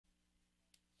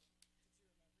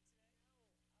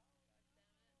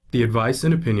The advice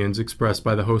and opinions expressed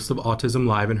by the host of Autism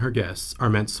Live and her guests are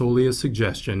meant solely as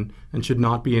suggestion and should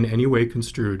not be in any way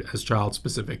construed as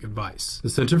child-specific advice. The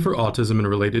Center for Autism and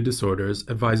Related Disorders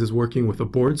advises working with a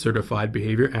board-certified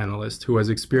behavior analyst who has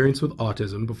experience with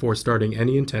autism before starting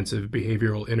any intensive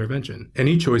behavioral intervention.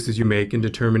 Any choices you make in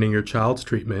determining your child's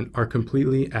treatment are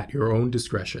completely at your own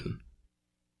discretion.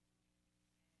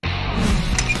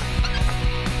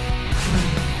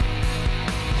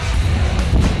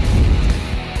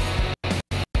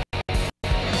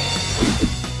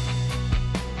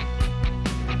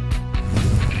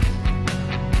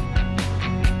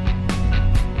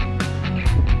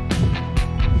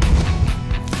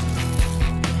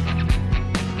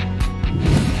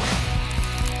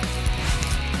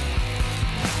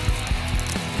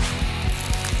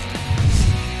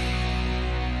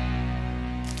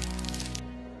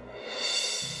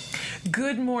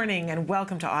 Good morning and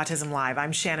welcome to Autism Live.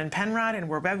 I'm Shannon Penrod and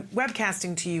we're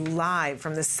webcasting to you live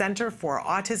from the Center for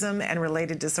Autism and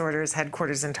Related Disorders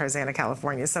headquarters in Tarzana,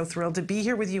 California. So thrilled to be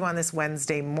here with you on this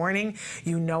Wednesday morning.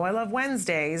 You know I love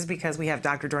Wednesdays because we have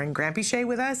Dr. Doreen Granpeesheh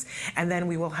with us, and then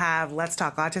we will have Let's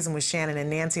Talk Autism with Shannon and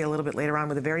Nancy a little bit later on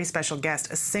with a very special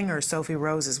guest, a singer. Sophie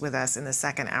Rose is with us in the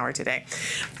second hour today.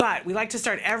 But we like to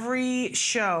start every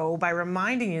show by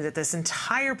reminding you that this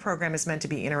entire program is meant to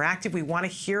be interactive. We want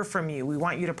to hear from you. We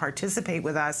want you to participate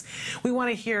with us. We want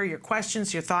to hear your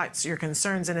questions, your thoughts, your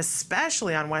concerns, and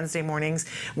especially on Wednesday mornings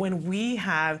when we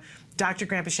have Dr.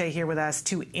 Granpeesheh here with us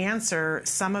to answer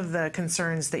some of the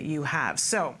concerns that you have.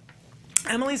 So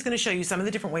Emily's going to show you some of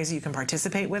the different ways that you can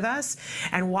participate with us.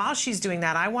 And while she's doing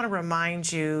that, I want to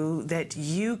remind you that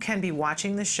you can be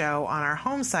watching the show on our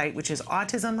home site, which is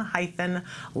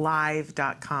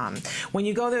autism-live.com. When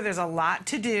you go there, there's a lot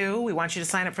to do. We want you to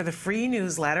sign up for the free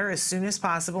newsletter as soon as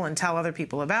possible and tell other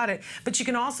people about it. But you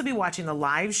can also be watching the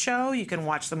live show. You can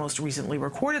watch the most recently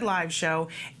recorded live show,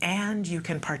 and you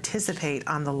can participate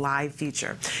on the live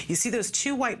feature. You see those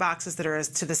two white boxes that are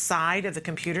to the side of the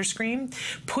computer screen?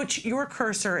 Put your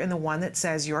cursor in the one that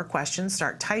says your question,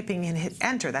 start typing and hit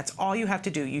enter. That's all you have to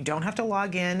do. You don't have to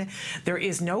log in. There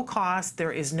is no cost.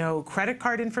 There is no credit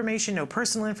card information, no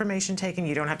personal information taken.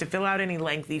 You don't have to fill out any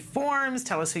lengthy forms,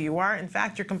 tell us who you are. In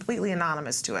fact, you're completely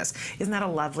anonymous to us. Isn't that a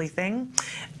lovely thing?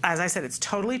 As I said, it's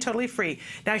totally, totally free.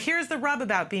 Now, here's the rub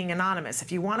about being anonymous. If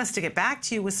you want us to get back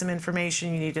to you with some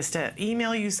information, you need us to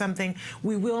email you something,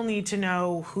 we will need to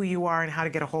know who you are and how to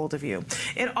get a hold of you.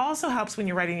 It also helps when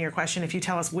you're writing your question if you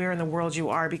tell us where in the world you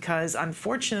are, because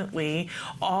unfortunately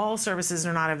all services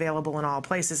are not available in all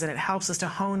places, and it helps us to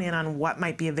hone in on what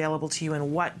might be available to you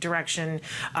and what direction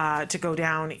to go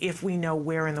down if we know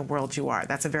where in the world you are.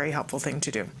 That's a very helpful thing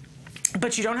to do.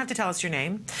 But you don't have to tell us your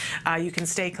name. You can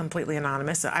stay completely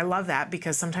anonymous. I love that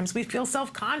because sometimes we feel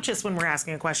self-conscious when we're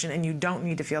asking a question, and you don't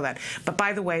need to feel that. But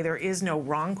by the way, there is no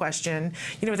wrong question.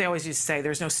 You know what they always used to say,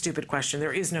 there's no stupid question.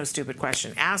 There is no stupid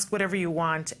question. Ask whatever you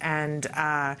want, and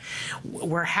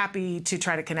we're happy to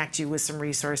try to connect you with some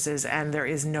resources, and there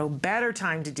is no better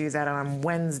time to do that on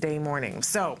Wednesday morning.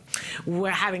 So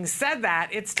having said that,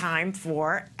 it's time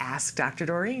for Ask Dr.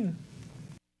 Doreen.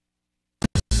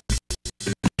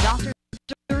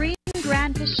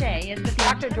 Granpeesheh is the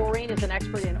Dr. Doreen is an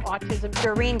expert in autism.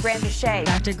 Doreen Granpeesheh.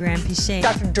 Dr. Granpeesheh.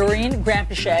 Dr. Doreen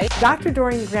Granpeesheh. Dr.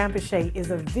 Doreen Granpeesheh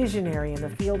is a visionary in the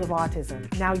field of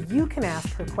autism. Now you can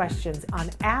ask her questions on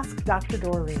Ask Dr.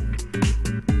 Doreen.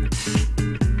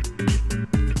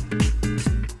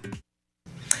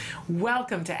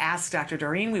 Welcome to Ask Dr.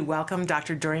 Doreen. We welcome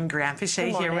Dr. Doreen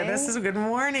Granpeesheh here with us. Good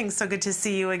morning. So good to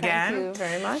see you again. Thank you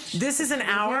very much. This is an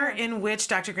hour in which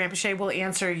Dr. Granpeesheh will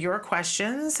answer your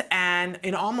questions, and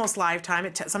in almost live time.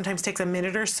 It sometimes takes a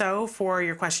minute or so for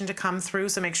your question to come through,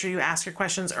 so make sure you ask your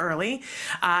questions early.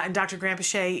 And Dr.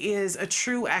 Granpeesheh is a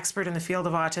true expert in the field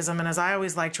of autism, and as I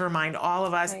always like to remind all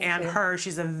of us and her,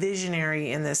 she's a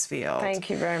visionary in this field. Thank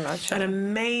you very much. An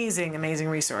amazing, amazing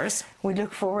resource. We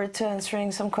look forward to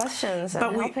answering some questions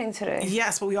and helping today.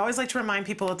 Yes, but we always like to remind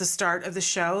people at the start of the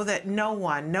show that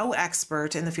no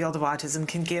expert in the field of autism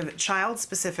can give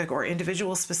child-specific or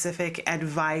individual-specific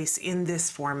advice in this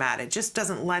format. It just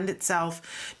doesn't lend itself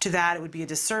to that. It would be a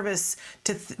disservice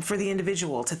for the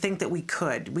individual to think that we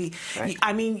could.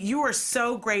 I mean, you are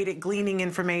so great at gleaning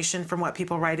information from what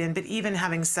people write in, but even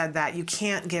having said that, you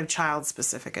can't give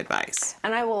child-specific advice.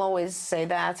 And I will always say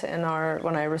that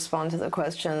when I respond to the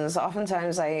questions.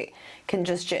 Oftentimes I can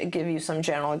just give you some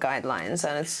general guidelines,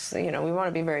 and it's, you know, we want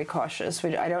to be very cautious.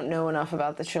 I don't know enough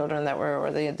about the children that were,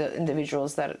 or the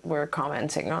individuals that we're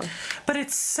commenting on. But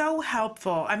it's so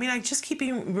helpful. I mean, I just keep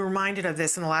being reminded of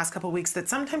this in the last couple of weeks, that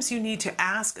sometimes you need to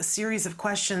ask a series of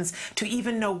questions to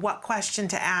even know what question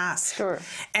to ask. Sure.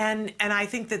 And I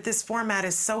think that this format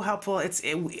is so helpful.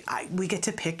 We get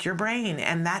to pick your brain,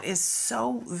 and that is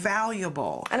so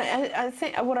valuable. And I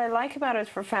think what I like about it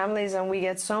for families, and we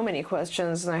get so many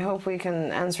questions, and I hope we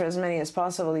can answer as many as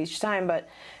possible each time, but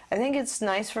I think it's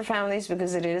nice for families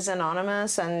because it is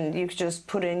anonymous, and you can just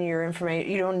put in your information.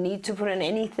 You don't need to put in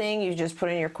anything. You just put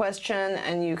in your question,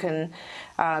 and you can,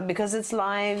 because it's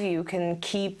live, you can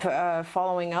keep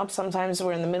following up. Sometimes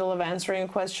we're in the middle of answering a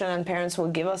question, and parents will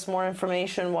give us more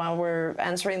information while we're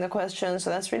answering the question, so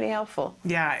that's really helpful.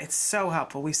 Yeah, it's so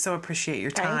helpful. We so appreciate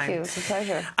your time. Thank you. It's a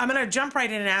pleasure. I'm going to jump right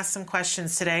in and ask some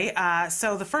questions today.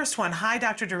 So the first one, hi,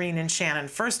 Dr. Doreen and Shannon.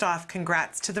 First off,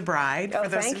 congrats to the bride. Oh, for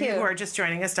those thank of you you who are just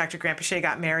joining us, Dr. Granpeesheh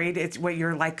got married. It's what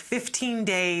you're like 15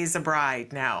 days a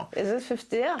bride now. Is it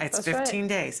 50? Yeah, it's that's 15 right.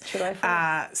 days. July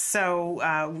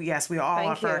 1st. Yes, we all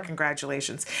Thank offer you.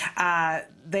 congratulations.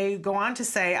 They go on to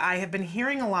say, I have been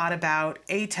hearing a lot about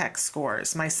ATEC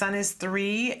scores. My son is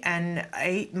 3 and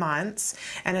 8 months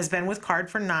and has been with CARD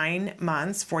for 9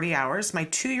 months, 40 hours. My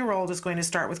 2-year-old is going to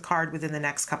start with CARD within the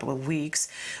next couple of weeks.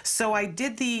 So I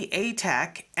did the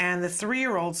ATEC, and the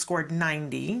 3-year-old scored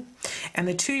 90 and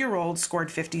the 2-year-old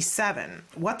scored 57.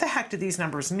 What the heck do these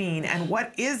numbers mean, and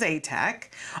what is ATEC?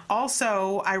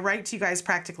 Also, I write to you guys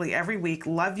practically every week.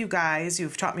 Love you guys.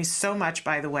 You've taught me so much,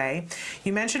 by the way.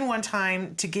 You mentioned one time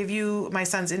to give you my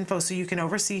son's info so you can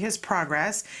oversee his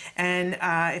progress and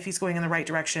if he's going in the right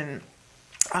direction.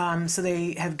 So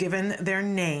they have given their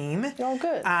name. Oh,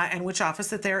 good. And which office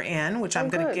that they're in, which I'm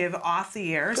going to give off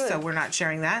the air, so we're not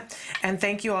sharing that. And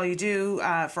thank you all you do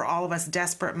for all of us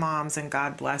desperate moms, and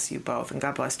God bless you both, and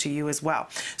God bless to you as well.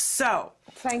 So,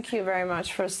 thank you very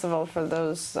much, first of all, for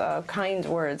those kind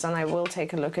words, and I will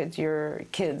take a look at your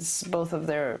kids, both of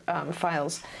their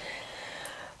files.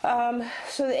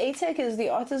 So the ATEC is the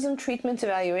Autism Treatment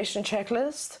Evaluation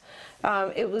Checklist.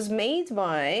 It was made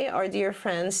by our dear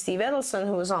friend Steve Edelson,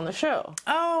 who was on the show.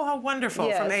 Oh, how wonderful,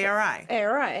 yes, from ARI.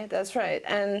 ARI, that's right.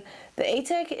 And the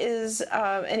ATEC is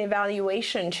an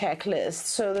evaluation checklist.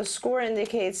 So the score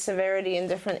indicates severity in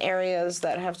different areas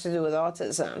that have to do with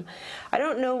autism. I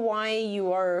don't know why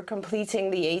you are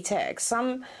completing the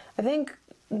ATEC. I think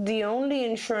the only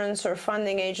insurance or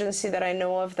funding agency that I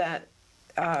know of that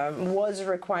was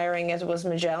requiring it was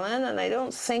Magellan, and I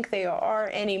don't think they are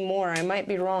anymore. I might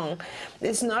be wrong.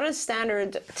 It's not a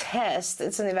standard test.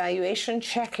 It's an evaluation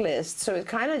checklist. So it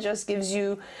kind of just gives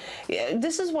you...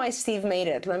 This is why Steve made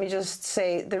it. Let me just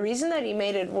say, the reason that he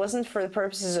made it wasn't for the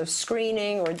purposes of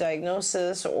screening or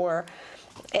diagnosis or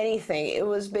anything. It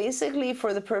was basically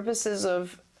for the purposes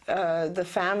of the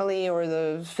family or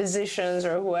the physicians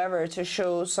or whoever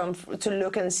to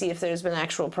look and see if there's been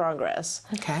actual progress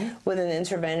with an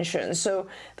intervention. So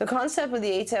the concept with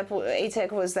the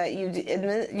ATEC was that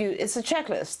it's a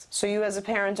checklist. So you as a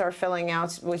parent are filling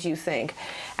out what you think,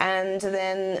 and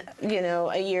then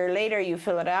a year later you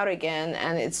fill it out again,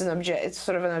 and it's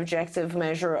sort of an objective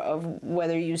measure of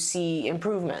whether you see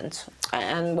improvement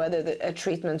and whether a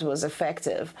treatment was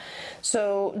effective.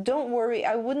 So don't worry.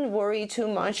 I wouldn't worry too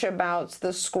much about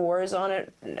the scores on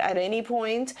it at any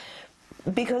point,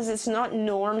 because it's not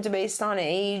normed based on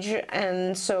age,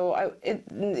 and so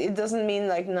it doesn't mean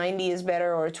like 90 is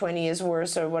better or 20 is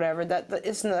worse or whatever.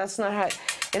 That's not how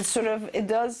it's sort of. It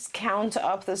does count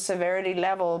up the severity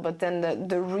level, but then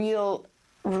the real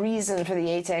reason for the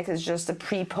ATEC is just a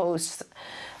pre-post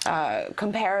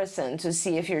comparison to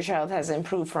see if your child has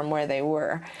improved from where they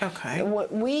were. Okay.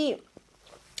 What we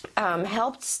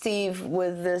helped Steve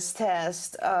with this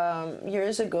test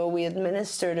years ago. We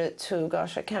administered it to,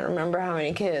 gosh, I can't remember how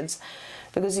many kids,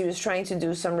 because he was trying to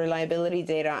do some reliability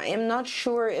data. I'm not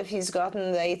sure if he's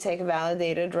gotten the ATEC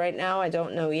validated right now. I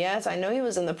don't know yet. I know he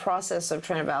was in the process of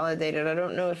trying to validate it. I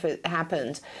don't know if it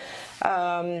happened.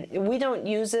 We don't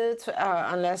use it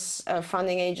unless a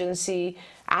funding agency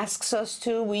asks us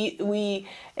to.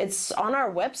 It's on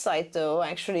our website though,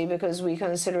 actually, because we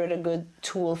consider it a good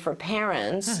tool for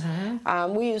parents.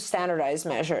 Mm-hmm. We use standardized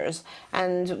measures,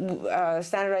 and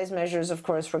standardized measures, of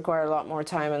course, require a lot more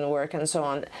time and work and so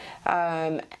on.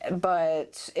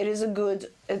 But it is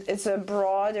it's a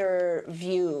broader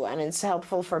view, and it's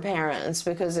helpful for parents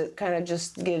because it kind of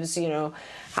just gives,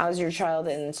 how's your child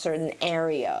in certain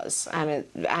areas, and it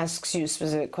asks you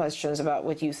specific questions about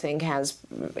what you think has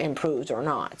improved or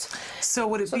not. not. So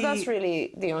would it So be... that's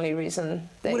really the only reason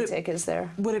the ATIC is there.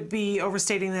 Would it be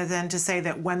overstating that then to say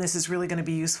that when this is really going to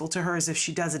be useful to her is if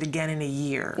she does it again in a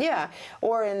year? Yeah,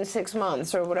 or in 6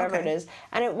 months or whatever it is.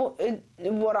 And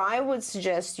what I would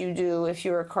suggest you do if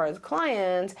you're a card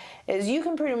client is you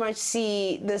can pretty much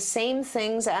see the same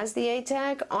things as the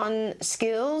ATAC on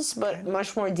skills, but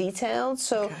much more detailed.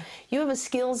 So you have a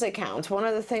skills account. One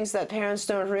of the things that parents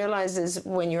don't realize is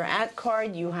when you're at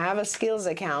card, you have a skills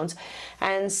account,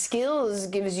 and skills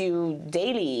gives you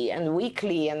daily and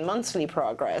weekly and monthly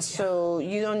progress. So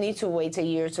you don't need to wait a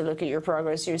year to look at your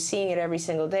progress. You're seeing it every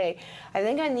single day. I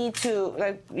think I need to,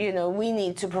 we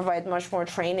need to provide much more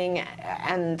training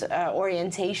and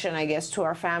orientation, I guess, to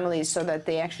our families so that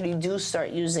they actually do start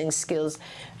using skills.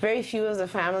 Very few of the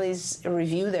families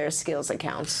review their skills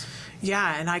accounts.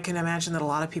 Yeah, and I can imagine that a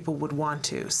lot of people would want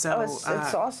to. So it's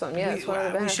awesome. Yeah, it's one of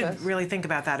the benefits. We should really think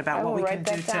about that, about what we can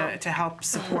do to help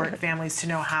support families to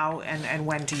know how and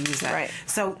when to use that. Right.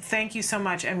 So thank you so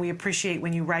much, and we appreciate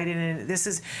when you write it in. This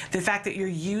is the fact that you're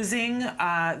using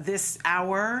this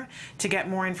hour to get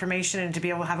more information and to be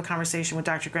able to have a conversation with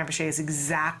Dr. Granpeesheh is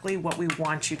exactly what we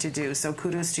want you to do. So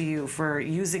kudos to you for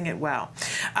using it well.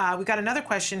 We've got another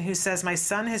question who says, my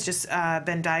son has just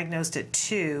been diagnosed at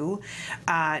 2.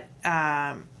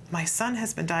 My son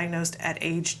has been diagnosed at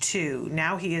age 2.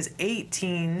 Now he is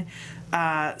 18.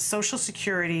 Social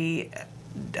Security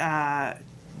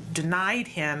denied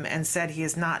him and said he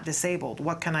is not disabled.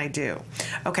 What can I do?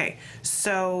 Okay,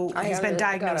 so he's been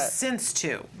diagnosed since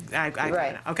 2.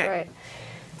 Right. Okay. Right.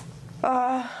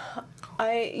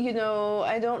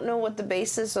 I don't know what the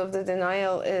basis of the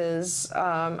denial is.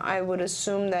 I would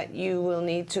assume that you will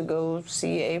need to go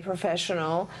see a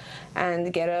professional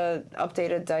and get an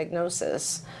updated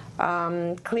diagnosis.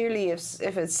 Clearly,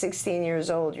 if it's 16 years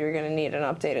old, you're going to need an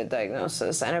updated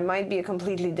diagnosis, and it might be a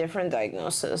completely different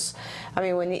diagnosis. I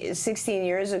mean, when 16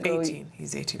 years ago... 18.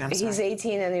 He's 18, I'm sorry. He's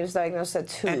 18 and he was diagnosed at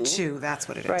 2. At 2, that's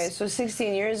what it is. Right, so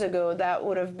 16 years ago, that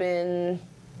would have been...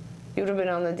 You would have been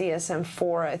on the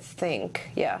DSM-4, I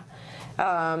think. Yeah.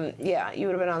 You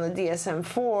would have been on the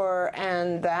DSM-4,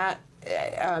 and that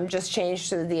just changed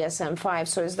to the DSM-5,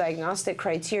 so his diagnostic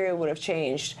criteria would have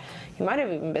changed. He might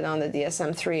have even been on the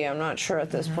DSM-3. I'm not sure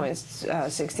at this point,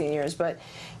 16 years. But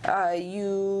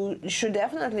you should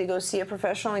definitely go see a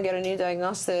professional and get a new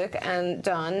diagnostic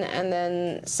done, and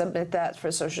then submit that for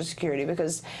Social Security.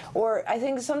 Or I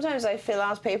think sometimes I fill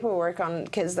out paperwork on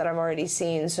kids that I've already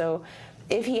seen, so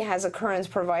if he has a current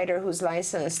provider who's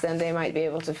licensed, then they might be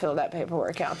able to fill that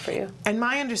paperwork out for you. And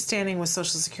my understanding with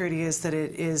Social Security is that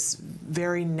it is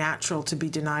very natural to be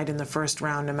denied in the first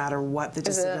round, no matter what the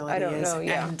disability is. I don't know,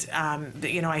 yeah.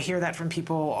 And, I hear that from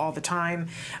people all the time,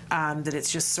 that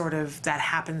it's just sort of, that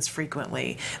happens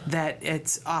frequently, that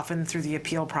it's often through the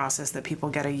appeal process that people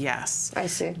get a yes. I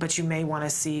see. But you may want to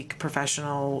seek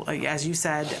professional, as you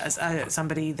said,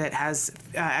 somebody that has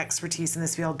expertise in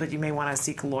this field, but you may want to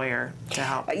seek a lawyer to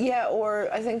help. Yeah, or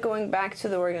I think going back to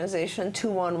the organization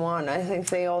 211, I think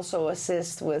they also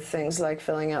assist with things like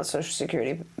filling out Social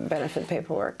Security benefit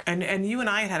paperwork. And you and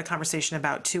I had a conversation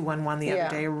about 211 the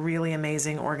other day, a really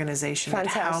amazing organization that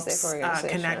helps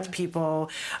connect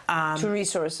people to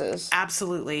resources.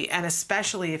 Absolutely, and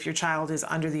especially if your child is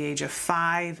under the age of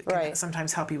 5, can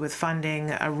sometimes help you with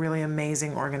funding. A really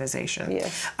amazing organization.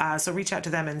 Yes. So reach out to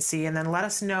them and see, and then let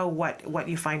us know what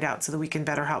you find out so that we can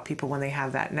better help people when they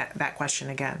have that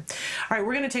question again. All right,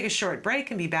 we're going to take a short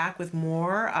break and be back with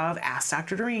more of Ask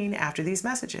Dr. Doreen after these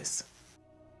messages.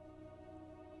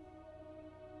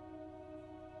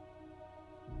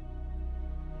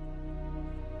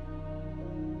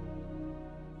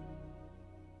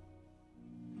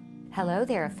 Hello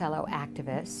there, fellow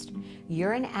activist.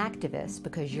 You're an activist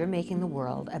because you're making the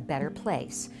world a better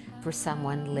place for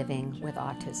someone living with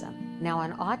autism. Now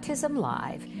on Autism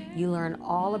Live, you learn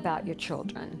all about your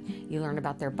children. You learn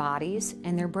about their bodies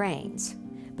and their brains.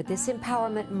 But this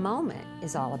empowerment moment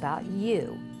is all about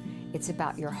you. It's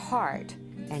about your heart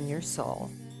and your soul.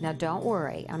 Now don't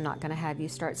worry, I'm not going to have you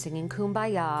start singing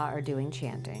Kumbaya or doing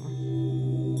chanting.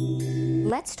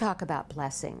 Let's talk about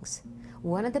blessings.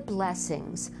 One of the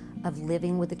blessings of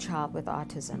living with a child with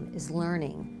autism is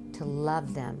learning to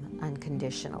love them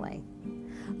unconditionally.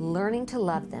 Learning to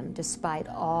love them despite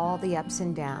all the ups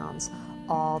and downs,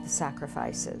 all the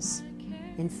sacrifices.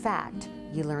 In fact,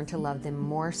 you learn to love them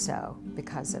more so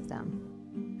because of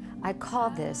them. I call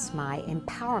this my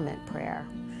empowerment prayer.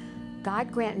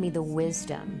 God grant me the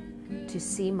wisdom to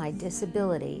see my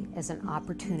disability as an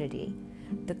opportunity,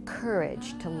 the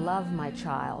courage to love my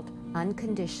child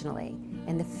unconditionally,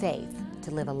 and the faith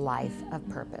to live a life of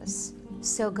purpose.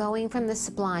 So going from the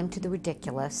sublime to the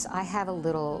ridiculous, I have a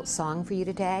little song for you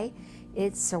today.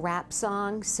 It's a rap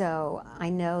song, so I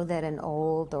know that an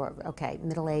old or,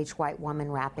 middle-aged white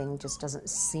woman rapping just doesn't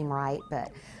seem right,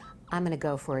 but I'm gonna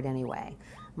go for it anyway.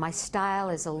 My style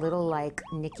is a little like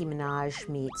Nicki Minaj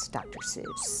meets Dr.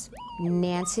 Seuss.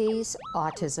 Nancy's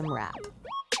Autism Rap.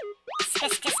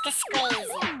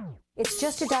 It's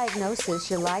just a diagnosis,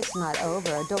 your life's not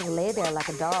over. Don't lay there like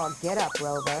a dog, get up,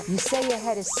 Rover. You say your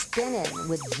head is spinning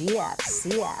with GF,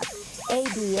 CF,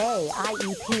 ABA,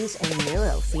 IEPs, and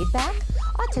neurofeedback?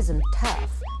 Autism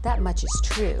tough, that much is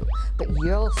true, but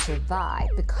you'll survive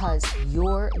because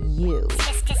you're you.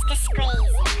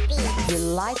 Your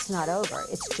life's not over,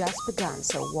 it's just begun,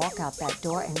 so walk out that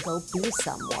door and go be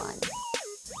someone.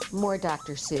 More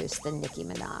Dr. Seuss than Nicki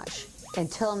Minaj.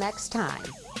 Until next time,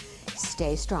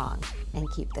 stay strong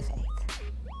and keep the faith.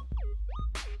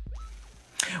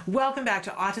 Welcome back to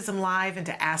Autism Live and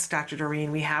to Ask Dr.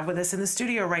 Doreen. We have with us in the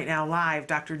studio right now live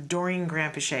Dr. Doreen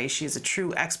Granpeesheh. She is a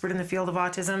true expert in the field of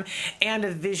autism and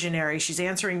a visionary. She's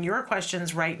answering your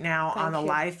questions right now on the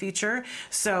live feature.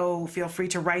 So feel free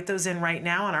to write those in right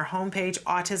now on our homepage,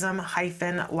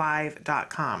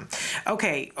 autism-live.com.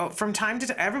 Okay, from time to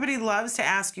time, everybody loves to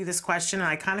ask you this question, and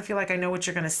I kind of feel like I know what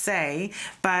you're going to say,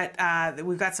 but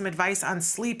we've got some advice on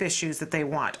sleep issues that they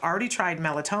want. Already tried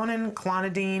melatonin,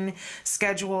 clonidine,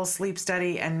 schedule, sleep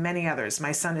study, and many others.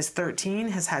 My son is 13,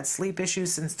 has had sleep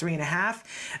issues since 3.5,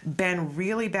 been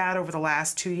really bad over the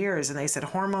last 2 years, and they said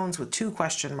hormones with 2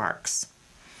 question marks.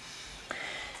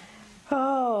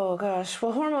 Oh gosh,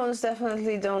 well, hormones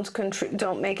definitely don't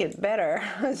make it better.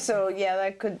 So yeah,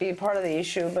 that could be part of the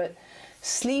issue. But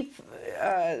sleep,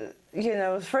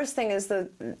 the first thing is that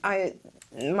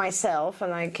myself,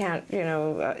 and I can't,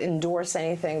 endorse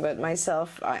anything, but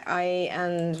myself, I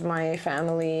and my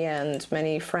family and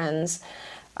many friends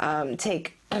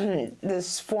take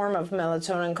this form of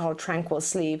melatonin called Tranquil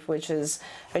Sleep, which is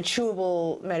a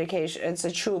chewable medication. It's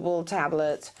a chewable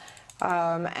tablet,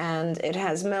 and it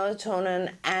has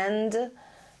melatonin and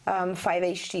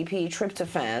 5-HTP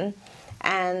tryptophan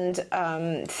and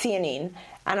theanine.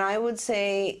 And I would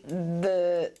say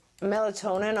the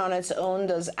melatonin on its own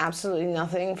does absolutely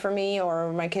nothing for me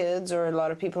or my kids or a lot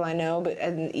of people I know,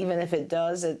 and even if it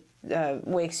does, it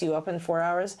wakes you up in 4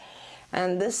 hours.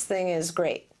 And this thing is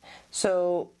great.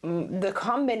 So the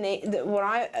combination,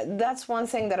 that's one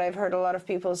thing that I've heard a lot of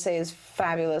people say is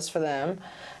fabulous for them.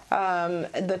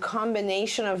 The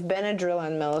combination of Benadryl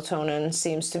and melatonin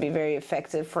seems to be very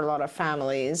effective for a lot of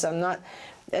families. I'm not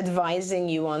advising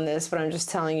you on this, but I'm just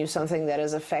telling you something that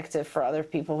is effective for other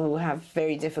people who have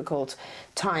very difficult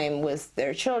time with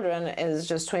their children. Is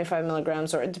just 25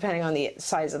 milligrams, or depending on the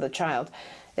size of the child,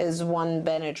 is 1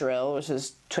 Benadryl, which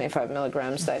is 25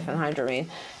 milligrams diphenhydramine,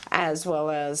 as well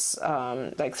as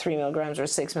like 3 milligrams or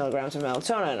 6 milligrams of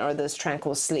melatonin, or this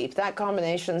Tranquil Sleep. That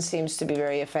combination seems to be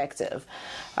very effective.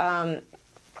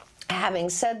 Having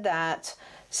said that,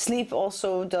 sleep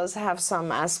also does have some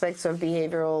aspects of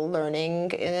behavioral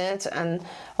learning in it, and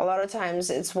a lot of times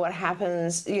it's what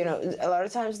happens, a lot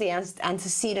of times the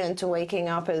antecedent to waking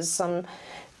up is some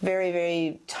very,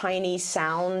 very tiny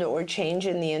sound or change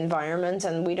in the environment,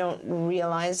 and we don't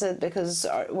realize it because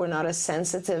we're not as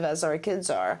sensitive as our kids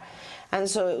are. And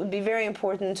so it would be very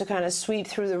important to kind of sweep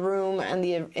through the room and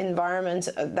the environment,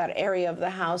 that area of the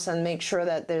house, and make sure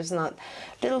that there's not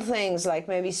little things like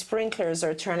maybe sprinklers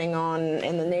are turning on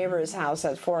in the neighbor's house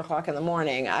at 4 o'clock in the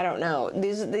morning. I don't know.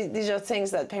 These are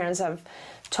things that parents have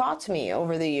taught me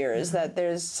over the years, that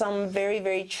there's some very,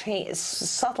 very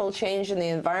subtle change in the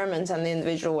environment and the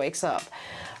individual wakes up.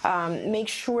 Make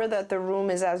sure that the room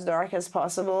is as dark as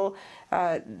possible.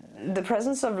 The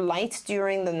presence of light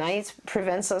during the night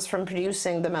prevents us from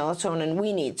producing the melatonin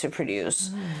we need to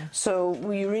produce. So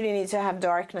we really need to have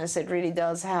darkness. It really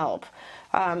does help.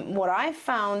 What I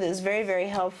found is very, very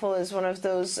helpful is one of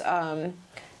those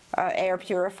air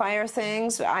purifier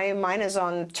things. Mine is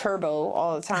on turbo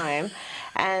all the time,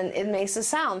 and it makes a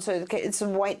sound. So it's a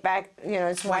white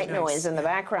noise in the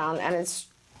background, and it's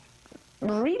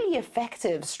really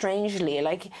effective, strangely.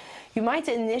 Like, you might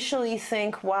initially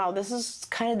think, wow, this is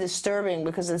kind of disturbing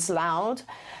because it's loud,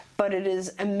 but it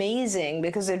is amazing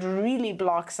because it really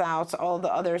blocks out all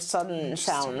the other sudden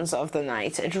sounds of the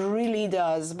night. It really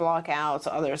does block out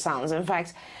other sounds. In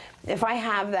fact, if I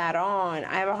have that on,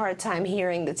 I have a hard time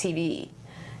hearing the TV,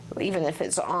 even if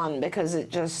it's on, because it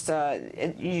just,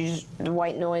 the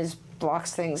white noise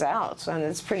blocks things out, and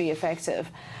it's pretty effective.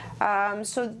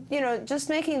 So, just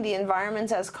making the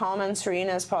environment as calm and serene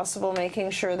as possible, making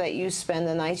sure that you spend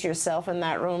the night yourself in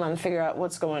that room and figure out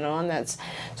what's going on. That's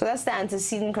the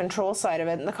antecedent control side of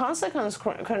it. And the consequence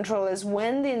control is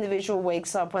when the individual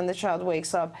wakes up, when the child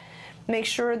wakes up, make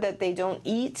sure that they don't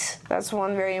eat. That's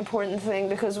one very important thing,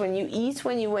 because when you eat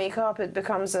when you wake up, it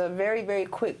becomes a very, very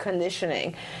quick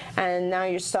conditioning. And now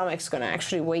your stomach's going to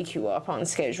actually wake you up on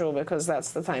schedule because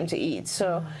that's the time to eat.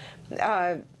 So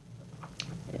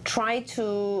try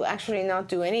to actually not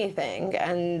do anything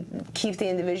and keep the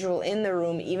individual in the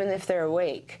room even if they're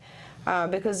awake.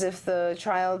 Because if the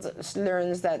child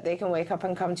learns that they can wake up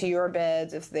and come to your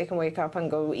bed, if they can wake up and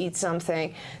go eat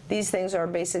something, these things are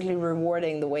basically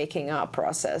rewarding the waking up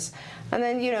process. And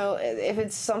then, if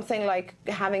it's something like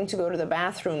having to go to the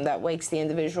bathroom that wakes the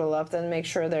individual up, then make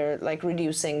sure they're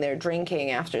reducing their drinking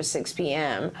after 6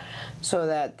 p.m. so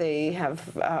that they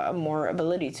have more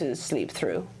ability to sleep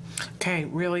through. Okay,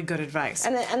 really good advice.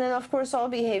 And then, of course, all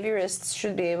behaviorists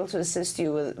should be able to assist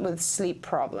you with sleep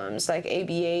problems. Like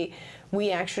ABA,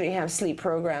 we actually have sleep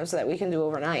programs that we can do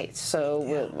overnight.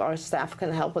 So our staff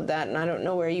can help with that. And I don't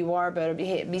know where you are, but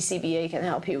BCBA can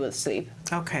help you with sleep.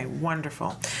 Okay,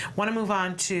 wonderful. Want to move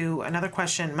on to another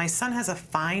question. My son has a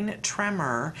fine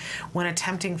tremor when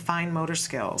attempting fine motor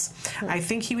skills. I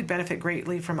think he would benefit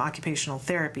greatly from occupational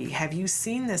therapy. Have you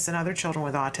seen this in other children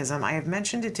with autism? I have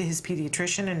mentioned it to his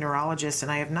pediatrician and neurologist, and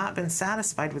I have not been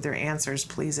satisfied with their answers.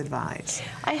 Please advise.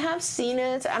 I have seen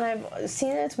it, and I've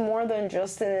seen it more than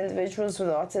just in individuals with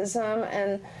autism.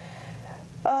 And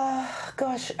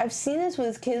gosh, I've seen it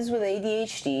with kids with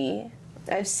ADHD.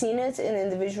 I've seen it in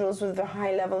individuals with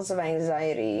high levels of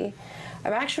anxiety.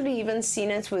 I've actually even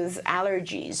seen it with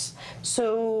allergies.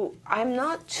 So I'm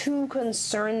not too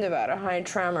concerned about a high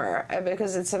tremor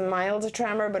because it's a mild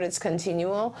tremor, but it's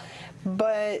continual.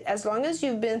 But as long as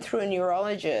you've been through a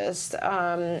neurologist,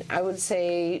 I would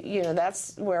say,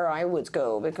 that's where I would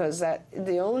go, because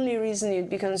the only reason you'd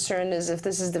be concerned is if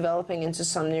this is developing into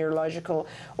some neurological,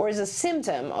 or is a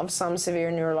symptom of some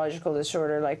severe neurological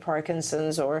disorder like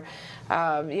Parkinson's or,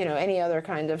 any other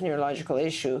kind of neurological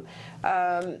issue.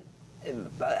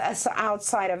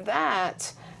 Outside of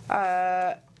that,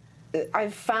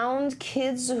 I've found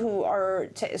kids who are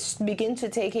begin to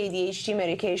take ADHD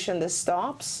medication, this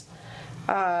stops,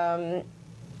 and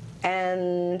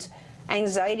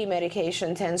anxiety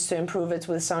medication tends to improve it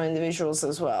with some individuals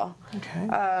as well. Okay.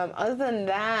 Other than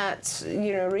that,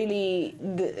 really,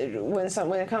 when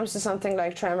it comes to something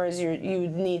like tremors, you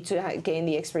need to gain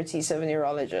the expertise of a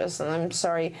neurologist. And I'm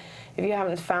sorry, if you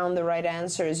haven't found the right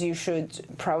answers, you should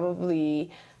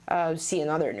probably see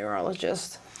another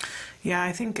neurologist. Yeah,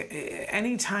 I think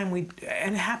anytime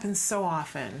and it happens so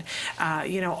often,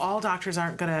 all doctors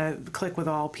aren't going to click with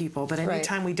all people, but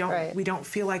anytime we don't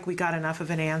feel like we got enough of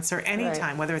an answer,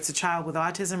 anytime, whether it's a child with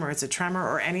autism or it's a tremor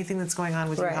or anything that's going on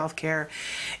with your health care,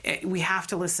 we have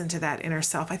to listen to that inner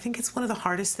self. I think it's one of the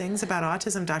hardest things about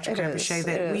autism, Dr. Granpeesheh,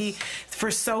 that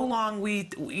for so long, we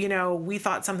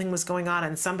thought something was going on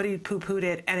and somebody poo-pooed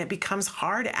it, and it becomes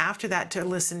hard after that to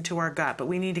listen to our gut, but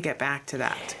we need to get back to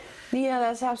that. Yeah,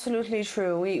 that's absolutely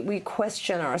true. We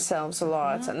question ourselves a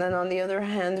lot. And then on the other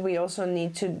hand, we also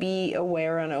need to be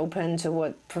aware and open to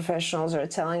what professionals are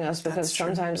telling us, because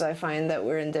sometimes I find that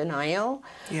we're in denial.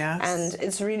 Yes. And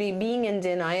it's really, being in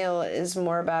denial is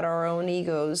more about our own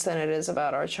egos than it is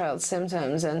about our child's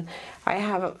symptoms. And I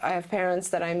have parents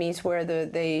that I meet where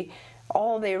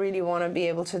all they really want to be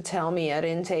able to tell me at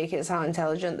intake is how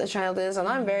intelligent the child is, and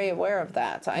I'm very aware of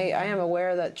that. I am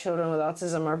aware that children with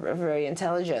autism are very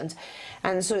intelligent,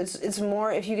 and so it's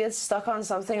more, if you get stuck on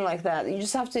something like that,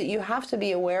 you have to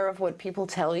be aware of what people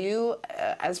tell you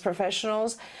as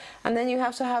professionals, and then you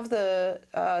have to have the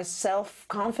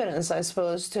self-confidence, I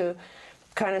suppose, to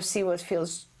kind of see what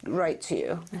feels right to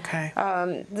you. Okay.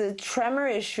 The tremor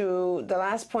issue, the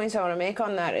last point I want to make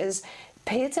on that is,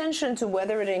 pay attention to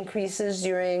whether it increases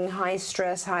during high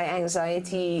stress, high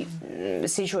anxiety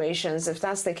situations. If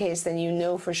that's the case, then you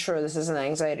know for sure this is an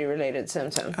anxiety-related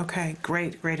symptom. Okay,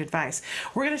 great advice.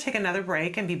 We're going to take another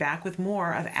break and be back with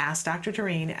more of Ask Dr.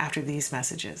 Doreen after these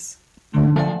messages.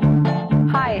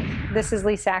 Hi, this is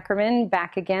Lisa Ackerman,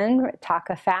 back again,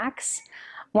 Taka Facts.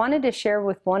 Wanted to share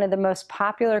with one of the most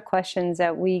popular questions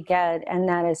that we get, and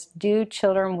that is, do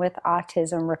children with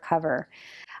autism recover?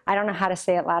 I don't know how to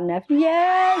say it loud enough.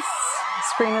 Yes!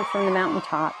 Scream it from the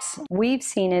mountaintops. We've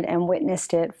seen it and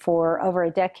witnessed it for over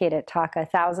a decade at Taka.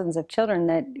 Thousands of children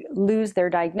that lose their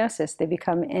diagnosis. They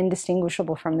become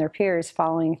indistinguishable from their peers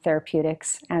following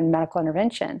therapeutics and medical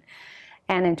intervention.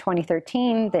 And in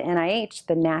 2013, the NIH,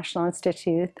 the National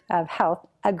Institute of Health,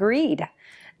 agreed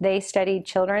They studied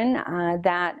children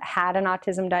that had an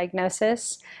autism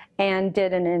diagnosis and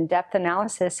did an in-depth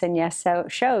analysis, and yes, so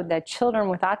showed that children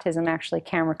with autism actually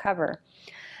can recover.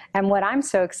 And what I'm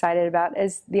so excited about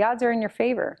is the odds are in your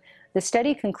favor. The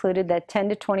study concluded that 10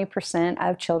 to 20%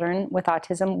 of children with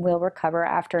autism will recover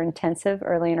after intensive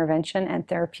early intervention and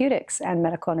therapeutics and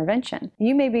medical intervention.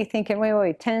 You may be thinking,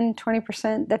 wait, 10,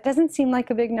 20%? That doesn't seem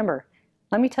like a big number.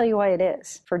 Let me tell you why it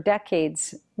is. For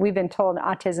decades, we've been told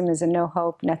autism is a no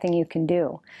hope, nothing you can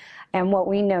do. And what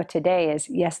we know today is,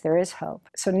 yes, there is hope.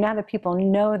 So now that people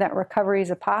know that recovery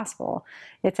is possible,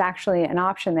 it's actually an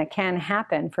option that can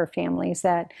happen for families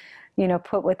that, you know,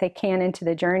 put what they can into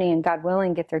the journey and, God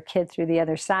willing, get their kid through the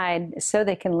other side so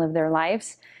they can live their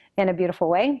lives in a beautiful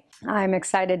way. I'm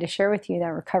excited to share with you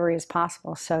that recovery is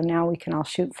possible. So now we can all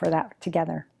shoot for that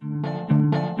together.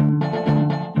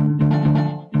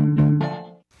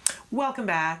 Welcome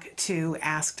back to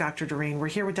Ask Dr. Doreen. We're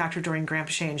here with Dr. Doreen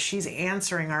Granpeesheh, and she's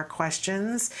answering our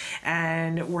questions,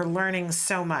 and we're learning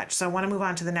so much. So I want to move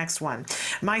on to the next one.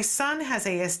 My son has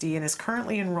ASD and is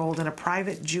currently enrolled in a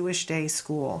private Jewish day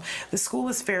school. The school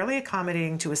is fairly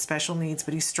accommodating to his special needs,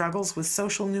 but he struggles with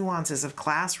social nuances of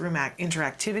classroom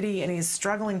interactivity, and he's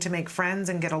struggling to make friends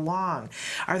and get along.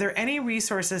 Are there any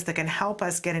resources that can help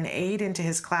us get an aid into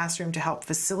his classroom to help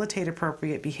facilitate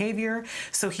appropriate behavior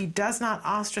so he does not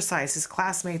ostracize his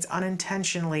classmates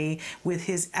unintentionally with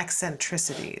his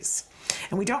eccentricities?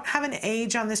 And we don't have an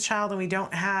age on this child, and we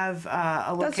don't have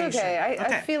a location. That's okay.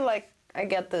 I feel like I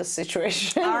get this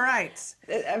situation. All right.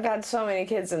 I've had so many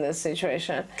kids in this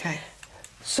situation. Okay.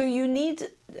 So you need,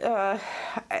 I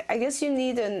guess you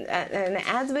need an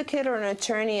advocate or an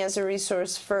attorney as a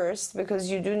resource first, because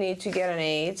you do need to get an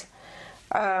aid.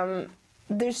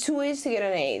 There's two ways to get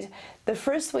an aid. The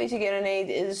first way to get an aid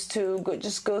is to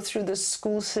just go through the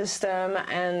school system,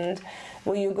 and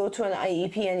you go to an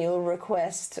IEP and you'll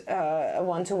request a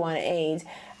one-to-one aid,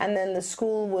 and then the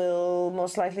school will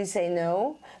most likely say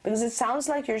no, because it sounds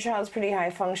like your child's pretty high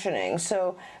functioning.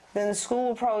 So then the school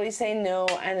will probably say no,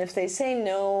 and if they say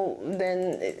no,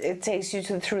 then it takes you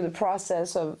through the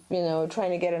process of, you know,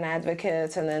 trying to get an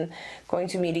advocate and then going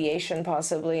to mediation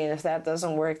possibly, and if that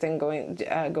doesn't work, then going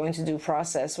to due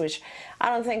process, which I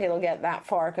don't think it'll get that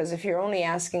far, because if you're only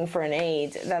asking for an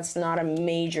aid, that's not a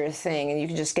major thing, and you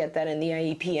can just get that in the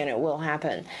IEP and it will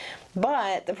happen.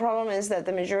 But the problem is that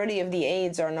the majority of the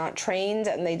aides are not trained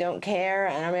and they don't care.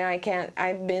 And I mean,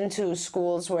 I've been to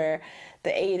schools where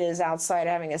the aide is outside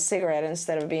having a cigarette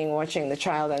instead of watching the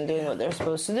child and doing what they're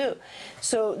supposed to do.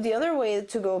 So the other way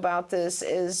to go about this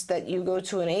is that you go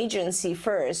to an agency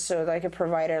first, so like a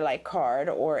provider like CARD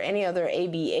or any other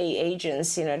ABA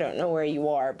agency, and I don't know where you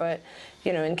are, but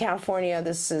you know, in California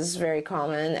this is very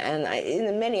common, and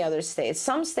in many other states.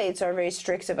 Some states are very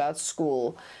strict about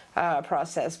school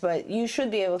process, but you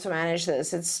should be able to manage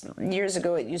this. Years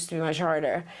ago it used to be much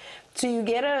harder. So you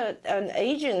get an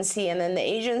agency, and then the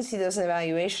agency does an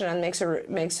evaluation and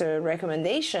makes a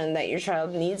recommendation that your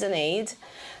child needs an aid.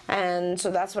 And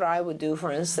so that's what I would do,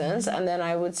 for instance. And then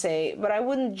I would say, but I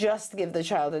wouldn't just give the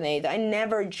child an aid. I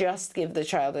never just give the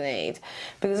child an aid,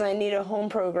 because I need a home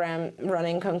program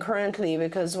running concurrently,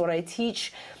 because what I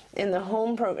teach in the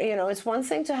home program, you know, it's one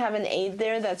thing to have an aide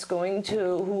there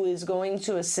who is going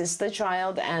to assist the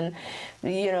child and,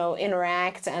 you know,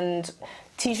 interact and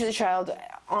teach the child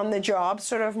on the job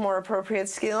sort of more appropriate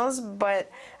skills,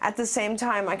 but at the same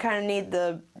time I kind of need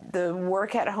the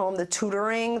work at home, the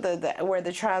tutoring, where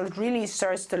the child really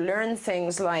starts to learn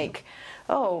things like,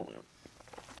 oh,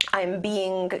 I'm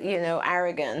being, you know,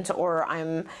 arrogant, or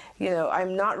I'm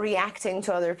not reacting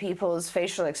to other people's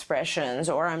facial expressions,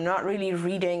 or I'm not really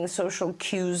reading social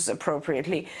cues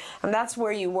appropriately. And that's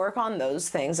where you work on those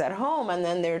things at home, and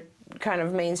then they're kind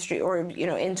of mainstream or, you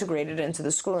know, integrated into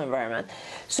the school environment.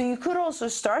 So you could also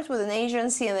start with an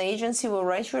agency, and the agency will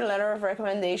write you a letter of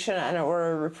recommendation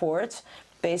or a report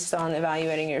based on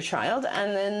evaluating your child,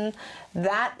 and then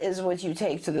that is what you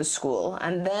take to the school.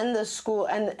 And then the school,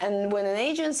 and when an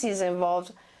agency is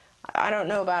involved, I don't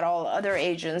know about all other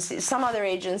agencies. Some other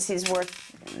agencies work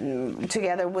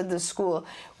together with the school.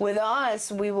 With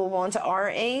us, we will want our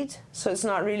aid, so it's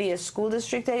not really a school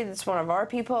district aid, it's one of our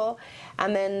people,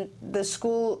 and then the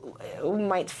school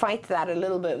might fight that a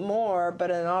little bit more, but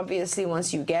then obviously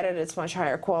once you get it, it's much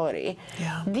higher quality.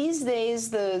 Yeah. These days,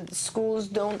 the schools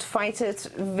don't fight it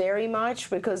very much,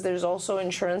 because there's also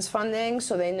insurance funding,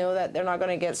 so they know that they're not going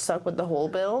to get stuck with the whole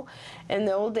bill. In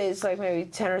the old days, like maybe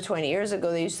 10 or 20 years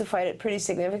ago, they used to fight it pretty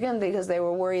significantly because they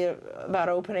were worried about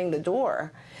opening the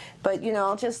door. But, you know,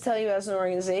 I'll just tell you as an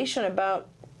organization, about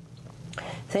I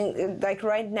think, like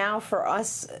right now for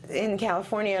us in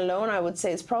California alone, I would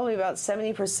say it's probably about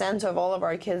 70% of all of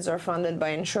our kids are funded by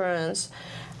insurance,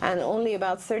 and only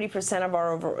about 30% of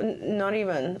our not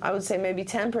even, I would say maybe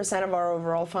 10% of our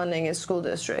overall funding is school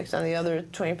districts, and the other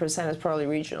 20% is probably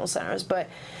regional centers. But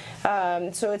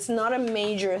so it's not a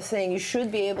major thing. You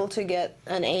should be able to get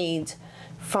an aid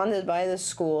funded by the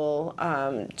school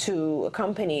to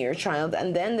accompany your child,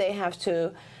 and then they have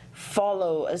to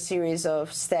follow a series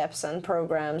of steps and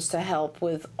programs to help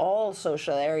with all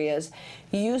social areas.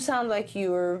 You sound like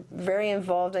you're very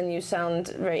involved, and you sound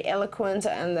very eloquent,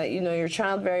 and that you know your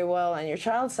child very well, and your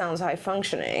child sounds high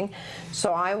functioning.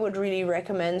 So I would really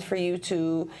recommend for you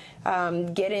to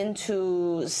get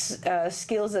into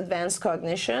skills advanced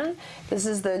cognition. This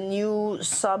is the new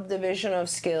subdivision of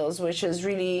skills, which is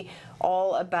really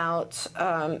all about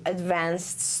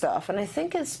advanced stuff. And I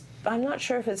think I'm not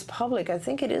sure if it's public. I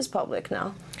think it is public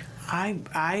now. I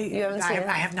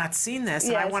have not seen this,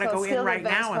 and yeah, I want to go in right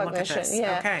now and look at this.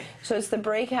 Yeah. Okay. So it's the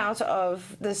breakout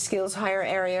of the Skills Higher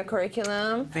Area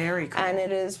curriculum. Very cool. And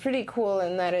it is pretty cool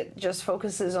in that it just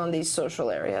focuses on these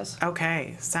social areas.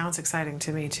 Okay. Sounds exciting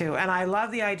to me, too. And I love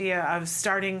the idea of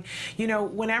starting, you know,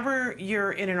 whenever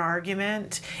you're in an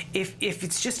argument, if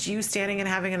it's just you standing and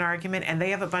having an argument and they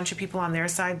have a bunch of people on their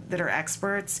side that are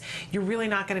experts, you're really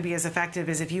not going to be as effective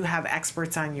as if you have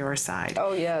experts on your side.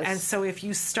 Oh, yes. And so if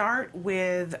you start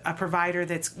with a provider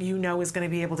that's, you know, is going to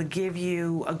be able to give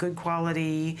you a good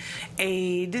quality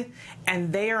aid,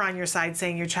 and they are on your side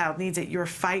saying your child needs it, your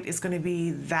fight is going to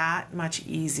be that much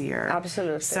easier.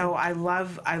 Absolutely. So I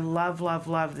love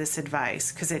this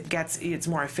advice, because it's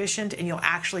more efficient, and you'll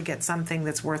actually get something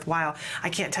that's worthwhile. I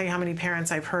can't tell you how many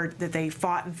parents I've heard that they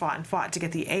fought to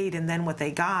get the aid, and then what they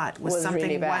got was something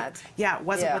really bad. It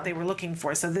wasn't what they were looking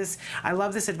for. So I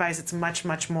love this advice. It's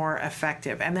much more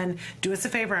effective. And then do us a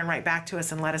favor and write back to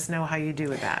us and let us know how you do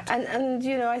with that. And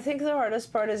you know, I think the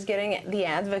hardest part is getting the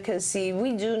advocacy.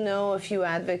 We do know a few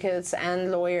advocates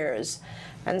and lawyers,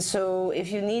 and so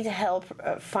if you need help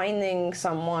finding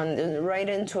someone, write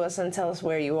into us and tell us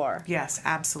where you are. Yes,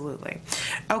 absolutely.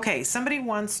 Okay, somebody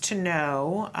wants to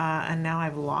know, and now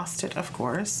I've lost it, of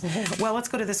course. Well, let's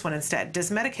go to this one instead. Does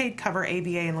Medicaid cover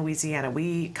ABA in Louisiana?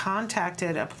 We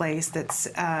contacted a place that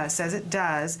says it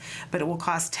does, but it will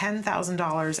cost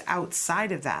 $10,000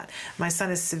 outside of that. My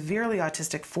son is severely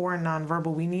autistic, 4 and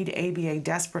nonverbal. We need ABA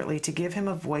desperately to give him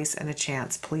a voice and a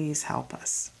chance. Please help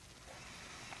us.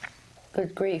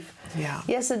 Good grief. Yeah.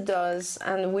 Yes, it does.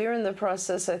 And we're in the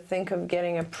process, I think, of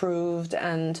getting approved.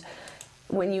 And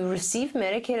when you receive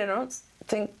Medicaid, I don't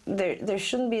think there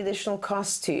shouldn't be additional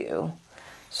cost to you.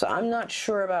 So I'm not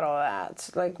sure about all that,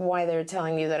 like why they're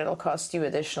telling you that it'll cost you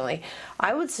additionally.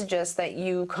 I would suggest that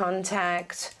you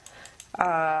contact,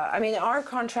 our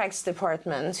contracts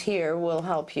department here will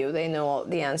help you. They know all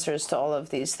the answers to all of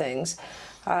these things.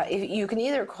 If you can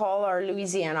either call our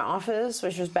Louisiana office,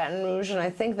 which is Baton Rouge, and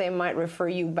I think they might refer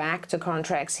you back to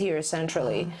contracts here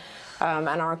centrally. And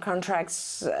our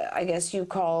contracts, I guess you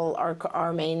call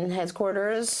our main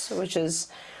headquarters, which is,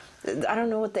 I don't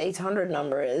know what the 800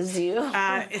 number is, do you?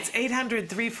 It's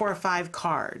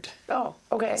 800-345-CARD. Oh,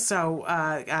 okay. So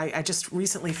I just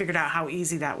recently figured out how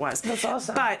easy that was. That's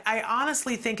awesome. But I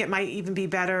honestly think it might even be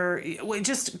better.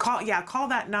 Just call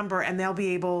that number, and they'll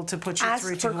be able to put you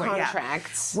through to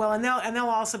contracts. Yeah. Well, and they'll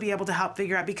also be able to help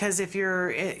figure out, because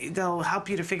they'll help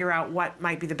you to figure out what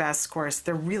might be the best course.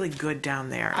 They're really good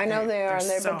down there. I know they are,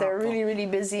 but they're really, really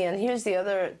busy. And here's the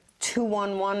other.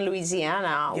 211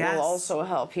 Louisiana will also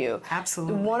help you.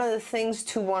 Absolutely. One of the things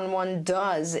 211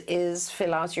 does is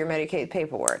fill out your Medicaid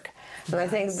paperwork. And I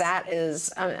think that is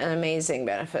an amazing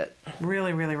benefit.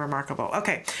 Really, really remarkable.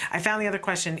 Okay, I found the other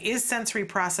question. Is sensory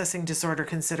processing disorder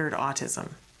considered autism?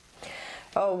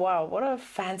 Oh, wow. What a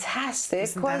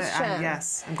fantastic question.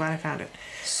 Yes, I'm glad I found it.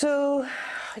 So,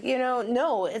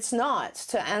 no, it's not.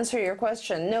 To answer your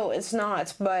question, no, it's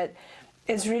not. But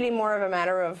it's really more of a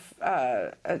matter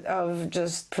of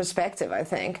just perspective, I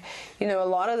think. A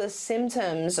lot of the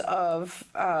symptoms of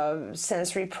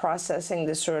sensory processing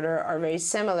disorder are very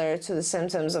similar to the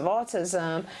symptoms of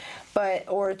autism,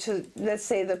 or to, let's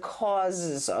say, the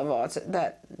causes of autism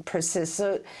that persist.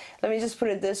 So let me just put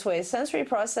it this way. Sensory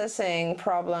processing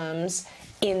problems,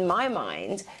 in my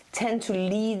mind, tend to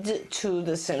lead to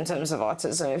the symptoms of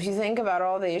autism. If you think about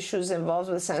all the issues involved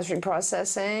with sensory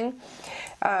processing,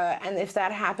 and if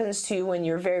that happens to you when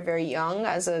you're very, very young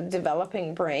as a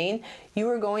developing brain, you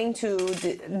are going to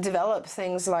develop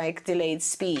things like delayed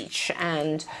speech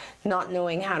and not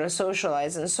knowing how to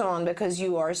socialize and so on, because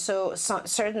you are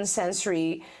certain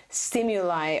sensory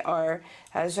stimuli are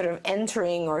sort of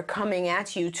entering or coming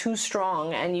at you too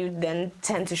strong, and you then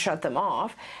tend to shut them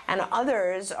off. And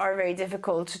others are very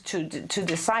difficult to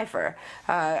decipher.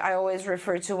 I always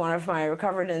refer to one of my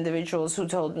recovered individuals who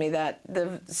told me that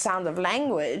the sound of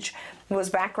language was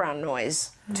background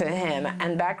noise to him,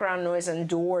 and background noise and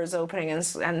doors opening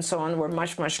and so on were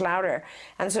much, much louder.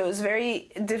 And so it was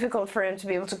very difficult for him to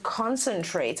be able to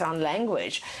concentrate on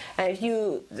language.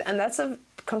 And that's a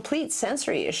complete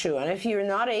sensory issue, and if you're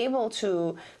not able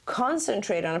to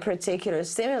concentrate on a particular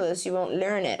stimulus, you won't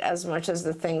learn it as much as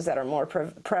the things that are more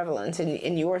prevalent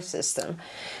in your system.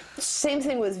 Same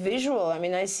thing with visual. I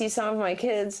mean, I see some of my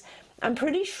kids, I'm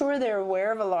pretty sure they're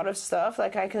aware of a lot of stuff,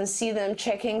 like I can see them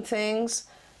checking things,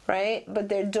 right? But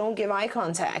they don't give eye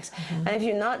contact. And if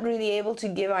you're not really able to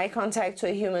give eye contact to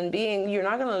a human being, you're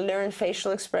not going to learn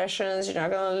facial expressions, you're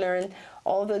not going to learn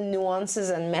all the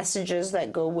nuances and messages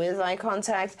that go with eye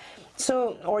contact.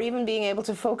 So, or even being able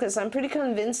to focus. I'm pretty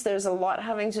convinced there's a lot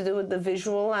having to do with the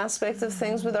visual aspect of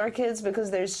things with our kids, because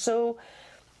they're so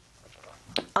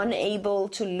unable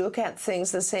to look at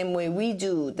things the same way we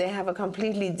do. They have a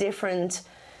completely different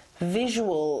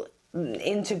visual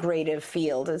integrative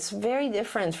field. It's very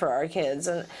different for our kids,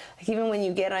 and like, even when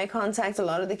you get eye contact, a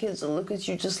lot of the kids will look at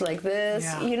you just like this.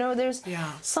 You know, there's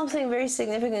something very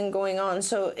significant going on.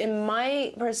 So in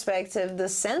my perspective, the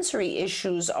sensory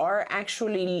issues are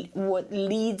actually what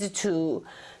lead to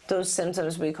those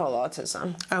symptoms we call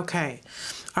autism. Okay.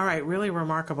 All right. Really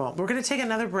remarkable. We're going to take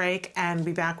another break and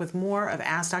be back with more of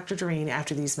Ask Dr. Doreen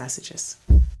after these messages.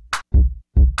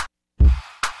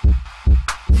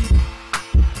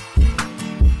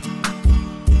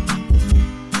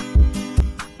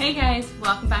 Hey guys,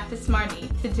 welcome back to Smarty.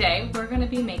 Today we're going to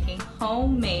be making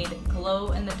homemade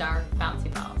glow-in-the-dark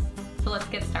bouncy balls. So let's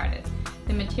get started.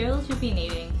 The materials you'll be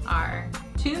needing are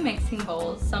 2 mixing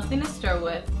bowls, something to stir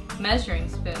with, measuring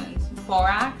spoons,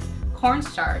 borax,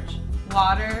 cornstarch,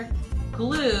 water,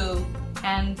 glue,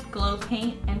 and glow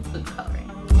paint and food coloring.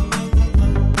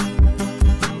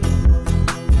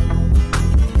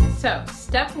 So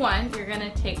step 1, you're going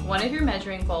to take one of your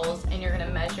measuring bowls and you're going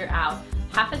to measure out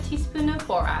half a teaspoon of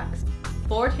borax,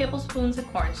 4 tablespoons of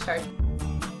cornstarch,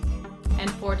 and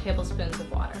 4 tablespoons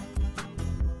of water.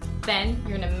 Then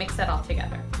you're going to mix that all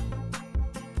together.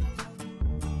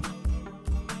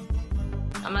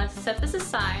 I'm going to set this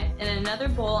aside. In another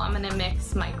bowl, I'm going to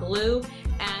mix my glue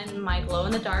and my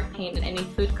glow-in-the-dark paint and any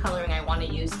food coloring I want to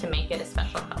use to make it a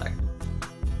special color.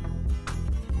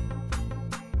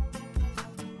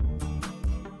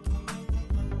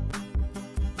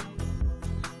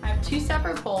 I have 2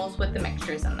 separate bowls with the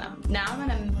mixtures in them. Now I'm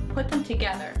going to put them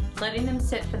together, letting them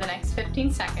sit for the next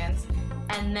 15 seconds,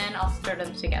 and then I'll stir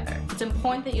them together. It's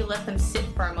important that you let them sit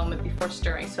for a moment before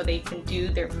stirring so they can do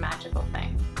their magical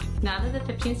thing. Now that the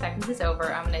 15 seconds is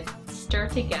over, I'm going to stir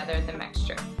together the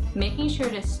mixture, making sure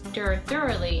to stir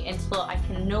thoroughly until I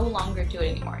can no longer do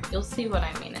it anymore. You'll see what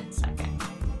I mean in a second.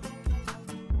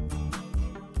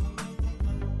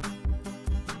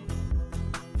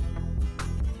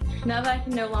 Now that I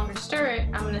can no longer stir it,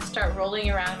 I'm going to start rolling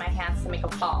around in my hands to make a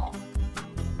ball.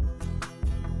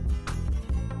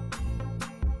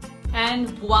 And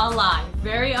voila, your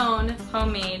very own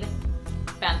homemade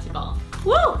bouncy ball.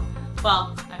 Woo!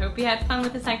 Well, I hope you had fun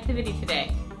with this activity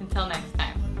today. Until next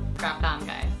time, craft on,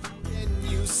 guys. Can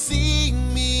you see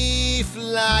me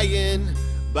flying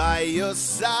by your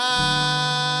side?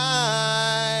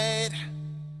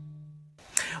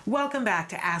 Welcome back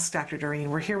to Ask Dr. Doreen.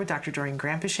 We're here with Dr. Doreen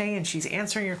Granpeesheh, and she's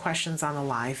answering your questions on the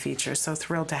live feature. So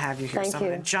thrilled to have you here. Thank I'm you.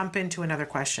 going to jump into another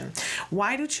question.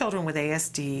 Why do children with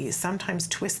ASD sometimes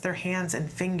twist their hands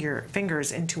and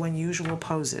fingers into unusual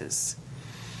poses?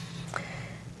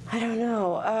 I don't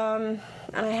know.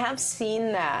 And I have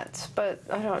seen that, but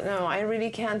I don't know. I really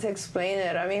can't explain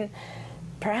it. I mean,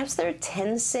 perhaps they're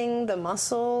tensing the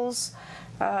muscles.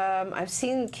 I've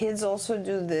seen kids also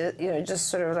do this, you know, just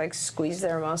sort of like squeeze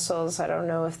their muscles. I don't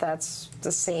know if that's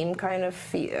the same kind of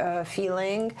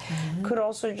feeling. Could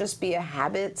also just be a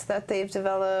habit that they've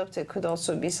developed. It could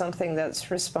also be something that's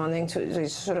responding to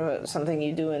sort of something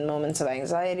you do in moments of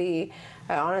anxiety.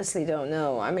 I honestly don't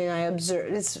know. I mean, I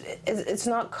observe, it's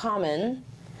not common.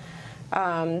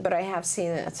 But I have seen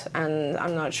it, and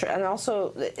I'm not sure. And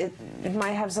also, it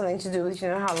might have something to do with, you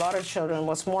know, how a lot of children,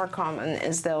 what's more common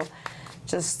is they'll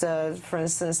just, for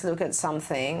instance, look at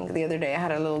something. The other day I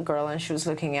had a little girl, and she was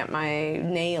looking at my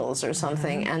nails or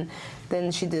something, and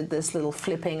then she did this little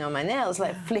flipping on my nails,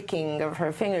 like flicking of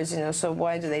her fingers, you know, so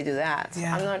why do they do that?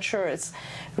 I'm not sure. It's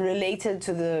related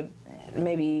to the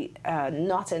maybe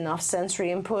not enough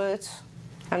sensory input.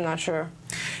 I'm not sure.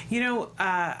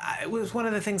 It was one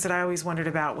of the things that I always wondered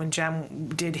about when Jem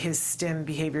did his STEM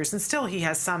behaviors, and still he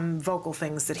has some vocal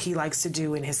things that he likes to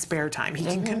do in his spare time. He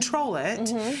can control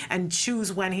it and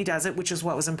choose when he does it, which is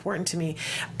what was important to me.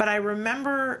 But I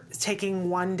remember taking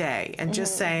one day and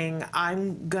just saying,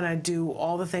 I'm going to do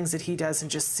all the things that he does and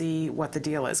just see what the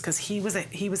deal is. Because he was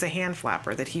a hand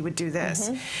flapper, that he would do this.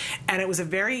 And it was a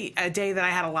day that I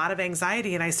had a lot of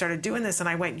anxiety, and I started doing this, and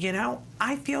I went,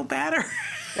 I feel better.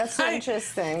 That's so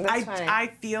interesting. That's funny. I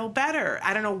feel better.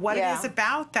 I don't know what it is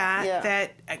about that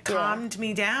that calmed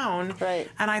me down. Right.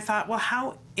 And I thought, well,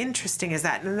 how interesting is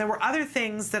that? And there were other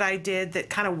things that I did that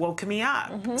kind of woke me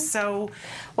up. So,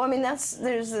 well, I mean,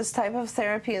 there's this type of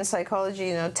therapy in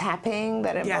psychology, tapping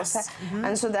that involves that.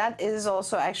 And so that is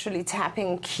also actually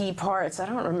tapping key parts. I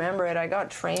don't remember it. I got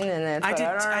trained in it. I did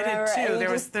too. And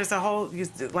there's a whole and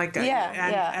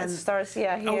it starts here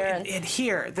and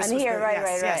here. This and was here,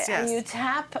 right. Yes. And you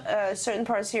tap certain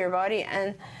parts of your body,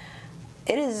 and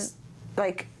it is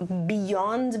like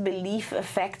beyond belief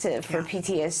effective for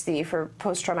PTSD, for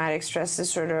post-traumatic stress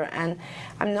disorder. And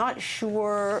I'm not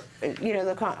sure,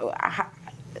 the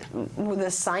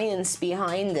science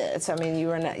behind it. I mean,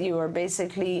 you are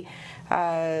basically,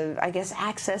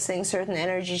 accessing certain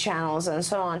energy channels and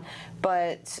so on.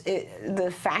 But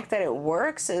the fact that it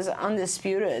works is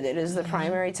undisputed. It is the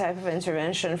primary type of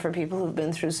intervention for people who've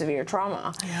been through severe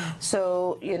trauma. Yeah.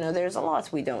 So, there's a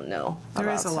lot we don't know.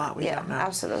 There is a lot we don't know.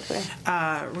 Absolutely.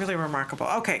 Really remarkable.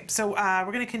 Okay, so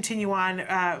we're going to continue on.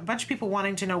 A bunch of people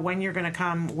wanting to know when you're going to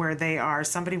come where they are.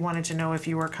 Somebody wanted to know if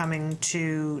you were coming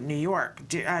to New York.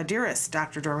 Dearest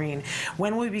Dr. Doreen,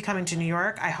 when will you be coming to New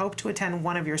York? I hope to attend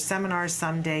one of your seminars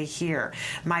someday here.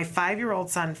 My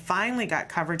 5-year-old son finally got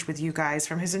coverage with you guys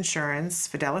from his insurance,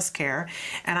 Fidelis Care,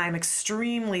 and I'm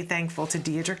extremely thankful to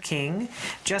Deidre King.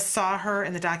 Just saw her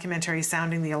in the documentary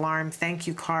Sounding the Alarm. Thank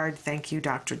you card. Thank you,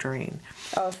 Dr. Doreen.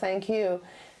 Oh, thank you.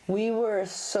 We were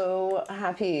so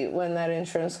happy when that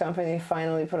insurance company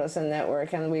finally put us in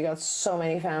network, and we got so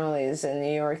many families in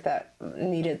New York that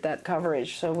needed that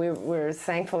coverage. So we're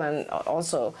thankful, and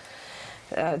also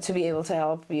to be able to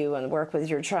help you and work with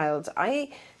your child.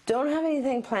 I don't have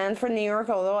anything planned for New York,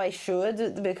 although I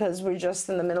should, because we're just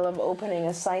in the middle of opening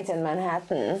a site in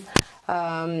Manhattan.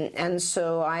 And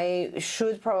so I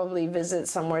should probably visit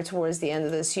somewhere towards the end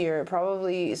of this year,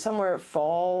 probably somewhere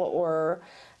fall, or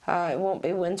it won't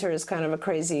be winter. Is kind of a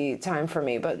crazy time for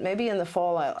me, but maybe in the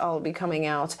fall I'll be coming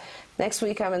out. Next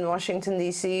week I'm in Washington,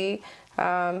 D.C.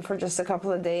 For just a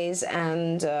couple of days,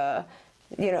 and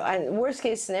and worst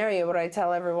case scenario, what I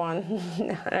tell everyone,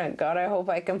 God, I hope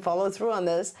I can follow through on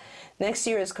this. Next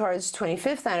year is CARD's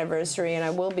 25th anniversary, and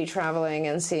I will be traveling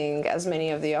and seeing as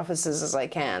many of the offices as I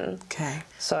can. Okay.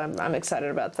 So I'm excited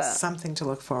about that. Something to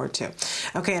look forward to.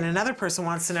 Okay, and another person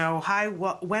wants to know, hi,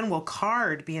 when will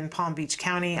CARD be in Palm Beach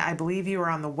County? I believe you are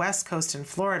on the West Coast in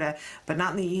Florida, but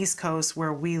not in the East Coast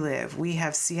where we live. We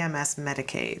have CMS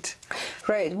Medicaid.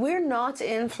 Right. We're not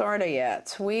in Florida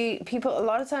yet. A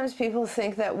lot of times people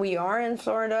think that we are in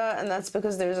Florida, and that's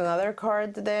because there's another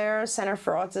CARD there, Center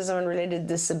for Autism and Related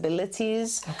Disabilities.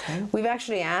 Okay. We've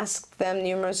actually asked them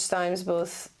numerous times,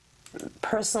 both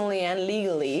personally and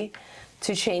legally,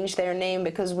 to change their name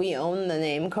because we own the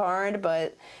name CARD,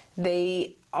 but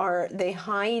they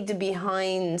hide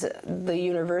behind the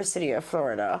University of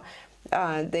Florida.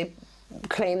 They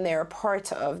claim they're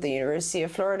part of the University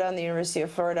of Florida, and the University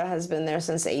of Florida has been there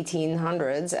since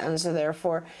 1800s, and so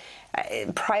therefore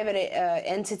private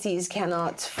entities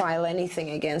cannot file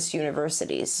anything against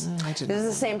universities. This is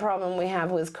the same problem we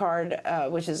have with CARD,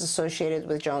 which is associated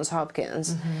with Johns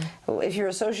Hopkins. If you're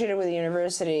associated with a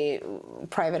university,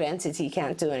 private entity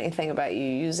can't do anything about you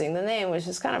using the name, which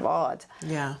is kind of odd.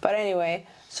 Yeah. But anyway,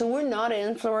 so we're not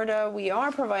in Florida. We are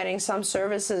providing some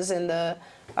services in the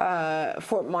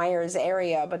Fort Myers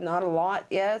area, but not a lot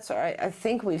yet. So I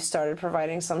think we've started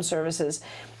providing some services.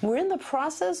 We're in the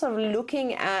process of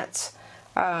looking at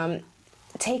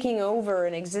taking over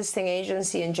an existing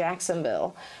agency in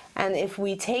Jacksonville. And if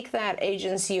we take that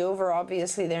agency over,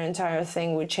 obviously their entire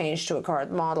thing would change to a CARD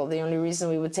model. The only reason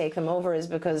we would take them over is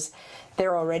because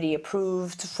they're already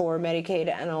approved for Medicaid,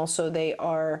 and also they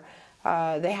have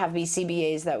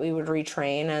BCBAs that we would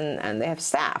retrain, and they have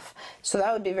staff. So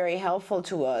that would be very helpful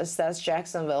to us. That's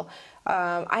Jacksonville.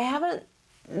 I haven't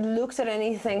looked at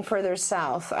anything further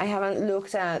south. I haven't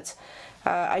looked at,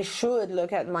 I should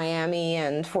look at Miami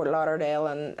and Fort Lauderdale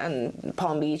and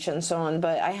Palm Beach and so on,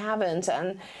 but I haven't.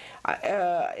 And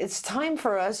it's time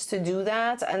for us to do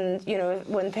that. And,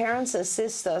 when parents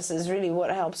assist us is really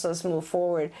what helps us move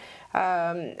forward.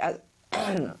 As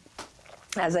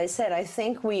I said, I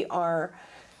think we are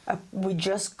we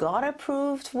just got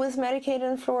approved with Medicaid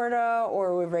in Florida,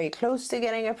 or we're very close to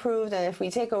getting approved, and if we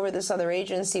take over this other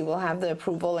agency, we'll have the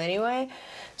approval anyway.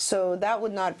 So that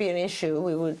would not be an issue.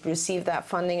 We would receive that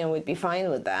funding and would be fine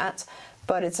with that.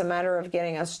 But it's a matter of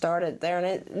getting us started there.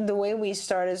 And the way we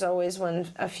start is always when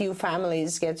a few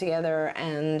families get together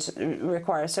and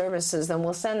require services, then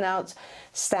we'll send out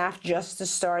staff just to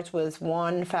start with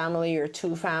one family or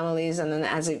two families, and then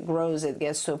as it grows, it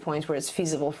gets to a point where it's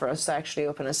feasible for us to actually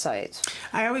open a site.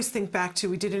 I always think back to,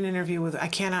 we did an interview with, I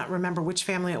cannot remember which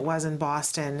family it was in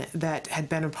Boston that had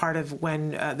been a part of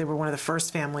when they were one of the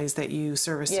first families that you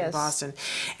serviced in Boston.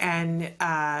 And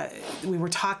we were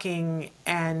talking,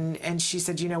 and she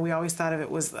said, you know, we always thought of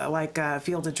it was like a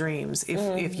field of dreams.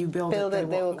 If you build it, they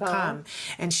will come.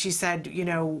 And she said, you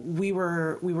know, we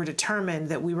were determined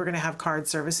that we were going to have card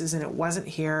services, and it wasn't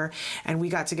here. And we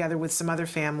got together with some other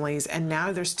families, and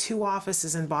now there's 2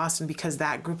 offices in Boston because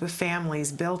that group of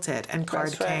families built it, and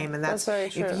card came. And that's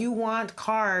very true. If you want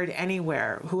card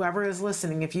anywhere, whoever is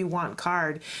listening, if you want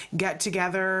card, get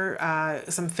together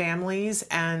some families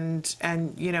and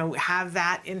you know, have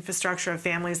that infrastructure of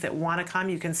families that want to come.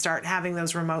 You can start having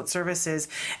those remote services,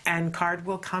 and card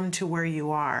will come to where you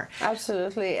are.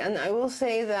 Absolutely. And I will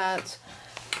say that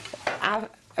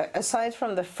aside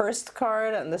from the first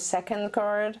card and the second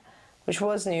card, which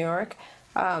was New York,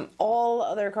 all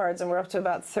other cards, and we're up to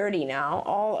about 30 now,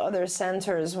 all other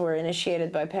centers were initiated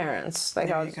by parents. Like,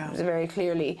 very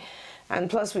clearly. And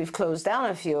plus, we've closed down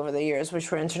a few over the years,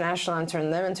 which were international, and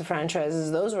turned them into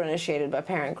franchises. Those were initiated by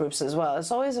parent groups as well.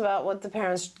 It's always about what the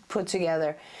parents put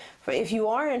together. But if you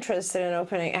are interested in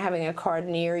having a card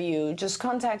near you, just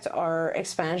contact our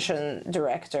expansion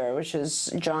director, which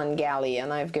is John Galley,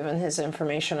 and I've given his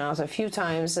information out a few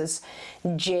times. It's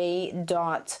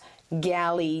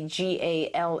j.galley,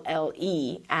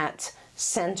 G-A-L-L-E, at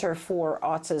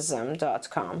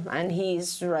centerforautism.com, and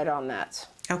he's right on that.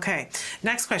 Okay,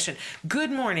 next question.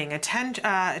 Good morning.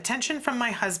 Attention from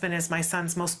my husband is my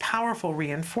son's most powerful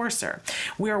reinforcer.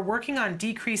 We are working on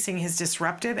decreasing his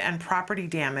disruptive and property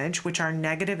damage, which are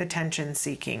negative attention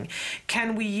seeking.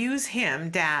 Can we use him,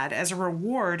 Dad, as a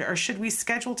reward, or should we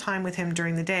schedule time with him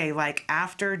during the day, like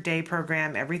after day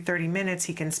program every 30 minutes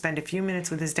he can spend a few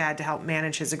minutes with his dad to help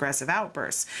manage his aggressive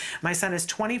outbursts? My son is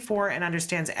 24 and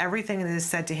understands everything that is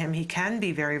said to him. He can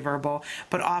be very verbal,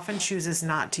 but often chooses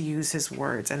not to use his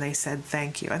words. And they said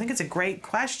thank you. I think it's a great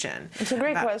question. It's a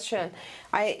great question.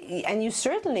 And you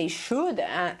certainly should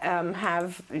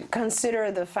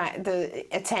consider the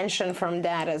attention from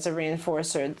Dad as a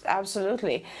reinforcer.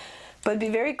 Absolutely. But be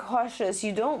very cautious.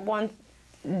 You don't want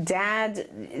Dad,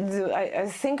 I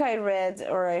think I read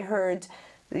or I heard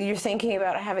you're thinking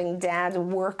about having Dad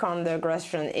work on the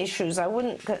aggression issues. I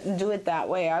wouldn't do it that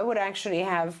way. I would actually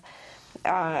have,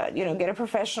 get a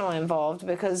professional involved,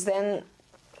 because then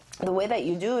the way that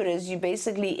you do it is you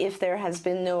basically, if there has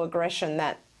been no aggression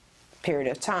that period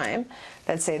of time,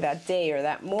 let's say that day or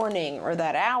that morning or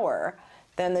that hour,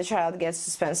 then the child gets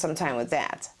to spend some time with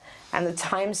Dad. And the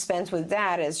time spent with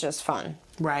Dad is just fun.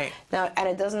 Right. Now, and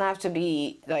it doesn't have to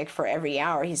be like for every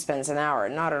hour he spends an hour,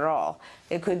 not at all.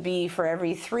 It could be for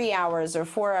every 3 hours or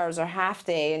 4 hours or half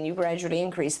day, and you gradually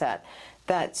increase that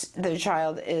the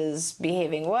child is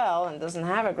behaving well and doesn't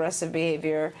have aggressive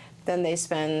behavior. Then they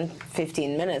spend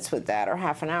 15 minutes with Dad or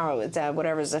half an hour with Dad,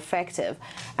 whatever is effective.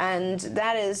 And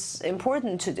that is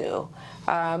important to do.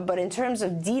 But in terms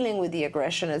of dealing with the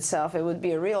aggression itself, it would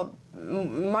be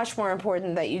much more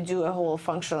important that you do a whole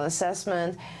functional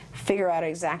assessment, figure out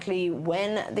exactly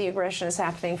when the aggression is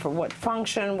happening, for what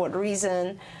function, what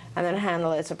reason, and then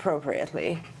handle it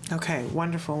appropriately. Okay,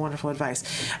 wonderful, wonderful advice.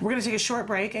 We're going to take a short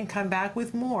break and come back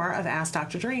with more of Ask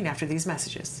Dr. Doreen after these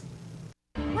messages.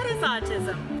 What is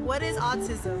autism? What is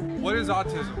autism? What is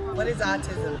autism? What is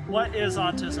autism? What is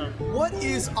autism? What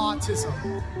is autism?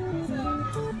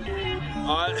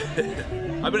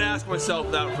 I've been asking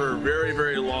myself that for a very,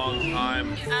 very long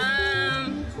time.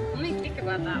 Let me think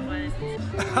about that one.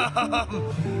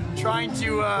 Trying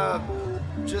to,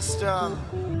 Jeez.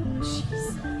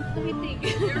 Let me think.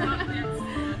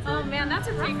 Oh man, that's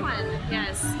a big one.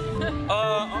 Yes.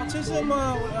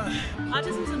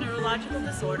 Autism is a neurological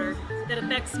disorder that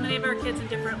affects many of our kids in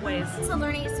different ways. It's a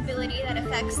learning disability that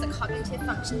affects the cognitive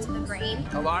functions of the brain.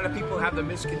 A lot of people have the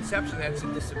misconception that it's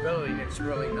a disability, and it's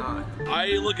really not.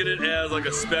 I look at it as like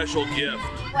a special gift.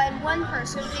 When one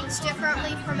person thinks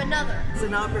differently from another. It's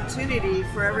an opportunity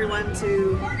for everyone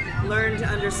to learn to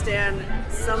understand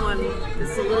someone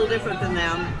that's a little different than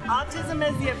them. Autism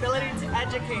is the ability to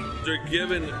educate. They're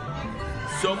given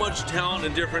so much talent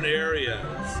in different areas.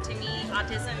 To me,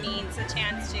 autism means a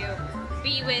chance to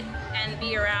be with and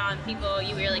be around people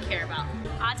you really care about.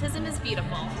 Autism is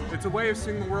beautiful. It's a way of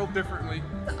seeing the world differently.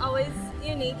 It's always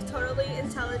unique, totally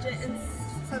intelligent, and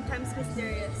sometimes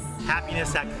mysterious.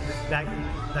 Happiness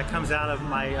that comes out of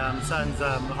my son's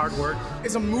hard work.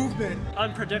 It's a movement.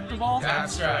 Unpredictable.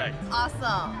 That's right.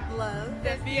 Awesome. Love.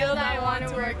 The field I want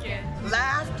to work in.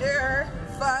 Laughter,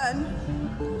 fun,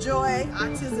 joy.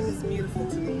 Autism is beautiful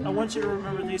to me. I want you to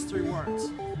remember these 3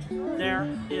 words. There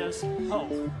is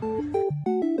hope.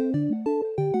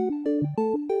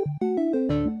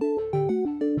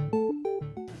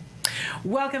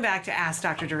 Welcome back to Ask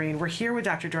Dr. Doreen. We're here with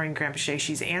Dr. Doreen Granpeesheh.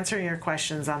 She's answering your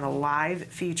questions on the live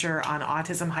feature on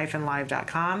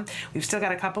autism-live.com. We've still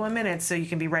got a couple of minutes, so you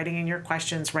can be writing in your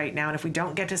questions right now. And if we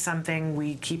don't get to something,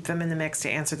 we keep them in the mix to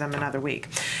answer them another week.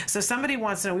 So somebody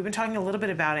wants to know, we've been talking a little bit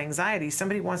about anxiety.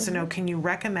 Somebody wants to know, can you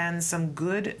recommend some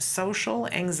good social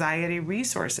anxiety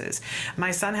resources?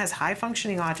 My son has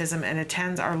high-functioning autism and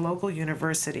attends our local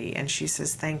university. And she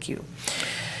says, thank you.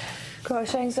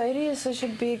 Gosh, anxiety is such a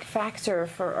big factor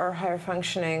for our higher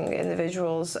functioning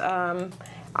individuals.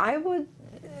 I would,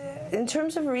 in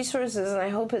terms of resources, and I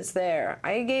hope it's there,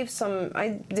 I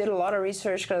did a lot of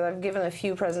research because I've given a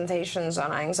few presentations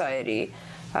on anxiety.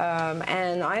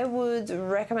 And I would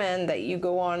recommend that you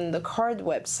go on the CARD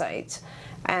website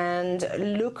and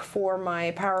look for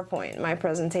my PowerPoint, my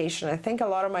presentation. I think a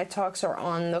lot of my talks are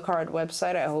on the CARD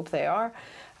website. I hope they are.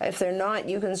 If they're not,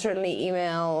 you can certainly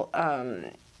email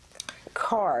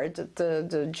CARD,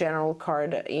 the general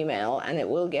CARD email, and it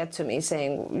will get to me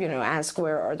saying, ask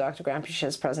where are Dr.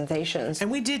 Granpeesheh's presentations.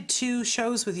 And we did 2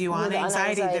 shows with you on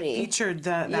anxiety that featured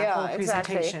that whole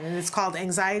presentation. Exactly. And it's called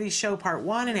Anxiety Show Part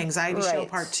 1 and Anxiety Show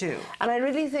Part 2. And I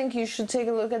really think you should take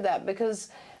a look at that because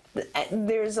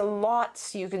there's a lot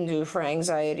you can do for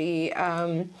anxiety,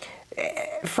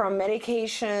 from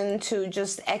medication to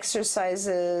just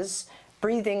exercises,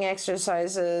 breathing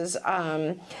exercises,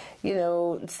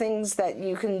 things that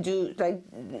you can do, like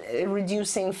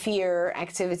reducing fear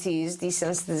activities,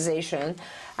 desensitization.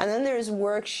 And then there's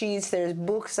worksheets, there's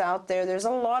books out there, there's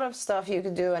a lot of stuff you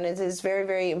can do, and it is very,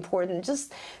 very important.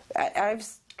 I've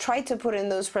tried to put in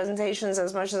those presentations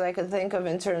as much as I could think of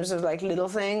in terms of like little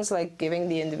things, like giving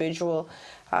the individual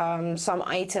some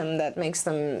item that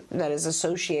is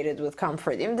associated with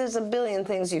comfort. There's a billion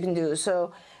things you can do.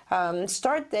 So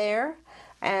start there.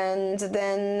 And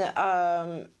then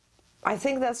I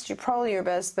think that's probably your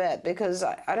best bet, because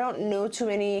I don't know too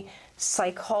many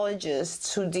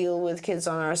psychologists who deal with kids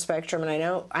on our spectrum,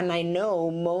 and I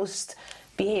know most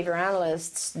behavior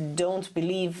analysts don't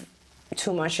believe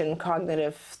too much in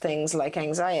cognitive things like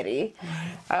anxiety.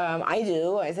 I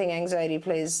do. I think anxiety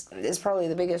is probably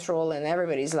the biggest role in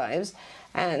everybody's lives.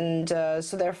 And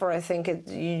so therefore I think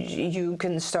you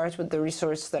can start with the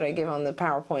resource that I give on the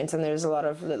PowerPoint, and there's a lot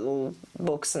of little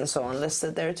books and so on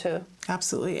listed there too.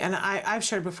 Absolutely. And I've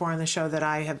shared before on the show that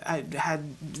I had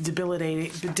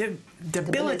debilitating,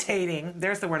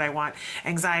 there's the word I want,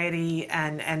 anxiety,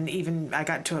 and even I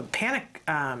got to a panic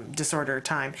disorder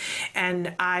time.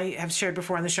 And I have shared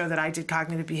before on the show that I did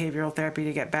cognitive behavioral therapy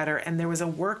to get better, and there was a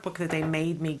workbook that they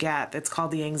made me get that's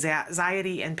called the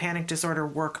Anxiety and Panic Disorder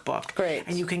Workbook. Great.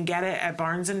 And you can get it at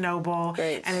Barnes & Noble.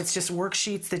 Great. And it's just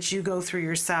worksheets that you go through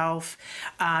yourself.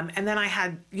 And then I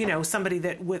had, somebody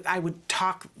that I would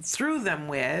talk through them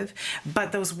with,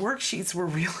 but those worksheets were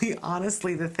really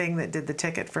honestly the thing that did the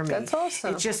ticket for me. That's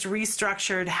awesome. It just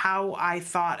restructured how I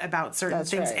thought about certain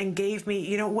things and gave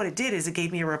me, what it did is it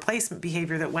gave me a replacement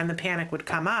behavior that when the panic would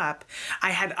come up, I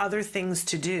had other things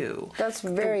to do. That's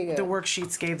very good. The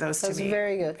worksheets gave those to me. That's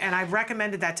very good. And I've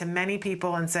recommended that to many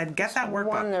people and said, get that workbook.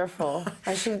 Wonderful.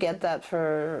 I should get that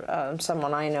for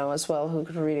someone I know as well who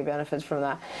could really benefit from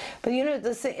that. But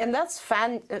the thing, and that's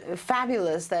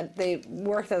fabulous that they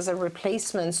worked as a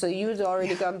replacement, so you'd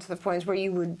already gotten to the point where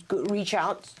you would reach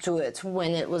out to it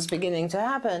when it was beginning to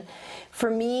happen. For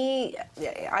me,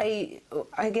 I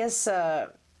guess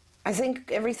I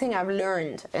think everything I've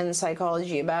learned in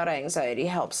psychology about anxiety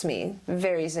helps me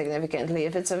very significantly.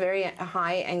 If it's a very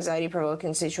high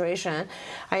anxiety-provoking situation,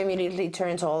 I immediately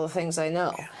turn to all the things I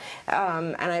know.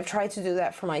 And I've tried to do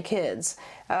that for my kids.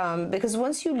 Because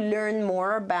once you learn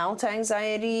more about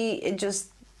anxiety, it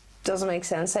just doesn't make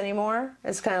sense anymore.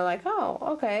 It's kind of like, oh,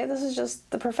 okay, this is just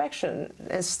the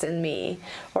perfectionist in me.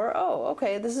 Or, oh,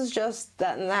 okay, this is just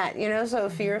that and that, so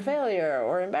fear of failure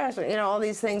or embarrassment, all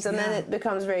these things. And then it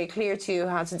becomes very clear to you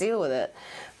how to deal with it.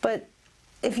 But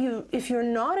if you're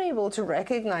not able to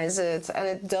recognize it, and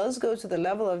it does go to the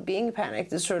level of being panic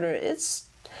disorder, it's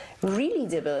really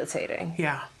debilitating.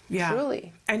 Yeah. Yeah.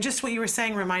 Truly. And just what you were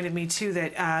saying reminded me, too,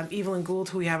 that Evelyn Gould,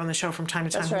 who we have on the show from time to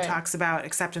time, That's right. who talks about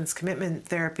acceptance commitment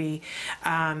therapy,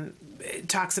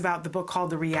 talks about the book called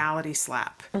The Reality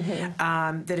Slap,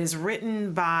 that is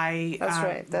written by That's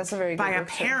right. That's a very good by a book,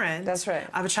 too. parent That's right.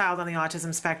 of a child on the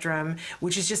autism spectrum,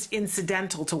 which is just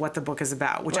incidental to what the book is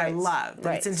about, which I Right. love. That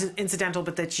Right. It's incidental,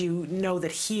 but that you know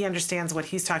that he understands what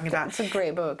he's talking about. It's a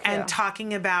great book. And yeah.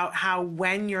 talking about how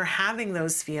when you're having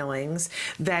those feelings,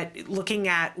 that looking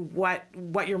at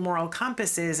what your moral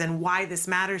compass is and why this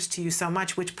matters to you so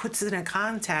much, which puts it in a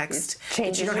context that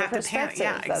changes you don't your have to panic. perspective.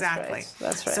 Yeah, That's exactly. right.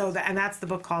 That's right. So and that's the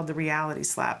book called The Reality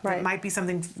Slap. Right. It might be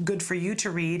something good for you to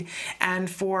read, and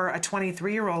for a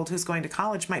 23-year-old who's going to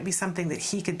college, might be something that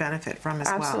he could benefit from as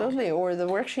well. Absolutely, or the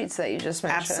worksheets that you just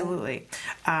mentioned. Absolutely.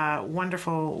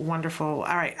 Wonderful, wonderful.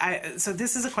 All right. So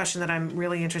this is a question that I'm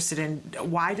really interested in.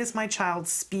 Why does my child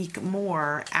speak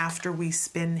more after we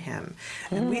spin him?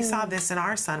 And we saw this in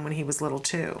our son when he was little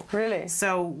too. Really?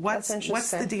 So what's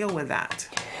interesting. the deal with that?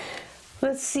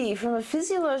 Let's see. From a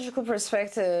physiological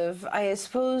perspective, I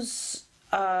suppose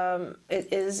it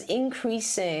is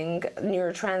increasing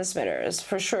neurotransmitters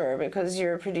for sure, because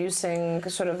you're producing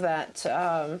sort of that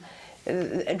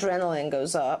adrenaline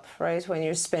goes up, right, when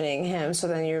you're spinning him, so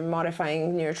then you're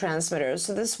modifying neurotransmitters.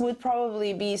 So this would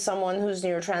probably be someone whose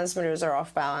neurotransmitters are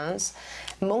off balance.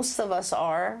 Most of us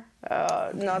are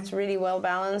not really well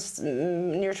balanced.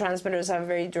 Neurotransmitters have a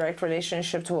very direct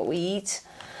relationship to what we eat.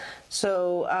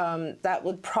 So that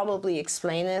would probably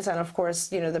explain it. And of course,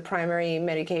 the primary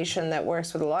medication that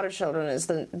works with a lot of children is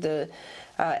the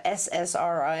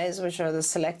SSRIs, which are the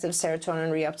selective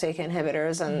serotonin reuptake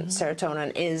inhibitors, and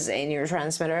serotonin is a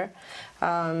neurotransmitter.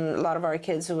 A lot of our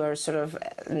kids who are sort of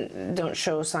don't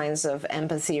show signs of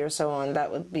empathy or so on, that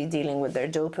would be dealing with their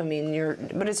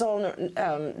dopamine, but it's all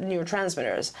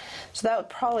neurotransmitters. So that would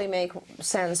probably make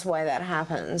sense why that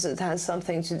happens. It has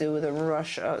something to do with a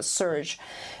rush, surge.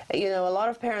 A lot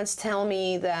of parents tell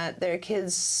me that their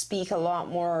kids speak a lot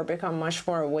more or become much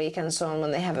more awake and so on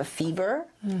when they have a fever.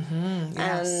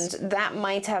 Yes. And that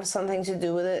might have something to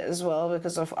do with it as well,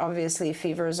 because of obviously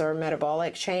fevers are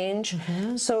metabolic change.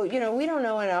 So, we don't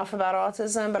know enough about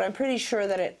autism, but I'm pretty sure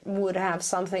that it would have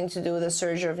something to do with a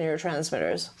surge of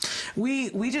neurotransmitters.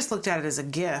 We just looked at it as a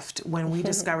gift when we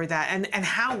discovered that. And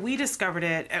how we discovered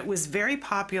it, it was very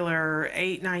popular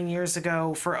 8-9 years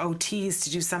ago for OTs to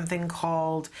do something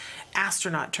called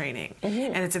astronaut training.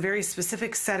 And it's a very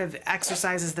specific set of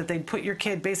exercises that they'd put your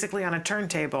kid basically on a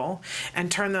turntable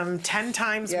and turn them 10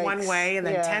 times one way and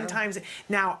then 10 times.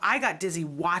 Now, I got dizzy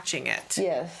watching it.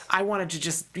 Yes. I wanted to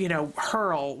just,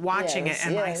 hurl watching it.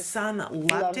 And my son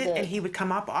loved it. And he would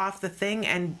come up off the thing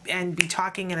and be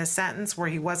talking in a sentence where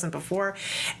he wasn't before.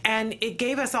 And it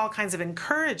gave us all kinds of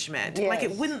encouragement. Like,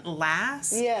 it wouldn't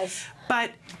last. Yes.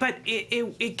 But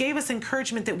it gave us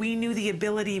encouragement that we knew the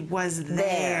ability was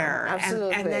there.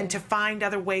 Absolutely. And then to find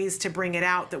other ways to bring it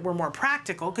out that were more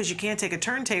practical, because you can't take a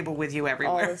turntable with you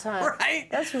everywhere. All the time. Right?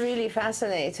 That's really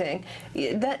fascinating.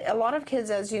 That a lot of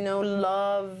kids, as you know,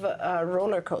 love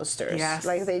roller coasters. Yes.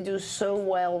 Like, they do so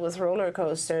well with roller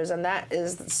coasters, and that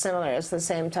is similar. It's the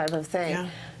same type of thing. Yeah.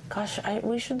 Gosh,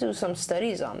 we should do some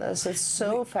studies on this. It's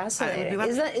so fascinating.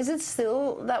 Is it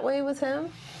still that way with him?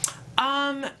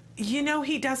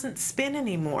 He doesn't spin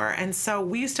anymore. And so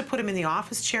we used to put him in the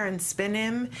office chair and spin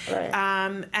him. Right.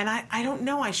 And I don't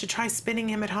know. I should try spinning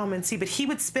him at home and see. But he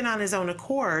would spin on his own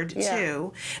accord,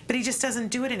 too. But he just doesn't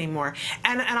do it anymore.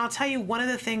 And I'll tell you, one of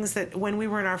the things that when we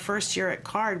were in our first year at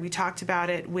CARD, we talked about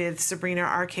it with Sabrina,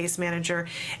 our case manager,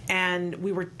 and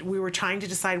we were trying to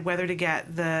decide whether to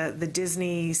get the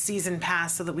Disney season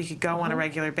pass so that we could go on a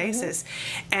regular basis.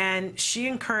 And she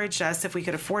encouraged us, if we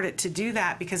could afford it, to do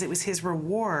that because it was his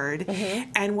reward.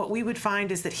 And what we would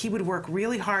find is that he would work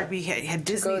really hard. He had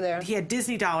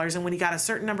Disney dollars, and when he got a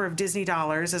certain number of Disney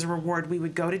dollars as a reward, we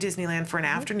would go to Disneyland for an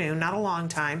afternoon, not a long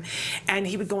time, and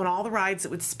he would go on all the rides that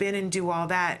would spin and do all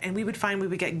that, and we would find we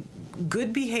would get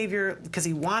good behavior because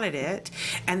he wanted it,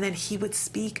 and then he would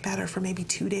speak better for maybe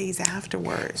 2 days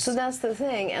afterwards. So that's the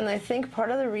thing, and I think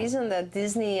part of the reason that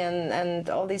Disney and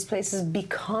all these places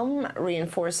become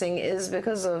reinforcing is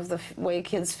because of the way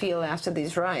kids feel after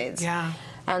these rides. Yeah.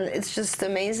 And it's just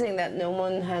amazing that no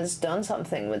one has done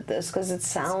something with this, because it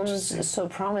sounds so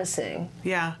promising.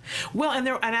 Yeah. Well,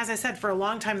 and as I said, for a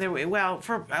long time,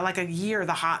 for like a year,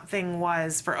 the hot thing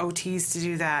was for OTs to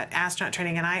do that astronaut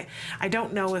training. And I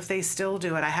don't know if they still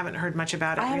do it. I haven't heard much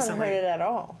about it recently. I haven't heard it at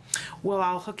all. Well,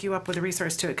 I'll hook you up with a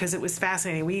resource to it because it was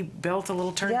fascinating. We built a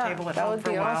little turntable at home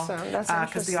for a while. That would be awesome.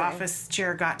 Because the office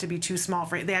chair got to be too small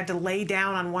for it. They had to lay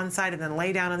down on one side and then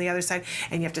lay down on the other side,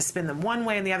 and you have to spin them one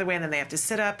way and the other way, and then they have to sit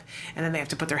sit-up, and then they have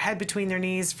to put their head between their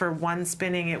knees for one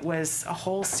spinning. It was a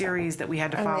whole series that we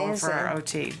had to follow for our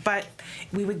OT. But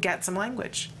we would get some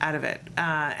language out of it,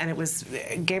 and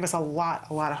it gave us a lot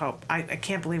of hope. I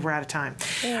can't believe we're out of time.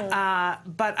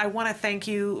 But I want to thank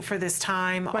you for this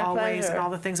time, always, and all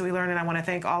the things that we learned, and I want to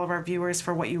thank all of our viewers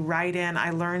for what you write in. I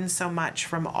learned so much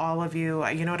from all of you.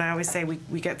 You know what I always say,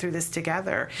 we get through this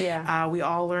together. Yeah. We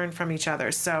all learn from each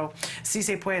other. So, si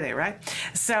se puede, right?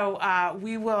 So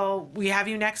we have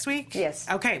you next week? Yes.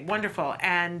 Okay, wonderful.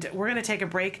 And we're going to take a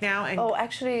break now. And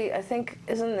actually, I think,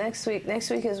 isn't next week? Next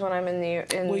week is when I'm in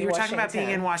Washington. Well, you were talking about being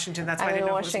in Washington. That's why I didn't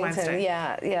know if it was Wednesday.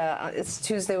 Yeah. It's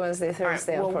Tuesday, Wednesday,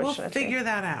 Thursday, unfortunately. We'll figure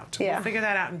that out. Yeah. We'll figure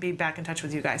that out and be back in touch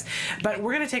with you guys. But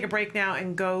we're going to take a break now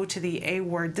and go to the A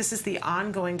Word. This is the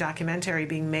ongoing documentary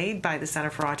being made by the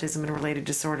Center for Autism and Related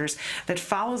Disorders that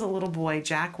follows a little boy,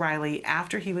 Jack Riley,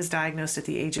 after he was diagnosed at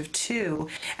the age of 2,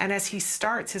 and as he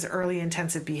starts his early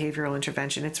intensive behavioral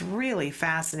intervention. It's really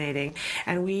fascinating,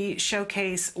 and we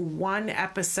showcase one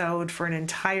episode for an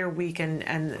entire week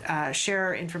and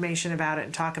share information about it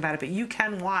and talk about it, but you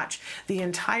can watch the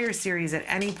entire series at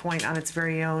any point on its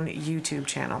very own YouTube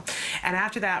channel. And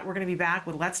after that, we're going to be back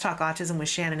with Let's Talk Autism with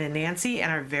Shannon and Nancy,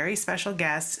 and our very special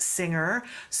guest, singer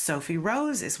Sophie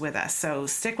Rose, is with us. So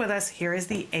stick with us. Here is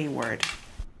the A Word.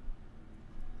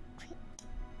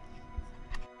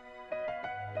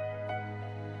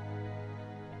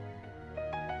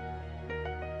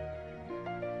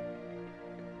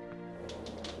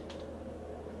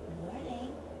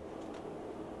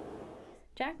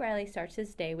 Jack Riley starts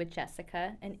his day with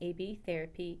Jessica and AB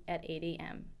therapy at 8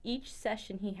 a.m. Each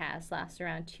session he has lasts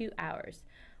around 2 hours,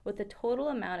 with a total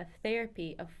amount of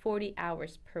therapy of 40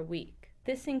 hours per week.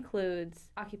 This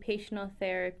includes occupational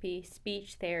therapy,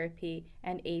 speech therapy,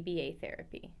 and ABA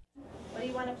therapy. What do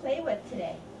you want to play with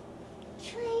today?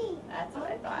 Train. That's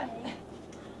what I thought.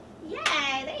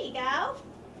 Yay, there you go.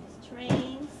 There's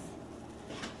trains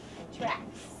and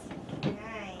tracks.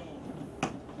 Nice.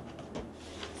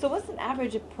 So what's an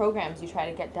average of programs you try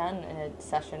to get done in a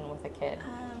session with a kid?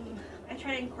 I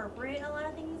try to incorporate a lot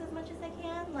of things as much as I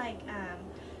can. Like,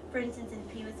 for instance,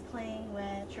 if he was playing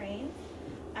with trains,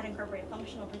 I'd incorporate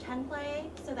functional pretend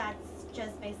play. So that's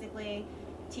just basically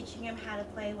teaching him how to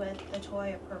play with the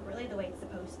toy appropriately, the way it's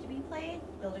supposed to be played,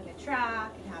 building a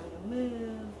track and having him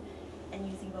move, and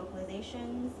using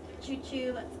vocalizations.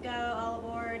 Choo-choo, let's go, all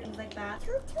aboard, things like that.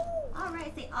 Choo-choo. All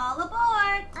right, say all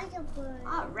aboard. All aboard.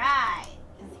 All right.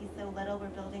 Because he's so little, we're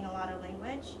building a lot of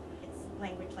language. It's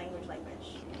language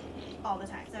all the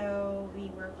time. So we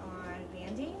work on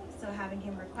banding, so having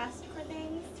him request for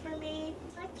things for me.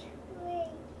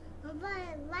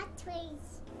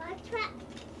 What track?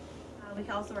 We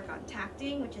can also work on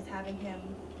tacting, which is having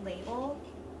him label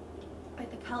like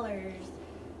the colors,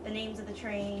 the names of the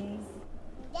trains.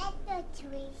 That's the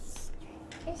trees.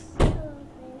 It's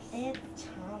Thomas.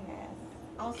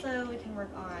 Also, we can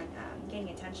work on getting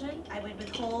attention. I would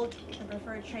withhold the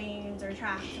preferred trains or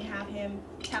tracks and have him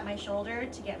tap my shoulder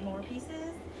to get more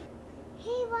pieces.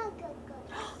 Hey,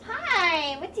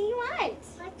 hi, what do you want?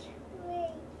 What train?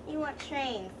 You want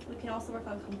trains. We can also work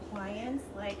on compliance,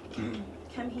 like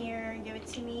come here and give it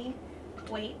to me.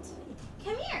 Wait.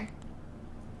 Come here.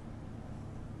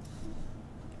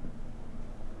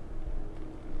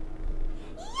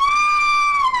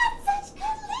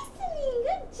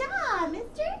 Good job,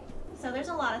 mister. So there's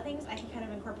a lot of things I can kind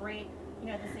of incorporate,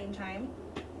 at the same time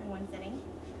in one sitting.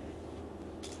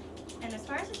 And as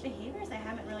far as his behaviors, I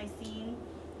haven't really seen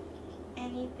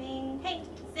anything. Hey,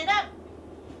 sit up.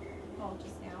 Well,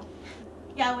 just now.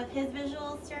 Yeah, with his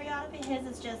visual stereotypy, his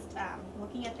is just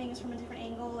looking at things from a different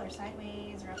angle or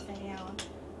sideways or upside down.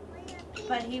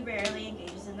 But he rarely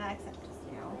engages in that except just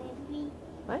now.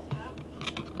 What?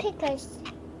 Pickers.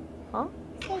 Huh?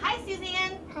 Hi,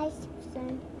 Suzanne. Hi,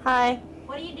 Susan. Hi.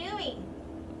 What are you doing?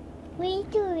 What are you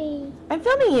doing? I'm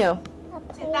filming you.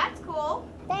 That's cool.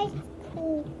 That's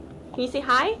cool. Can you say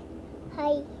hi?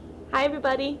 Hi. Hi,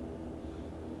 everybody.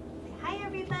 Say hi,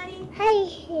 everybody. Hi,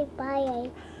 bye.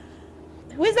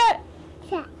 Who is that?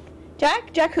 Jack.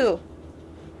 Jack? Jack who?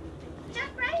 Jack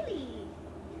Riley.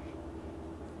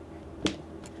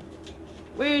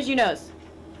 Where's your nose?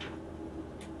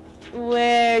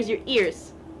 Where's your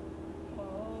ears?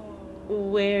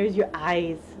 Where's your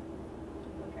eyes?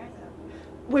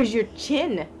 Where's your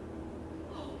chin?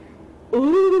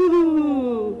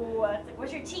 Ooh.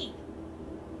 Where's your teeth?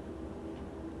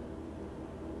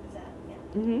 Is that, yeah.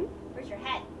 Mm-hmm. Where's your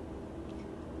head?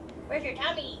 Where's your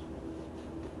tummy?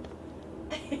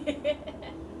 Okay,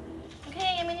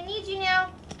 I'm gonna need you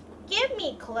now. Give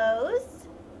me clothes.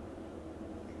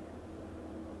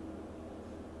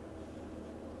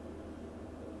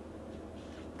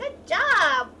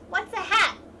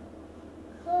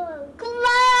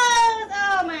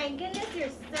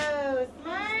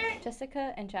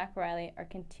 Jessica and Jack Riley are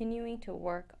continuing to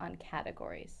work on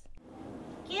categories.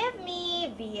 Give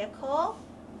me vehicle.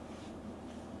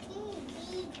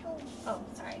 Oh,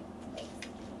 sorry. Wait.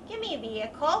 Give me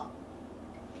vehicle.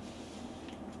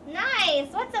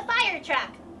 Nice. What's a fire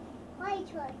truck? Fire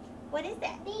truck. What is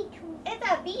it? Vehicle. It's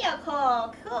a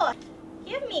vehicle. Cool.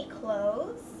 Give me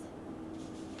clothes.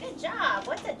 Good job.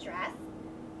 What's a dress?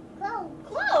 Clothes.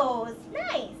 Clothes.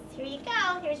 Nice. Here you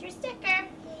go. Here's your sticker.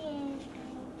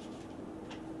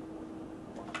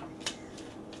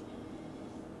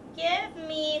 Give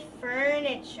me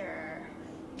furniture.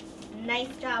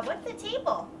 Nice job. What's the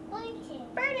table? Furniture.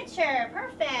 Furniture.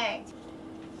 Perfect.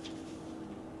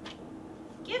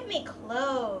 Give me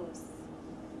clothes.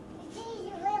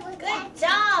 Good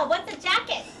job. What's a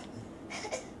jacket?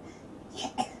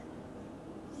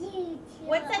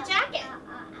 What's a jacket?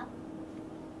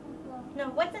 No,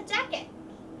 what's a jacket?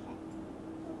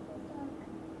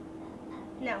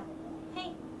 No.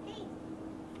 Hey, hey.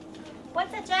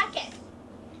 What's a jacket?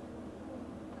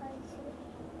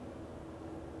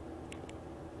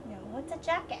 No, what's a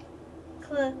jacket?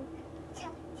 Cl.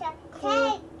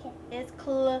 It's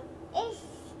cl. It's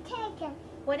taken.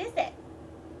 What is it?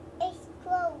 It's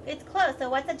clothes. It's clothes. So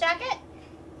what's a jacket?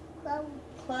 Clothes.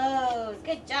 Clothes.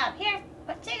 Good job. Here,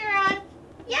 put Tigger on.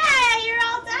 Yeah, you're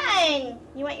all done.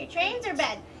 You want your trains or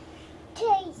bed?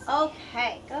 Trains.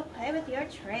 Okay, go play with your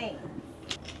train.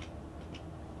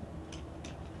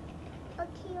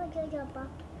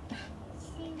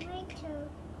 See you later.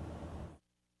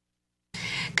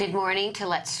 Good morning to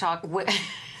Let's Talk. Talk.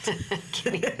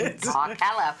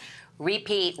 Hello.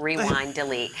 Repeat, rewind,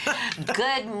 delete.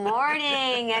 Good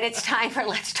morning, and it's time for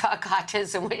Let's Talk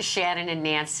Autism with Shannon and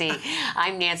Nancy.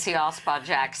 I'm Nancy Allspaw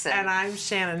Jackson. And I'm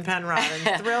Shannon Penrod.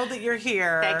 I'm thrilled that you're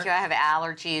here. Thank you. I have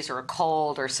allergies or a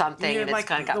cold or something, You're and like it's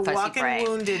kind of got the fuzzy walking brain.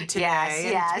 wounded today. Yes,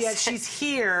 and yes. yet she's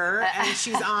here, and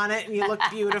she's on it, and you look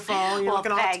beautiful. You're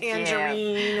looking all thank tangerine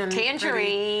you. and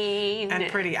Tangerine.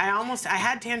 pretty. I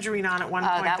had tangerine on at one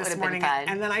point that this would have morning, been fun.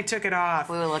 and then I took it off.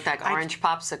 We would look like orange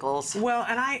popsicles. Well,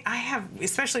 and I have,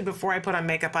 especially before I put on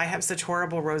makeup, I have such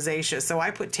horrible rosacea, so I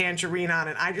put tangerine on,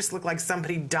 and I just look like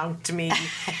somebody dunked me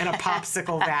in a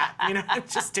popsicle vat. You know,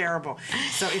 it's just terrible.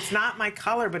 So it's not my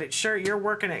color, but it's sure you're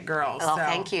working it, girl. Well, so.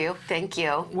 thank you. Thank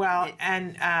you. Well,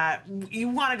 and you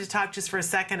wanted to talk just for a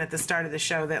second at the start of the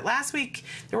show that last week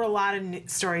there were a lot of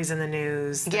stories in the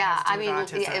news. Yeah, I mean,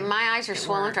 my eyes are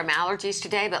swollen from allergies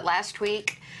today, but last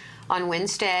week on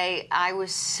Wednesday, I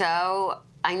was so...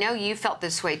 I know you felt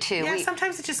this way too. Yeah,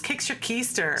 sometimes it just kicks your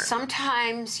keister.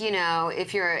 Sometimes, you know,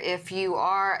 if you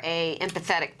are a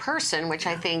empathetic person, which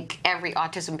I think every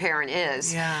autism parent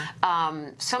is,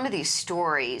 some of these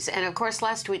stories, and of course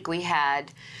last week we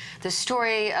had the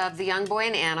story of the young boy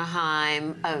in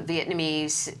Anaheim, a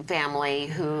Vietnamese family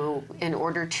who, in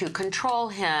order to control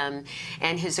him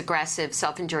and his aggressive,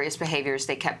 self-injurious behaviors,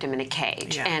 they kept him in a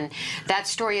cage. Yeah. And that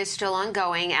story is still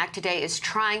ongoing. Act Today is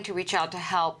trying to reach out to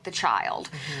help the child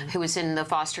who is in the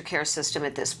foster care system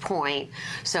at this point.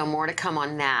 So more to come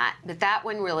on that. But that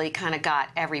one really kind of got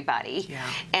everybody. Yeah.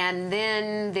 And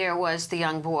then there was the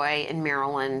young boy in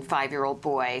Maryland, 5-year-old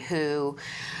boy, who...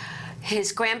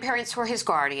 his grandparents were his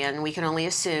guardian. We can only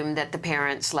assume that the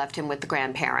parents left him with the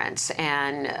grandparents,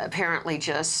 and apparently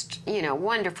just, you know,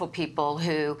 wonderful people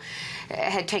who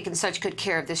had taken such good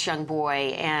care of this young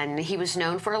boy. And he was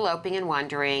known for eloping and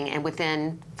wandering, and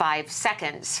within 5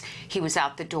 seconds, he was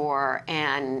out the door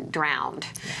and drowned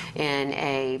in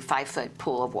a 5-foot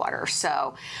pool of water.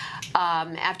 So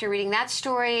after reading that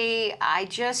story, I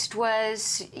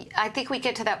think we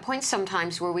get to that point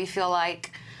sometimes where we feel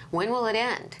like, when will it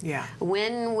end? Yeah.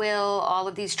 When will all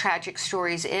of these tragic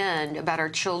stories end about our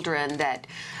children that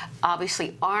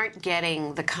obviously aren't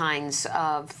getting the kinds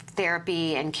of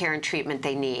therapy and care and treatment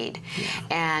they need? Yeah.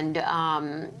 And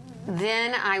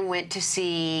then I went to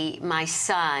see my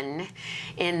son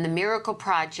in the Miracle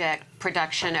Project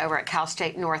production over at Cal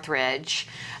State Northridge,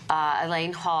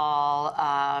 Elaine Hall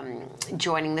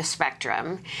joining the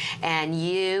Spectrum, and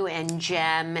you and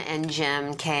Jem and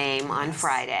Jim came on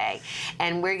Friday.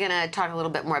 And we're going to talk a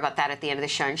little bit more about that at the end of the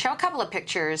show and show a couple of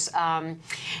pictures.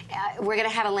 We're going to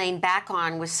have Elaine back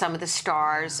on with some of the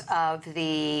stars of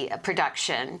the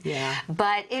production. Yeah.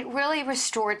 But it really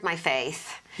restored my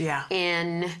faith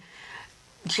in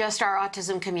just our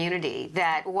autism community,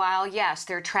 that while, yes,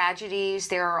 there are tragedies,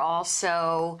 there are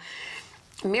also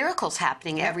miracles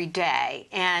happening every day.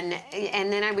 And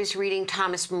then I was reading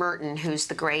Thomas Merton, who's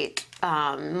the great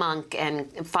monk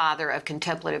and father of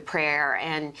contemplative prayer,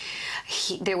 and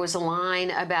there was a line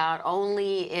about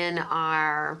only in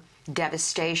our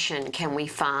devastation can we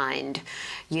find,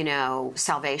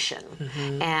 salvation,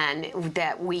 and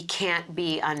that we can't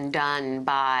be undone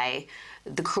by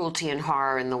the cruelty and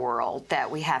horror in the world, that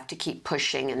we have to keep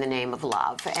pushing in the name of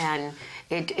love. And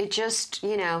it just,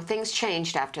 things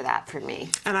changed after that for me.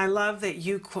 And I love that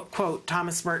you quote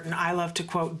Thomas Merton. I love to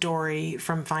quote Dory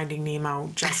from Finding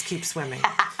Nemo, just keep swimming.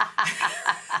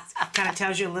 Kind of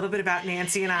tells you a little bit about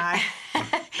Nancy and I.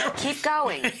 Keep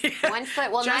going. 1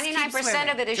 foot. Well,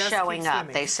 99% of it is just showing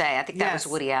up, they say. I think that was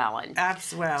Woody Allen.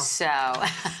 Well, so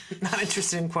not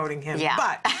interested in quoting him. Yeah.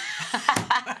 But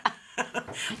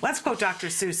let's quote Dr.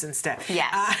 Seuss instead.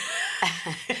 Yes.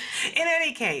 In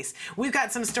any case, we've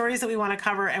got some stories that we want to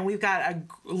cover, and we've got a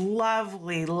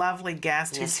lovely, lovely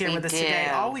guest who's here with us today.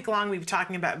 All week long, we've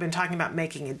been talking about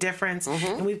making a difference,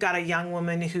 and we've got a young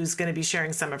woman who's going to be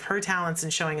sharing some of her talents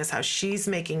and showing us how she's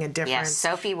making a difference. Yes,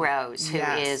 Sophie Rose, who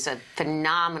is a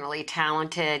phenomenally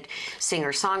talented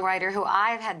singer-songwriter who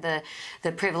I've had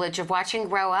the privilege of watching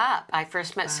grow up. I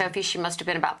first met Sophie, she must have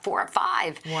been about 4 or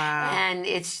 5. Wow. And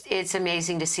it's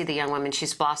amazing to see the young woman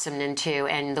she's blossomed into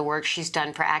and the work she's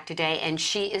done for ACT Today. And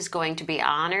she is going to be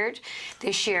honored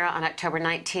this year on October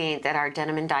 19th at our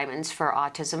Denim and Diamonds for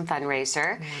Autism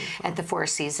fundraiser at the Four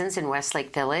Seasons in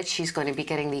Westlake Village. She's going to be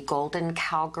getting the Golden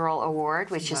Cowgirl Award,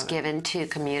 which is given to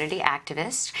community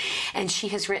activists. And she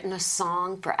has written a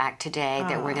song for ACT Today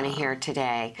that we're going to hear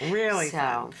today. Really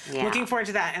fun. Yeah. Looking forward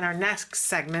to that in our next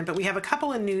segment. But we have a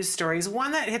couple of news stories.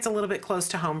 One that hits a little bit close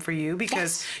to home for you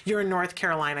because you're a North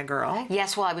Carolina girl.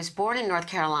 Yes, well, I was born in North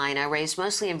Carolina, raised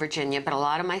mostly in Virginia, but a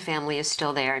lot of my family is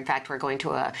still there. In fact, we're going to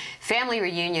a family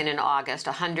reunion in August.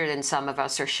 100 and some of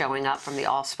us are showing up from the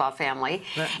Allspa family.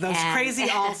 Those crazy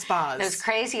Allspas. Those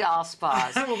crazy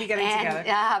Allspas. We'll be getting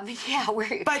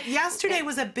together. But yesterday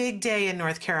was a big day in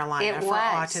North Carolina for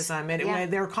autism.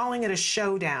 They were calling it a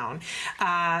showdown.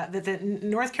 That the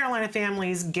North Carolina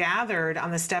families gathered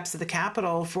on the steps of the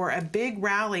Capitol for a big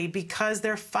rally because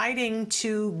they're fighting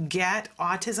to get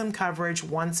autism coverage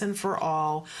once and for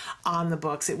all on the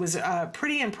books. It was a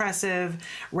pretty impressive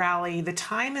rally. The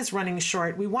time is running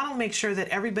short. We want to make sure that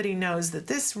everybody knows that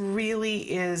this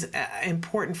really is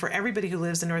important for everybody who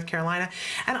lives in North Carolina.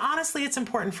 And honestly, it's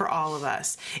important for all of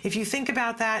us. If you think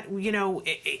about that,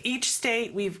 each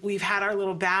state, we've had our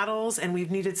little battles and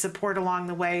we've needed support along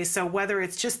the way. So whether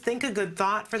it's just think a good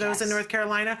thought for those in North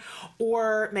Carolina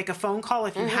or make a phone call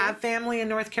if you have family in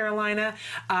North Carolina.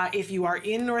 If you are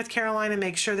in North Carolina,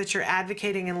 make sure that you're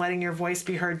advocating and letting your voice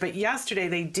be heard. But yesterday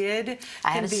they did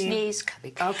I have a sneeze.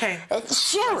 Okay.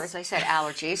 As I said,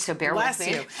 allergies, so bear with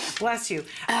me. Bless you.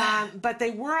 But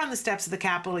they were on the steps of the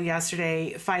Capitol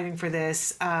yesterday fighting for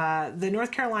this. The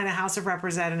North Carolina House of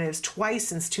Representatives twice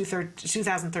since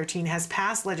 2013 has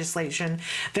passed legislation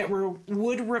that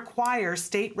would require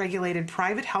state-regulated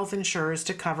private health insurers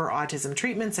to cover autism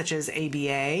treatments such as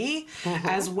ABA,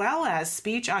 as well as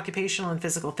speech, occupational, and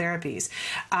physical therapies.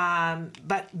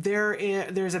 But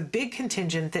there's a big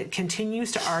contingent that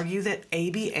continues to argue that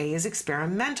ABA is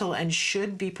experimental and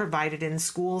should be provided in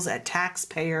schools at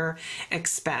taxpayer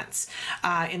expense.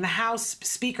 In the House,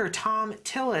 Speaker Tom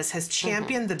Tillis has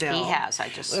championed the bill. He has.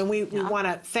 And we want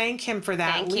to thank him for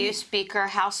that. Thank you,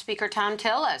 House Speaker Tom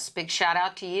Tillis. Big shout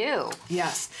out to you.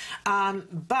 Yes.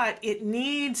 But it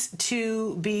needs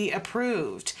to be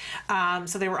approved.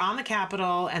 So they were on the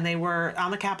Capitol, and they were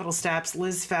on the Capitol steps.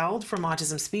 Liz Feld from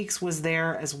Autism Speaks was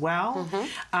there as well.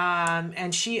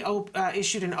 And she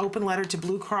issued an open letter to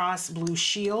Blue Cross Blue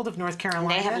Shield of North Carolina.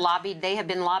 They have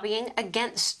been lobbying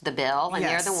against the bill, and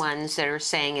they're the ones that are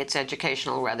saying it's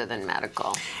educational rather than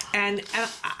medical. And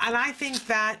I think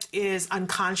that is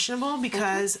unconscionable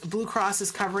because Blue Cross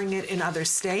is covering it in other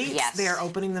states. Yes. They are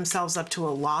opening themselves up to a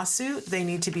lawsuit. They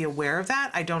need to be aware of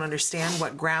that. I don't understand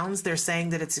what grounds they're saying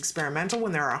that it's experimental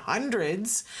when there are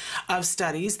hundreds of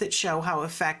studies that show how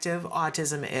effective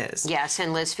autism is. Yes,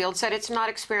 and Liz Field said it's not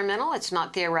experimental, it's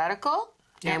not theoretical.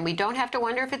 Yeah. And we don't have to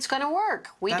wonder if it's going to work.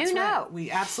 We do know. Right. We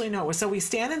absolutely know. So we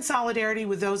stand in solidarity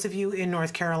with those of you in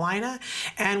North Carolina,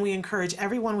 and we encourage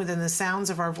everyone within the sounds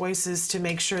of our voices to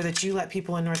make sure that you let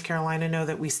people in North Carolina know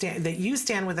that you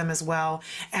stand with them as well.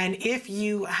 And if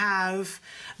you have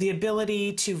the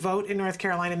ability to vote in North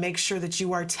Carolina, make sure that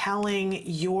you are telling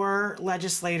your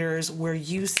legislators where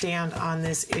you stand on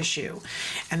this issue.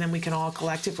 And then we can all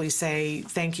collectively say,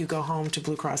 thank you, go home to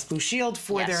Blue Cross Blue Shield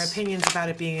for their opinions about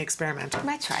it being experimental.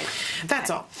 That's right. That's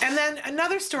all. And then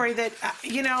another story that,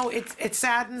 you know, it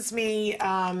saddens me.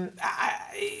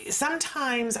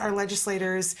 Sometimes our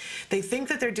legislators, they think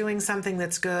that they're doing something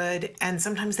that's good, and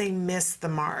sometimes they miss the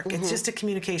mark. It's just a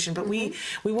communication. But we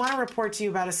want to report to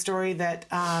you about a story that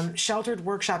sheltered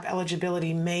workshop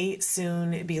eligibility may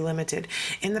soon be limited.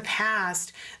 In the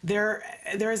past, there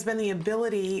has been the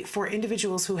ability for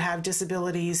individuals who have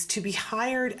disabilities to be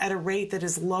hired at a rate that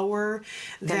is lower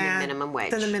than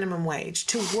the minimum wage,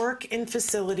 to work in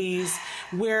facilities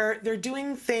where they're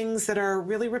doing things that are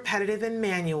really repetitive and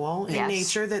manual in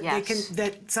nature, that they can,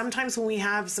 that sometimes when we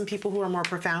have some people who are more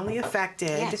profoundly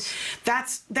affected,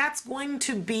 that's going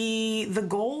to be the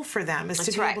goal for them, is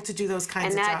to be able to do those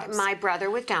kinds of jobs. My brother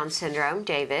with Down syndrome,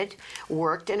 David,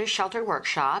 worked in a sheltered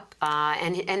workshop,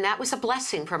 and that was a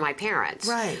blessing for my parents.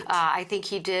 Right. I think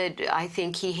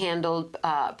he handled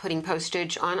putting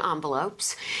postage on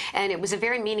envelopes, and it was a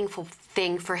very meaningful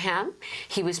thing for him.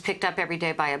 He was picked up every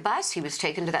day by a bus. He was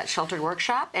taken to that sheltered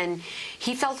workshop, and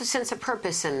he felt a sense of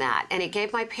purpose in that. And it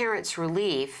gave my parents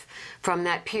relief from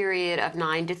that period of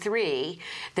 9 to 3,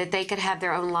 that they could have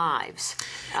their own lives.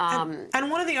 And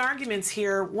one of the arguments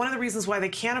here, one of the reasons why they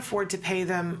can't afford to pay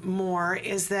them more,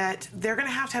 is that they're going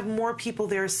to have more people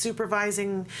there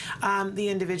supervising the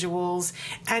individuals.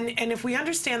 And if we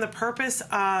understand the purpose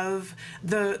of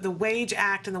the Wage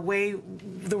Act and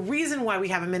the reason why we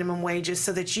have a minimum wage is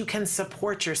so that you can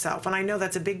support yourself. And I know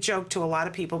that's a big joke to a lot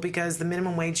of people, because the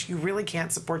minimum wage you really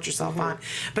can't support yourself on.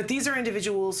 But these are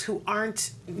individuals who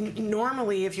aren't,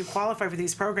 normally if you qualify for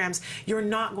these programs, you're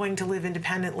not going to live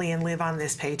independently and live on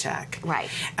this paycheck. Right.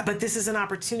 But this is an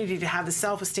opportunity to have the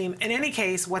self-esteem. In any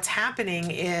case, what's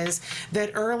happening is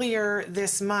that earlier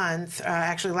this month,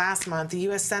 actually last month, the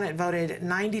U.S. Senate voted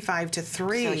 95 to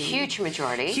 3. So a huge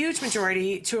majority. Huge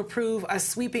majority to approve a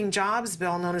sweeping jobs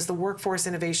bill known as the Workforce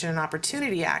Innovation and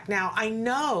Opportunity Act. Now, I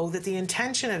know that the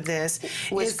intention of this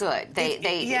was good.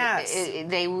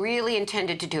 They really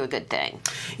intended to do a good thing.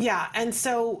 Yeah, and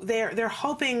so they're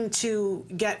hoping to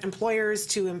get employers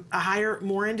to hire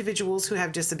more individuals who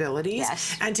have disabilities,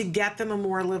 and to get them a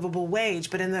more livable wage.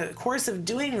 But in the course of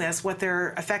doing this, what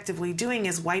they're effectively doing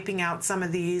is wiping out some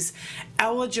of these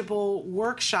eligible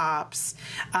workshops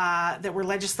that were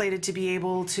legislated to be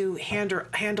able to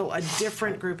handle a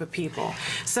different group of people.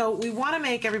 So we want to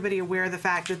make everybody aware of the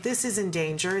fact that this is in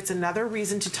danger. It's another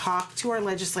reason to talk to our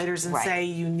legislators and say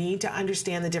you need to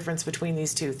understand the difference between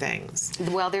these two things.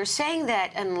 Well, they're saying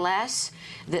that unless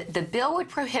the bill would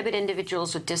prohibit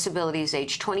individuals with disabilities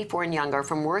age 24 and younger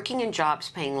from working in jobs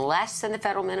paying less than the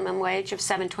federal minimum wage of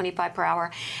 $7.25 per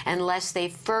hour unless they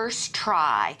first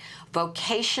try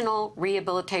vocational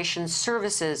rehabilitation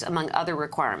services, among other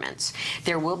requirements.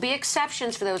 There will be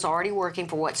exceptions for those already working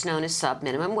for what's known as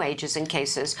sub-minimum wages in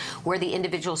cases where the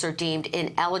individuals are deemed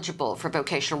ineligible for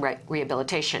vocational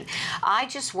rehabilitation. I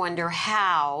just wonder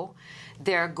how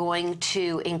they're going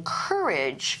to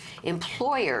encourage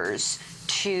employers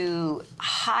to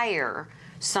hire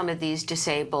some of these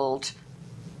disabled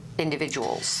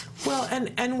individuals. Well,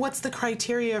 and what's the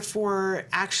criteria for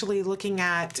actually looking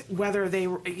at whether they,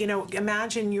 you know,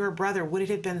 imagine your brother, would it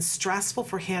have been stressful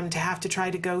for him to have to try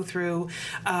to go through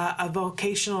a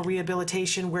vocational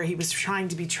rehabilitation where he was trying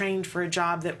to be trained for a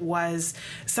job that was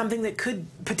something that could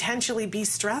potentially be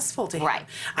stressful to him? Right.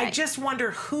 I just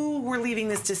wonder who we're leaving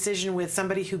this decision with,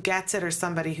 somebody who gets it or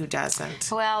somebody who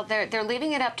doesn't. Well, they're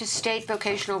leaving it up to state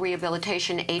vocational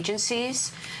rehabilitation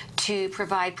agencies to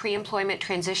provide pre-employment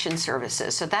transition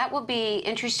services. So that will be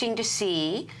interesting to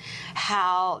see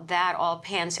how that all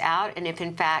pans out, and if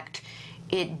in fact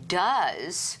it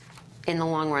does in the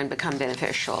long run become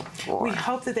beneficial. We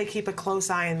hope that they keep a close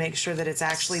eye and make sure that it's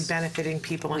actually benefiting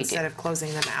people instead of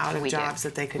closing them out of jobs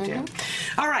that they could do.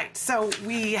 All right, so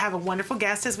we have a wonderful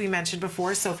guest, as we mentioned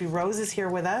before. Sophie Rose is here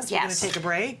with us. We're going to take a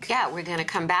break. Yeah, we're going to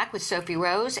come back with Sophie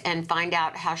Rose and find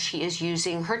out how she is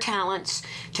using her talents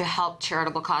to help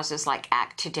charitable causes like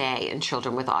Act Today and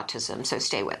children with autism. So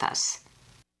stay with us.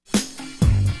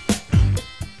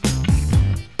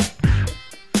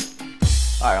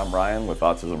 Hi, I'm Ryan with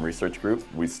Autism Research Group.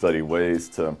 We study ways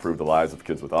to improve the lives of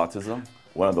kids with autism.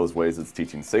 One of those ways is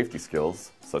teaching safety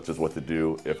skills, such as what to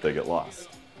do if they get lost.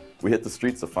 We hit the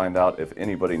streets to find out if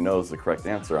anybody knows the correct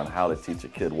answer on how to teach a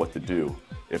kid what to do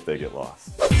if they get lost.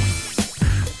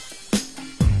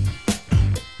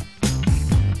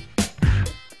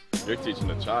 You're teaching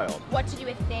a child what to do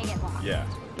if they get lost. Yeah,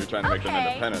 you're trying to make them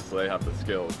independent so they have the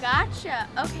skills. Gotcha.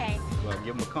 Okay. Well,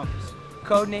 give them a compass.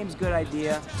 Code name's good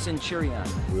idea. Centurion.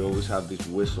 We always have this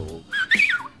whistle.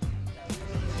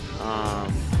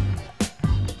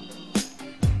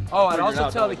 Oh, I'd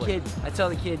also tell the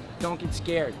kid, don't get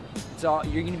scared.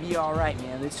 You're gonna be all right,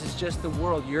 man. This is just the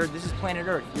world. This is planet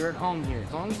Earth. You're at home here.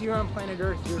 As long as you're on planet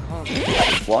Earth, you're at home.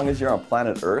 As long as you're on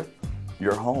planet Earth,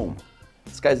 you're home.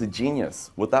 This guy's a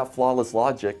genius. With that flawless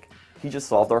logic, he just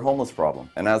solved our homeless problem.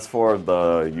 And as for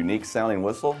the unique sounding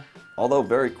whistle, although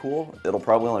very cool, it'll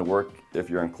probably only work if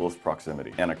you're in close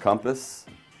proximity. And a compass?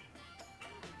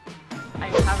 I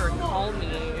have her call me.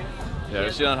 Yeah,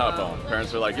 she doesn't have a phone.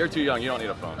 Parents are like, you're too young, you don't need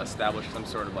a phone. Establish some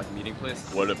sort of like meeting place.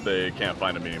 What if they can't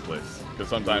find a meeting place? Because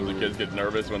sometimes the kids get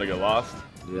nervous when they get lost.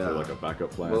 Yeah. So like a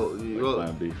backup plan, Well,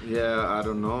 plan B. Yeah, I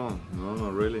don't know. No,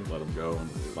 not really. Let them go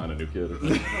and find a new kid. Or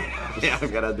something. Yeah,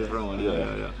 I've got a different one.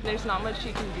 Yeah. There's not much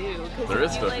you can do. There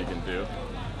is stuff you can do.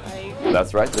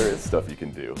 That's right, there is stuff you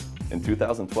can do. In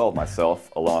 2012,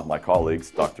 myself, along with my colleagues,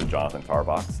 Dr. Jonathan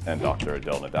Tarbox and Dr.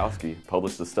 Adele Nadowski,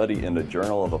 published a study in the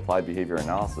Journal of Applied Behavior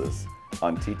Analysis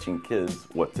on teaching kids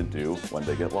what to do when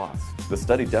they get lost. The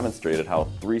study demonstrated how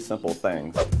 3 simple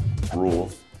things,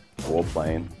 rules,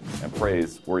 role-playing, and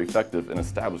praise, were effective in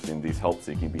establishing these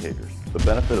help-seeking behaviors. The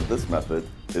benefit of this method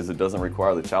is it doesn't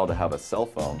require the child to have a cell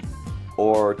phone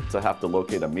or to have to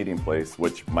locate a meeting place,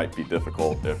 which might be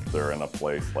difficult if they're in a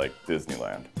place like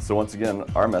Disneyland. So once again,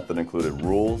 our method included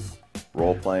rules,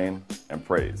 role-playing, and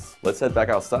praise. Let's head back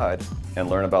outside and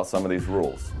learn about some of these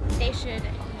rules. They should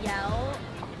yell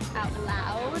out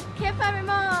loud. Can't find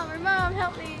my mom,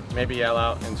 help me. Maybe yell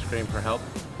out and scream for help.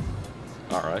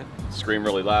 All right. Scream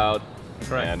really loud.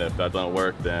 Correct. And if that doesn't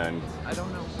work, then... I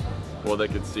don't know. Well, they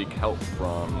could seek help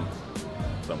from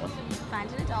someone. Find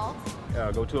an adult.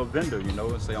 Go to a vendor, you know,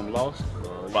 and say I'm lost.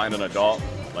 Find an adult,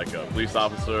 like a police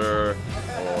officer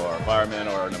or a fireman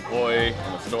or an employee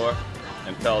in the store,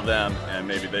 and tell them, and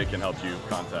maybe they can help you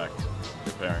contact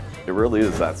your parent. It really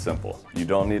is that simple. You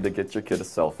don't need to get your kid a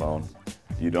cell phone.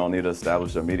 You don't need to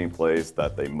establish a meeting place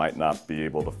that they might not be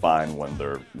able to find when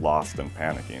they're lost and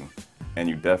panicking. And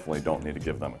you definitely don't need to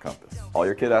give them a compass. All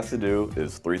your kid has to do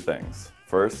is 3 things.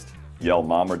 First, yell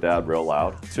mom or dad real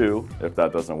loud. 2, if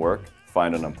that doesn't work,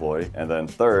 find an employee. And then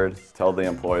 3rd, tell the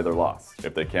employee they're lost.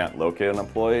 If they can't locate an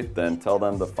employee, then tell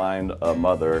them to find a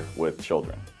mother with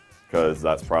children, because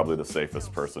that's probably the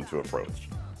safest person to approach.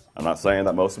 I'm not saying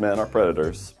that most men are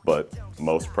predators, but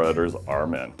most predators are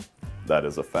men. That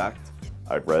is a fact.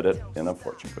 I've read it in a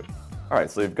fortune cookie. All right,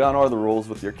 so you've gone over the rules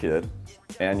with your kid,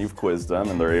 and you've quizzed them,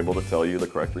 and they're able to tell you the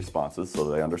correct responses so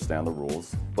they understand the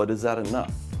rules. But is that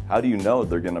enough? How do you know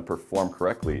they're going to perform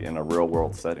correctly in a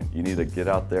real-world setting? You need to get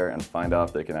out there and find out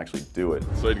if they can actually do it.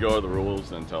 So you'd go over the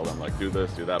rules and tell them, like, do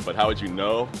this, do that, but how would you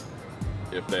know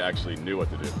if they actually knew what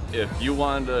to do? If you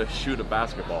wanted to shoot a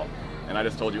basketball, and I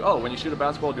just told you, oh, when you shoot a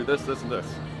basketball, do this, this, and this.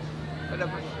 I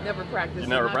never practice. You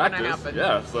never practice.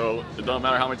 Yeah, so it doesn't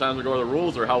matter how many times we go over the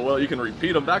rules or how well you can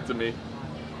repeat them back to me.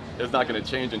 It's not going to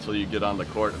change until you get on the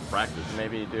court and practice.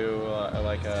 Maybe do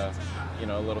like a,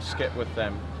 a little skit with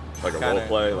them. Like a role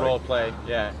play? Role play,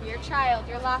 yeah. Your child,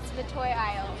 you're lost in the toy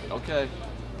aisle. Okay.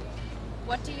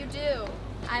 What do you do?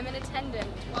 I'm an attendant,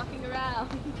 walking around.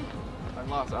 I'm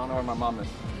lost, I don't know where my mom is.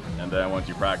 And then once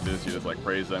you practice, you just like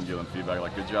praise them, give them feedback,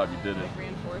 like, good job, you did it. Like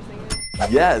reinforcing it.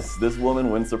 Yes, this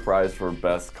woman wins the prize for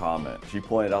best comment. She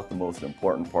pointed out the most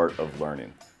important part of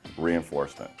learning,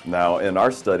 reinforcement. Now, in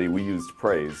our study, we used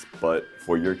praise, but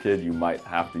for your kid, you might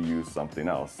have to use something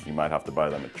else. You might have to buy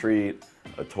them a treat,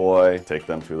 a toy, take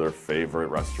them to their favorite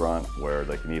restaurant where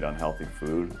they can eat unhealthy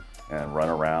food, and run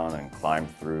around and climb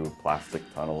through plastic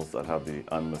tunnels that have the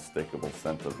unmistakable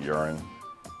scent of urine,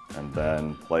 and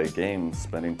then play games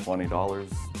spending $20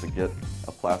 to get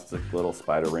a plastic little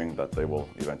spider ring that they will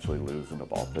eventually lose in a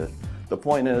ball pit. The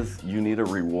point is, you need to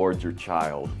reward your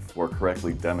child for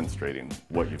correctly demonstrating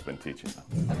what you've been teaching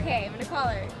them. Okay, I'm gonna call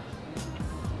her.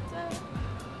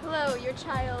 Hello, your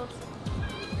child,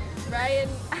 Ryan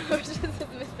is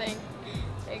missing.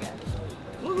 There you go.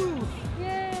 Woohoo!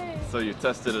 Yay! So you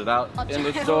tested it out I'll in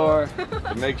the try. store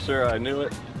to make sure I knew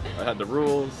it. I had the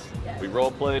rules, Yes. we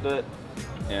role played it,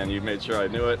 and you made sure I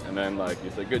knew it, and then like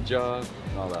you said, good job,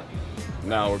 and all that.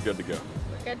 Now we're good to go.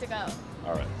 We're good to go.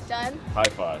 All right. Done? High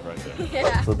five right there.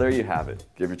 Yeah. So there you have it.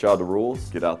 Give your child the rules,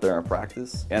 get out there and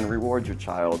practice, and reward your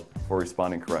child for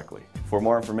responding correctly. For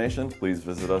more information, please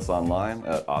visit us online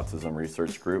at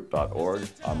autismresearchgroup.org.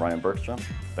 I'm Ryan Bergstrom.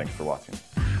 Thanks for watching.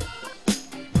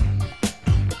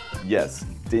 Yes,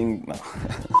 ding, no.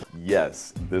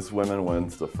 Yes, this woman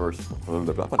wins the first,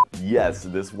 yes,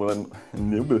 this woman,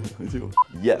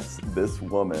 yes, this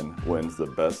woman wins the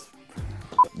best,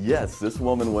 yes, this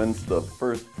woman wins the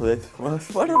first place,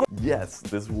 yes,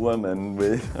 this woman,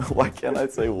 why can't I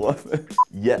say woman?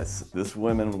 Yes, this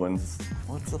woman wins,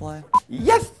 what's the line?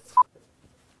 Yes!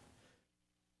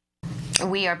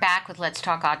 We are back with Let's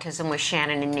Talk Autism with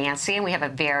Shannon and Nancy, and we have a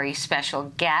very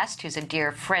special guest who's a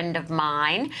dear friend of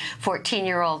mine.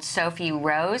 14-year-old Sophie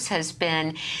Rose has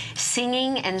been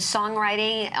singing and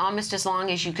songwriting almost as long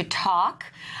as you could talk.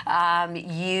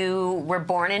 You were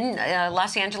born in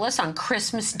Los Angeles on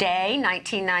Christmas Day,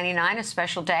 1999, a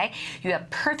special day. You have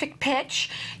perfect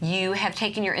pitch. You have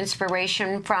taken your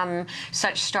inspiration from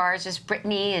such stars as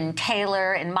Britney and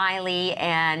Taylor and Miley,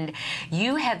 and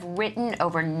you have written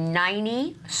over 90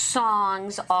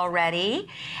 songs already.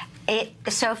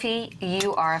 Sophie,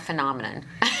 you are a phenomenon.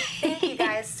 Thank you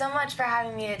guys so much for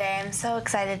having me today. I'm so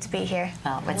excited to be here.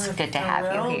 Well, it's good to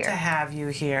have you here. To have you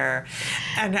here.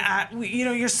 And, you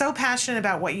know, you're so passionate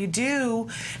about what you do.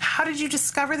 How did you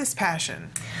discover this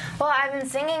passion? Well, I've been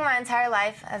singing my entire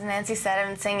life. As Nancy said, I've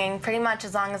been singing pretty much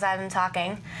as long as I've been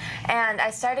talking. And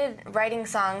I started writing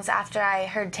songs after I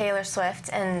heard Taylor Swift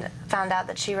and found out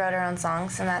that she wrote her own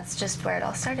songs, and that's just where it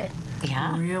all started.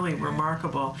 Yeah. Really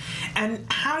remarkable. And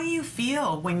how do you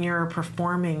feel when you're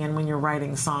performing and when you're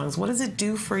writing songs? What does it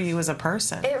do for you as a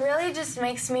person? It really just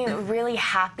makes me really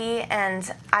happy, and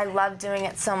I love doing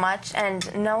it so much.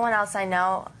 And no one else I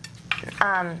know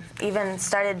even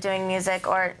started doing music,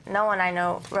 or no one I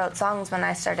know wrote songs when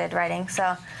I started writing.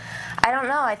 So I don't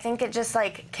know. I think it just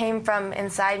like came from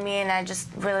inside me, and I just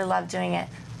really love doing it.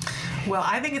 Well,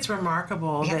 I think it's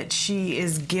remarkable that she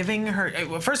is giving her...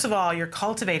 Well, first of all, you're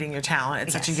cultivating your talent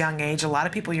at such a young age. A lot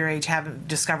of people your age haven't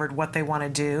discovered what they want to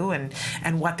do and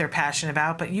what they're passionate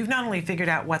about, but you've not only figured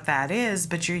out what that is,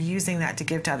 but you're using that to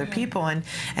give to other people. And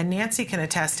Nancy can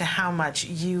attest to how much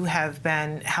you have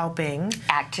been helping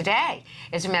Act Today.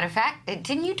 As a matter of fact,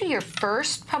 didn't you do your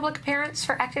first public appearance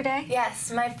for Act Today?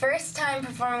 Yes, my first time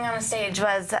performing on a stage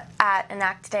was at an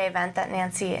Act Today event that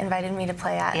Nancy invited me to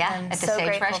play at. Yeah, I'm at the so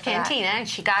Sagebrush Cantina. And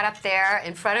she got up there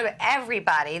in front of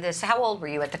everybody. How old were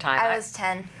you at the time? I was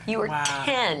 10. You were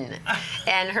 10.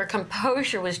 And her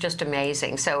composure was just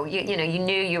amazing. So, you know, you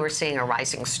knew you were seeing a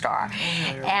rising star.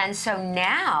 And so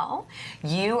now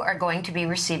you are going to be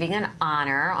receiving an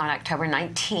honor on October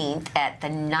 19th at the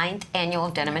 9th Annual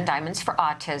Denim and Diamonds for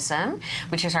Autism,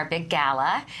 which is our big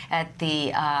gala at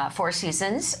the Four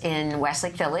Seasons in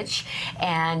Westlake Village.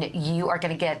 And you are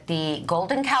going to get the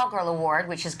Golden Cowgirl Award,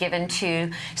 which is given to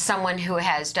someone who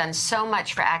has done so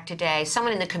much for Act Today,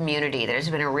 someone in the community that has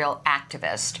been a real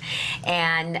activist.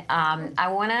 And I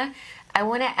want to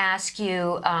ask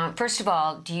you, first of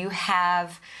all, do you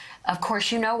have, of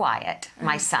course you know Wyatt,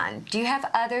 my son. Do you have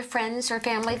other friends or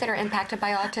family that are impacted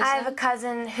by autism? I have a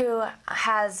cousin who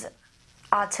has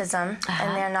autism,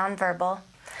 and they're nonverbal.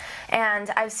 And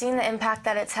I've seen the impact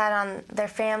that it's had on their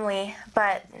family,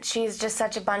 but she's just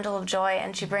such a bundle of joy,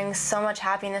 and she brings so much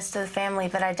happiness to the family,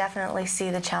 but I definitely see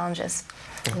the challenges.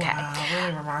 Okay. Wow,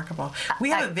 really remarkable.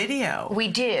 We have a video. We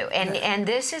do, and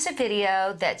this is a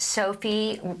video that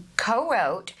Sophie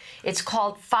co-wrote. It's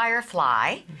called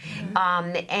Firefly,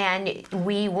 and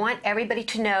we want everybody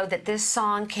to know that this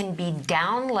song can be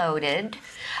downloaded,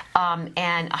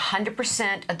 and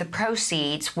 100% of the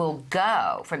proceeds will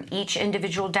go from each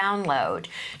individual download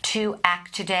to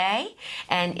Act Today,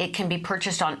 and it can be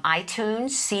purchased on iTunes,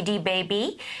 CD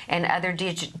Baby, and other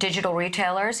digital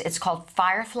retailers. It's called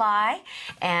Firefly,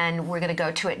 and we're going to go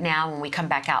to it now. When we come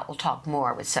back out, we'll talk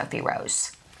more with Sophie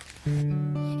Rose.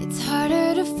 It's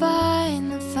harder to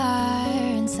find the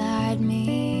fire inside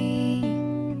me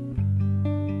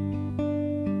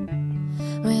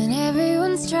when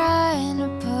everyone's trying to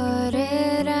put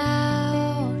it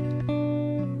out.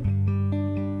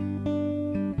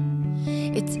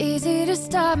 It's easy to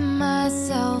stop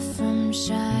myself from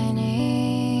shining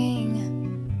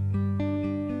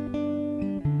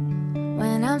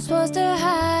when I'm supposed to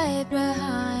hide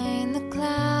behind the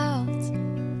clouds.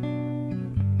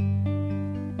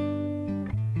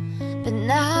 But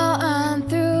now I'm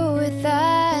through with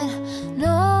that,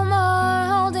 no more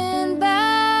holding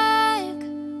back.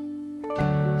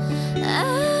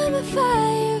 I'm a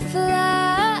firefly,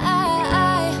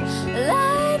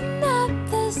 lighting up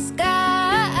the sky.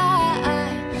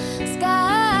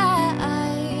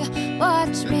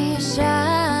 Watch me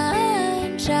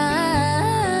shine, shine.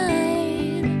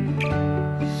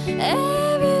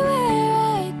 Everywhere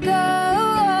I go,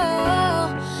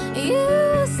 you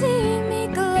see me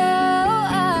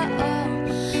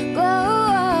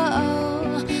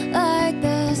like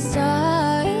the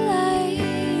starlight.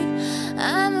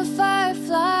 I'm a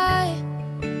firefly.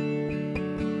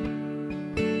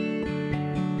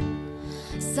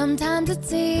 Sometimes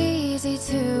it's easy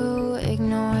to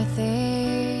ignore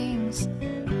things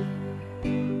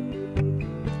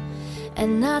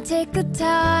and not take the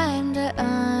time to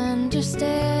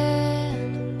understand.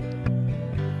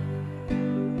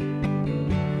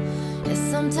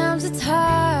 it's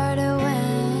harder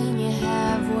when you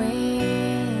have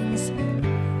wings,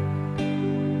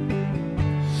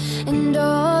 and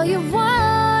all you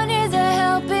want is a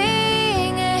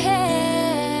helping hand.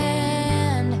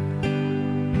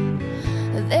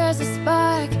 There's a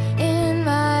spark in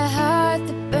my heart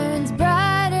that burns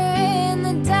brighter in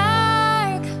the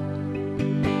dark.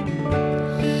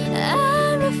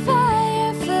 I'm a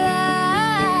firefly,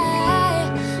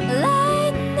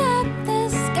 lighting up the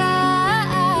sky.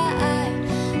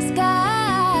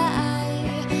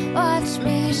 Watch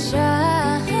me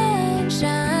shine,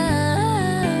 shine.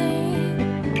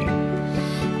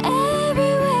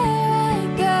 Everywhere I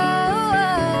go,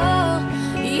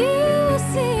 you will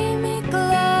see me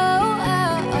glow,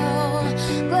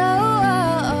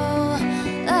 glow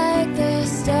like the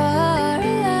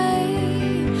starlight.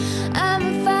 I'm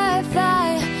a firefly.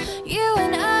 You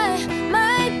and I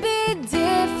might be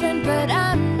different, but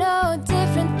I'm no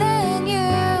different than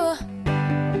you.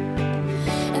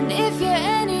 And if you're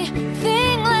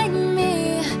anything like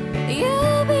me,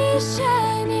 you'll be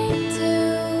shining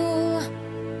too.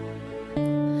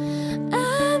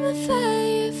 I'm a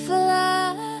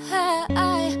firefly,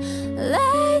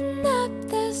 lighting up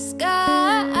the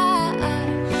sky.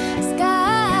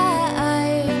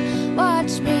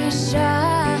 Watch me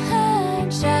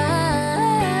shine,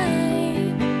 shine.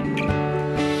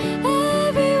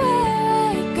 Everywhere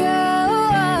I go,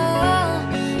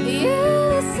 you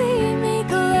will see me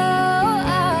glow,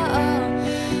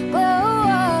 glow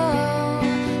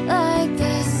like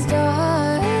the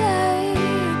starlight.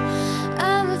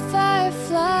 I'm a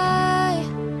firefly.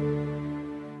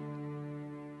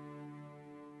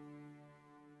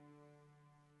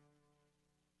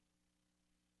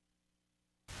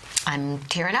 I'm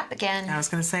tearing up again. I was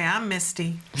going to say, I'm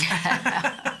misty.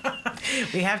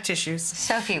 We have tissues.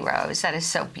 Sophie Rose, that is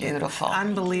so beautiful.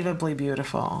 Unbelievably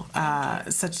beautiful.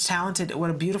 Such talented, what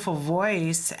a beautiful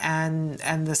voice, and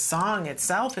the song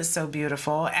itself is so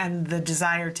beautiful, and the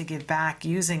desire to give back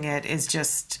using it is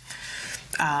just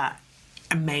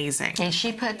amazing. And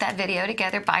she put that video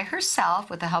together by herself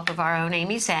with the help of our own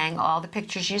Amy Zhang. All the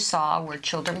pictures you saw were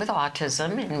children with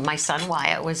autism, and my son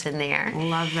Wyatt was in there.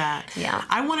 Love that. Yeah.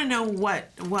 I want to know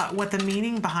what the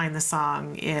meaning behind the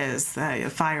song is,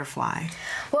 Firefly.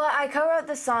 Well, I co-wrote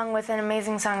the song with an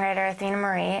amazing songwriter, Athena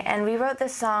Marie, and we wrote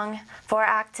this song for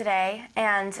Act Today,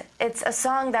 and it's a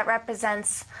song that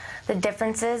represents the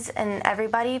differences in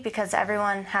everybody, because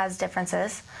everyone has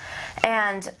differences.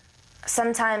 And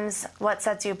sometimes what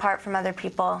sets you apart from other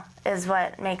people is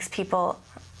what makes people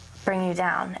bring you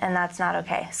down, and that's not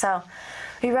okay. So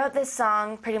we wrote this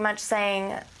song pretty much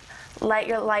saying, let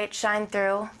your light shine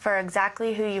through for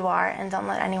exactly who you are, and don't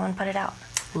let anyone put it out.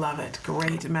 Love it.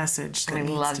 Great message. I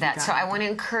love that. So I want to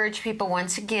encourage people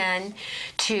once again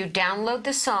to download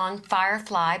the song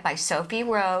Firefly by Sophie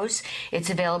Rose. It's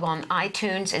available on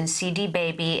iTunes and CD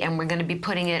Baby, and we're going to be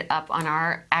putting it up on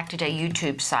our Act Today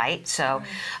YouTube site, so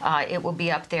it will be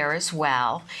up there as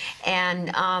well.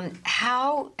 And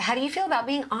how do you feel about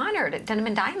being honored at Denim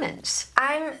and Diamonds?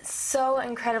 I'm so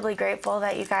incredibly grateful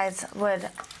that you guys would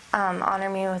honor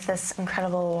me with this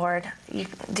incredible award. You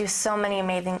do so many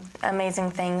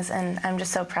amazing things, and I'm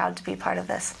just so proud to be part of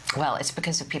this. Well, it's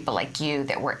because of people like you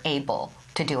that we're able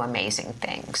to do amazing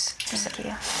things. Thank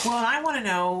you. Well, and I want to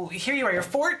know, here you are, you're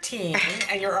 14,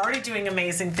 and you're already doing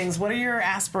amazing things. What are your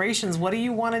aspirations? What do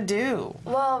you want to do?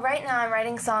 Well, right now I'm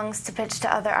writing songs to pitch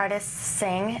to other artists to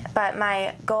sing, but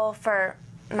my goal for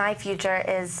my future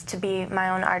is to be my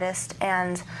own artist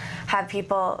and have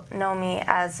people know me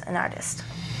as an artist.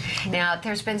 Now,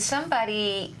 there's been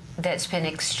somebody that's been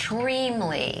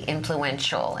extremely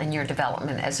influential in your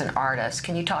development as an artist.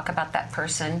 Can you talk about that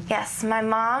person? Yes, my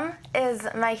mom is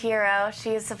my hero.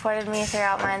 She has supported me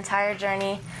throughout my entire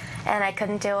journey, and I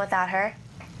couldn't do it without her.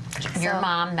 Your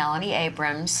mom, Melanie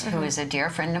Abrams, who is a dear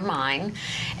friend of mine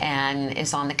and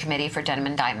is on the committee for Denim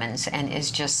and Diamonds, and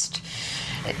is just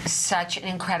such an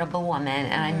incredible woman,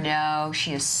 and I know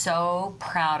she is so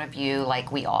proud of you,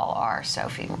 like we all are,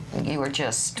 Sophie. You are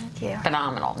just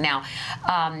phenomenal. Now,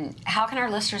 how can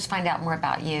our listeners find out more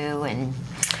about you? And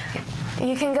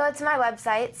you can go to my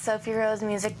website,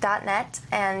 sophierosemusic.net,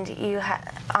 and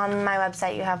on my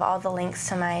website you have all the links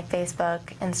to my Facebook,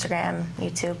 Instagram,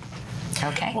 YouTube.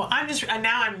 Okay. Well,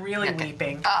 now I'm really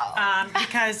weeping.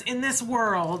 Because in this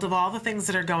world of all the things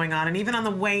that are going on, and even on the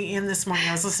way in this morning,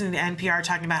 I was listening to NPR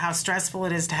talking about how stressful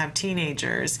it is to have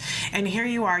teenagers. And here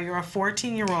you are, you're a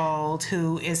 14-year-old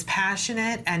who is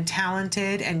passionate and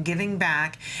talented and giving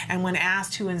back. And when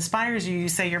asked who inspires you, you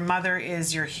say your mother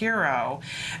is your hero.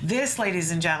 This,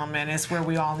 ladies and gentlemen, is where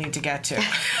we all need to get to.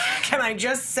 Can I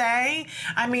just say,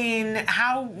 I mean,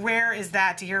 how rare is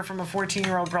that to hear from a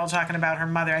 14-year-old girl talking about her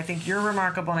mother? I think you're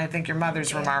remarkable, and I think your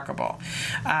mother's remarkable.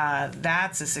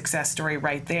 That's a success story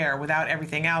right there without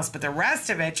everything else, but the rest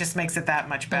of it just makes it that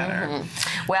much better.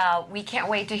 Well, we can't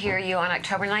wait to hear you on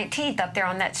October 19th up there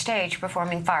on that stage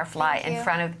performing Firefly in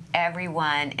front of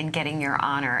everyone and getting your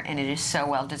honor, and it is so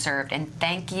well deserved. And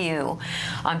thank you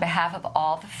on behalf of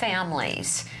all the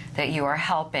families that you are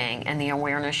helping and the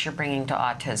awareness you're bringing to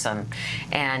autism,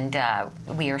 and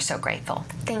we are so grateful.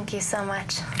 Thank you so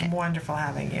much. Wonderful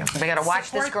having you. We got to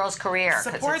watch this girl's career.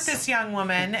 Support this young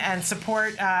woman and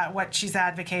support what she's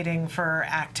advocating for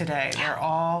ACT Today. They're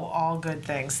all good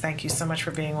things. Thank you so much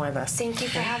for being with us. Thank you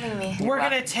for having me. We're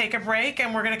going to take a break,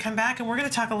 and we're going to come back, and we're going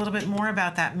to talk a little bit more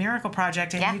about that Miracle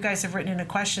Project. And you guys have written in a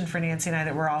question for Nancy and I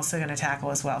that we're also going to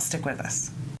tackle as well. Stick with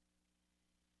us.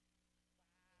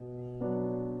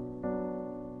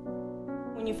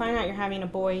 When you find out you're having a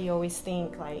boy, you always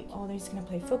think like, oh, he's going to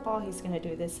play football, he's going to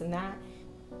do this and that.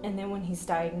 And then when he's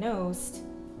diagnosed,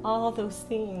 all those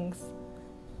things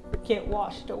get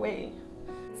washed away.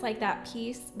 It's like that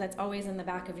piece that's always in the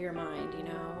back of your mind, you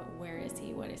know, where is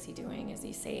he, what is he doing, is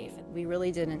he safe? We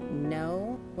really didn't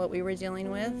know what we were dealing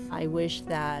with. I wish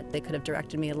that they could have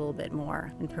directed me a little bit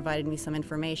more and provided me some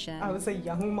information. I was a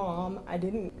young mom. I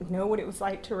didn't know what it was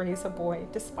like to raise a boy,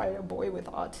 despite a boy with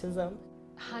autism.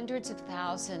 Hundreds of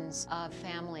thousands of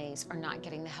families are not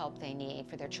getting the help they need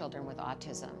for their children with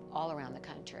autism all around the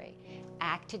country.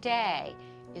 ACT Today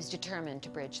is determined to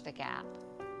bridge the gap.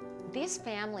 These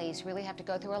families really have to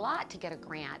go through a lot to get a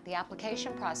grant. The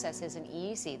application process isn't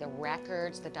easy. The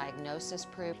records, the diagnosis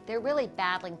proof, they're really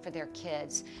battling for their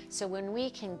kids. So when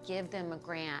we can give them a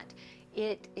grant,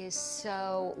 it is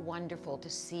so wonderful to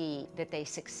see that they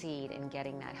succeed in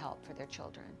getting that help for their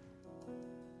children.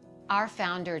 Our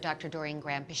founder, Dr. Doreen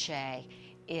Graham-Piché,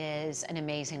 is an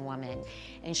amazing woman,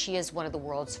 and she is one of the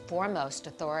world's foremost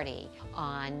authority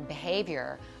on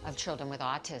behavior of children with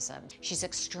autism. She's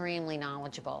extremely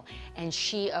knowledgeable, and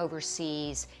she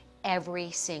oversees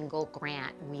every single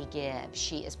grant we give.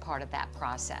 She is part of that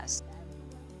process.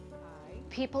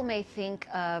 People may think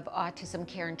of autism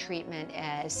care and treatment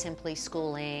as simply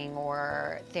schooling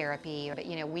or therapy, but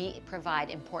you know, we provide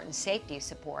important safety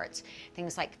supports,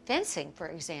 things like fencing, for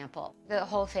example. The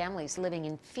whole family's living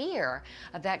in fear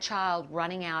of that child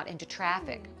running out into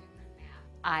traffic.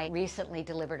 I recently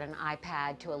delivered an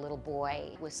iPad to a little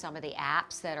boy with some of the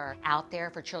apps that are out there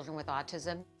for children with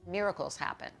autism. Miracles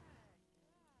happen.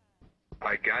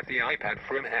 I got the iPad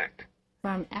from ACT.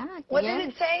 From ACT? What did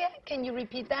it say? Can you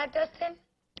repeat that, Dustin?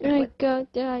 I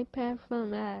got the iPad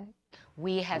from ACT.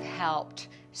 We have helped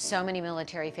so many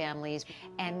military families,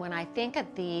 and when I think of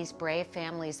these brave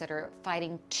families that are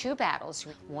fighting two battles,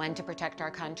 one to protect our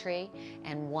country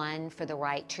and one for the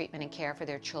right treatment and care for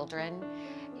their children,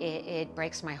 it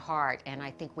breaks my heart, and I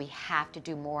think we have to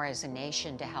do more as a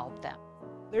nation to help them.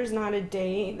 There's not a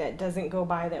day that doesn't go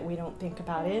by that we don't think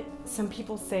about it. Some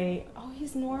people say, oh,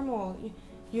 he's normal.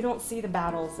 You don't see the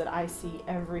battles that I see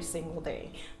every single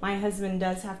day. My husband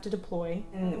does have to deploy,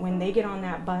 and when they get on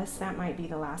that bus, that might be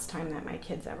the last time that my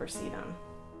kids ever see them.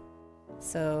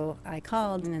 So I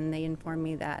called, and they informed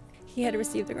me that he had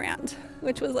received a grant,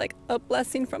 which was like a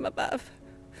blessing from above.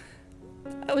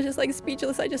 I was just like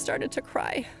speechless. I just started to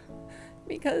cry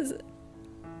because,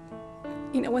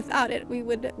 you know, without it, we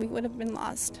would have been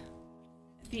lost.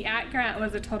 The ACT grant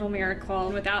was a total miracle,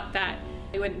 and without that,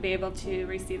 we wouldn't be able to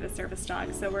receive a service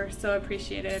dog. So we're so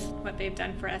appreciative what they've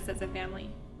done for us as a family.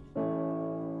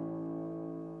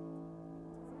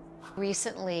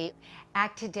 Recently,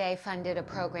 ACT Today funded a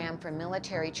program for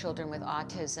military children with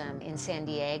autism in San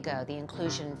Diego, the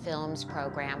Inclusion Films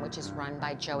program, which is run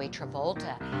by Joey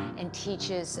Travolta, and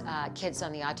teaches kids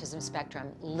on the autism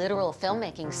spectrum literal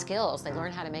filmmaking skills. They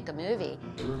learn how to make a movie.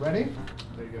 Are we ready?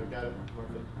 There you go, got it.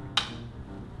 Perfect.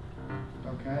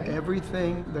 Okay.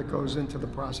 Everything that goes into the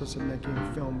process of making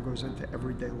a film goes into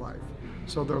everyday life.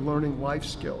 So they're learning life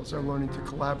skills, they're learning to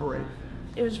collaborate.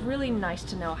 It was really nice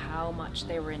to know how much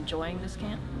they were enjoying this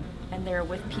camp, and they're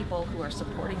with people who are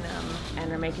supporting them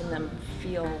and are making them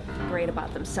feel great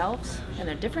about themselves and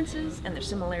their differences and their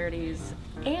similarities.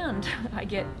 And I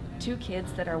get two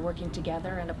kids that are working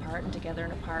together and apart and together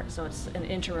and apart, so it's an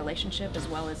interrelationship as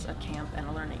well as a camp and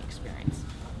a learning experience.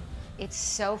 It's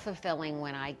so fulfilling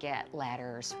when I get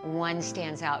letters. One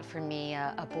stands out for me,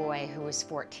 a boy who was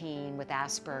 14 with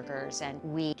Asperger's, and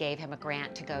we gave him a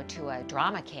grant to go to a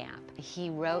drama camp.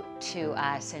 He wrote to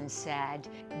us and said,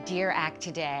 "Dear ACT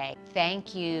Today,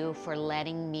 thank you for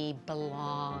letting me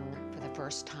belong for the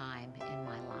first time in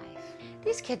my life.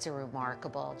 These kids are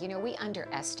remarkable. You know, we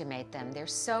underestimate them. They're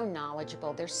so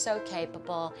knowledgeable, they're so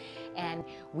capable, and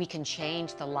we can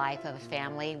change the life of a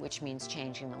family, which means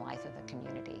changing the life of a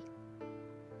community.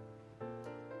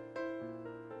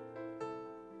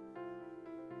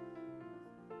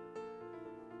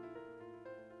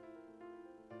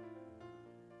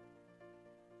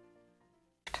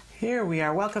 Here we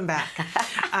are. Welcome back.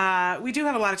 We do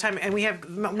have a lot of time, and we have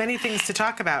many things to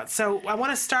talk about. So I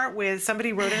want to start with,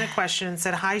 somebody wrote in a question and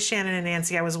said, "Hi, Shannon and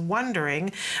Nancy. I was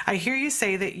wondering, I hear you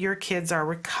say that your kids are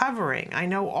recovering. I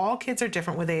know all kids are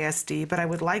different with ASD, but I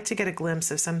would like to get a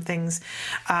glimpse of some things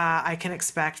I can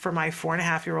expect for my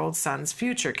 4.5-year-old son's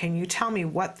future. Can you tell me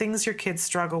what things your kids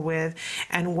struggle with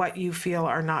and what you feel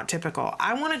are not typical?"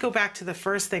 I want to go back to the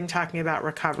first thing, talking about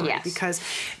recovery, Yes. because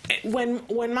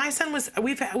when my son was,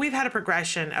 we've had a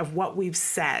progression of what we've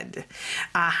said.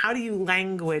 How do you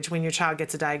language when your child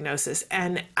gets a diagnosis?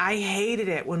 And I hated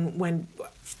it when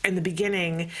in the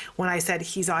beginning, when I said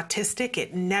he's autistic,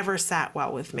 it never sat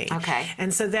well with me. Okay.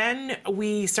 And so then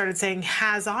we started saying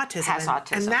has autism. Has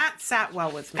autism. And that sat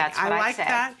well with me. That's what I like said.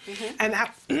 that. Mhm. And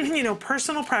that, you know,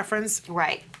 personal preference.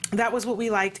 Right. That was what we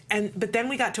liked. But then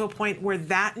we got to a point where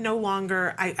that no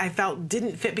longer, I felt,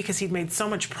 didn't fit because he'd made so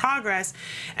much progress.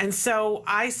 And so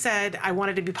I said I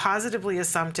wanted to be positively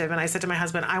assumptive. And I said to my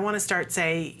husband, I want to start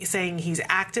saying he's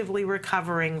actively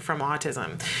recovering from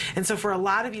autism. And so for a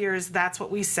lot of years, that's what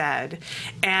we said.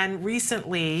 And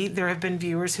recently, there have been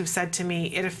viewers who've said to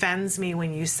me, it offends me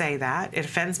when you say that. It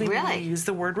offends me when you use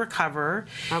the word recover.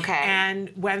 Okay.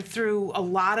 And went through a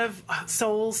lot of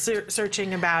soul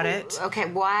searching about it. Okay,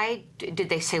 why? Did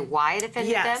they say why it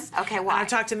offended them? Okay, why? I've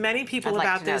talked to many people I'd like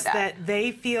about to know this, that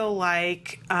they feel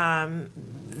like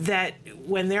that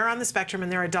when they're on the spectrum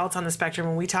and they're adults on the spectrum,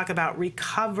 when we talk about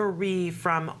recovery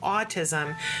from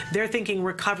autism, they're thinking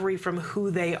recovery from who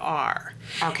they are.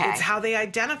 Okay. It's how they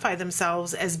identify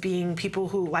themselves as being people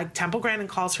who, like Temple Grandin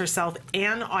calls herself,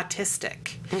 an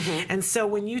autistic. Mm-hmm. And so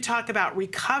when you talk about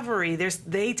recovery,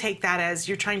 they take that as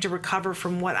you're trying to recover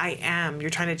from what I am. You're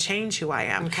trying to change who I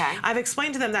am. Okay. I've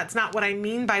explained to them that's not what I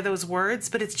mean by those words,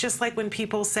 but it's just like when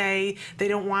people say they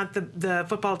don't want the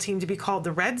football team to be called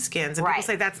the Redskins, and people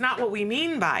say that's not what we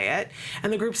mean by it,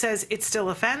 and the group says it still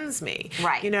offends me.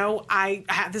 Right. You know, I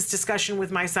had this discussion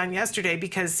with my son yesterday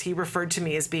because he referred to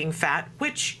me as being fat,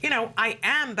 which, you know, I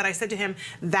am, but I said to him,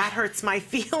 that hurts my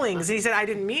feelings. And he said, I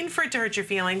didn't mean for it to hurt your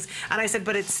feelings. And I said,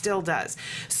 but it still does.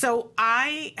 So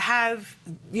I have,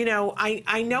 you know,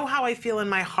 I know how I feel in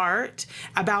my heart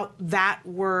about that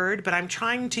word, but I'm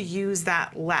trying to use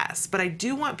that less. But I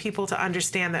do want people to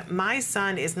understand that my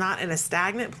son is not in a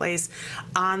stagnant place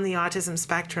on the autism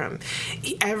spectrum.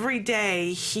 Every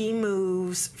day he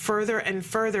moves further and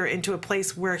further into a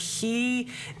place where he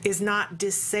is not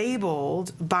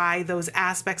disabled by those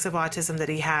aspects of autism that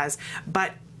he has,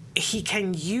 but he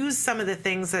can use some of the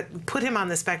things that put him on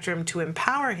the spectrum to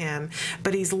empower him,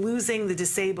 but he's losing the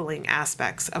disabling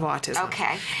aspects of autism.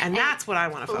 Okay. And that's what I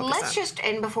want to focus on.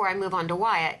 And before I move on to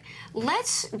Wyatt,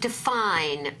 let's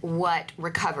define what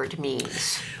recovered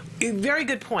means. Very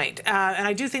good point. And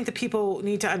I do think that people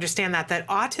need to understand that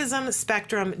autism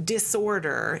spectrum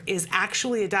disorder is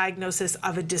actually a diagnosis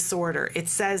of a disorder. It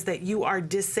says that you are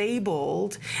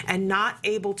disabled and not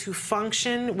able to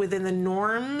function within the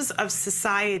norms of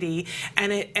society,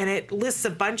 and it lists a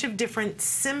bunch of different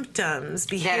symptoms,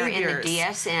 behaviors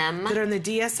that are in the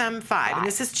DSM-5. And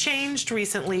this has changed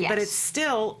recently, but it's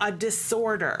still a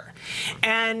disorder.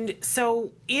 And so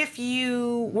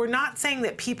we're not saying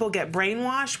that people get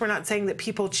brainwashed, we're not saying that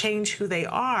people change who they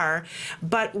are,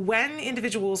 but when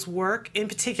individuals work, in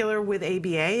particular with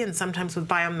ABA and sometimes with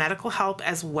biomedical help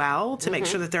as well, to make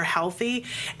sure that they're healthy,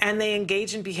 and they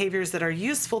engage in behaviors that are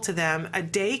useful to them, a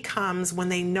day comes when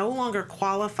they no longer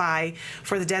qualify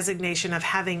for the designation of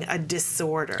having a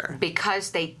disorder.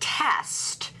 Because they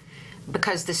test,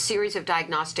 because the series of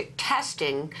diagnostic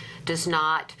testing does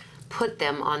not put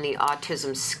them on the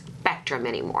autism spectrum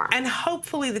anymore. And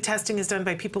hopefully the testing is done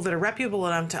by people that are reputable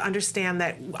enough to understand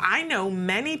that. I know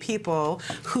many people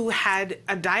who had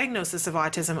a diagnosis of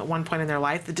autism at one point in their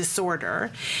life, the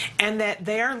disorder, and that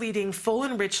they are leading full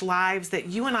and rich lives that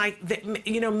you and I,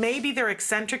 you know, maybe they're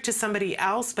eccentric to somebody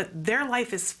else, but their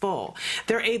life is full.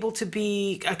 They're able to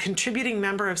be a contributing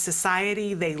member of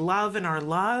society. They love and are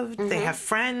loved. They have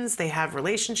friends. They have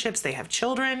relationships. They have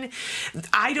children.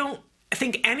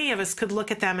 think any of us could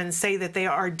look at them and say that they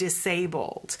are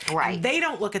disabled. Right. And they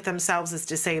don't look at themselves as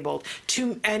disabled.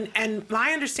 And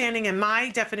my understanding and my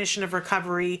definition of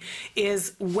recovery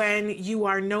is when you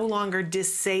are no longer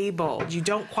disabled. You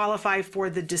don't qualify for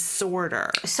the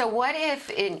disorder. So what if,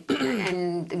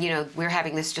 and you know, we're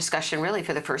having this discussion really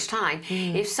for the first time,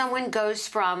 if someone goes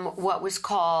from what was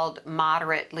called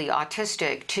moderately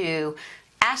autistic to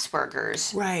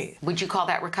Asperger's, right? Would you call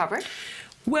that recovered?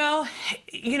 Well,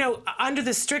 you know, under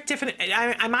the strict definition,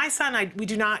 my son, we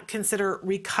do not consider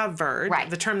recovered,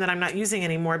 the term that I'm not using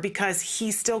anymore, because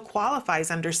he still qualifies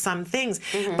under some things.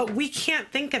 But we can't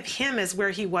think of him as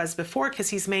where he was before because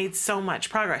he's made so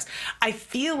much progress. I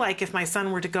feel like if my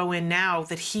son were to go in now,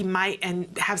 that he might,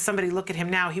 and have somebody look at him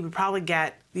now, he would probably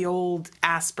get the old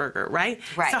Asperger, right?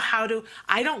 Right. So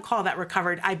I don't call that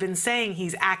recovered. I've been saying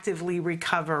he's actively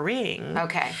recovering.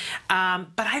 Okay.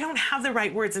 But I don't have the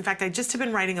right words. In fact, I just have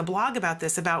been writing a blog about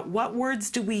this, about what words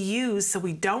do we use so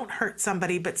we don't hurt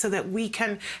somebody, but so that we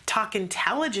can talk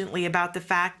intelligently about the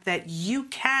fact that you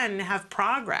can have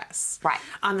progress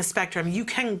on the spectrum. You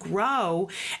can grow,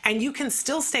 and you can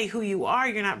still stay who you are.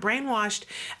 You're not brainwashed,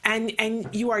 and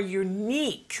you are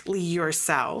uniquely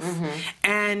yourself,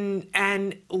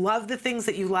 and love the things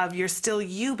that you love. You're still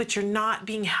you, but you're not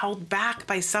being held back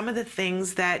by some of the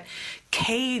things that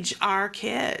cage our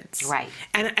kids. Right.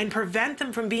 And prevent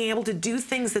them from being able to do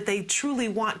things that they truly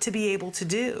want to be able to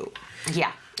do.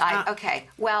 Yeah. Okay.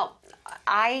 Well,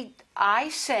 I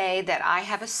say that I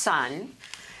have a son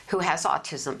who has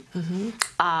autism.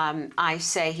 I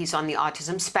say he's on the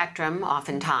autism spectrum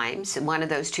oftentimes, one of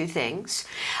those two things.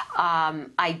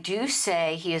 I do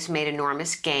say he has made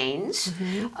enormous gains.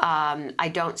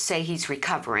 I don't say he's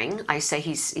recovering. I say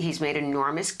he's made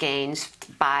enormous gains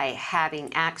by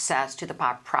having access to the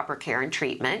proper care and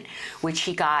treatment, which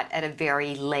he got at a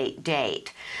very late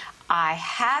date. I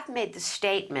have made the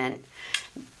statement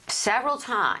several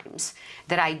times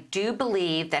that I do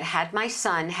believe that had my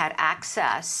son had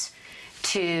access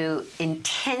to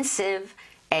intensive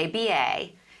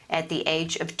ABA at the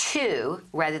age of 2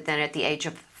 rather than at the age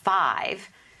of 5,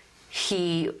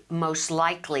 he most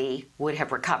likely would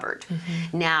have recovered.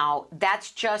 Now,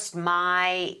 that's just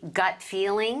my gut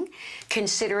feeling,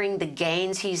 considering the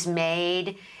gains he's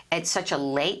made at such a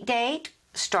late date,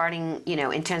 starting, you know,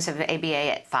 intensive ABA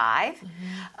at 5,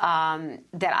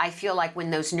 that I feel like when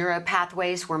those neural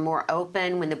pathways were more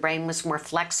open, when the brain was more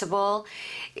flexible,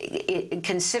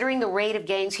 considering the rate of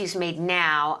gains he's made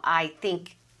now, I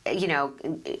think, you know,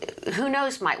 who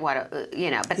knows, might what,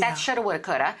 you know, but that shoulda, woulda,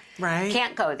 coulda. Right.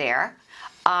 Can't go there.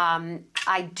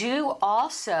 I do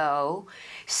also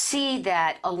see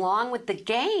that along with the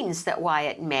gains that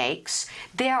Wyatt makes,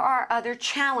 there are other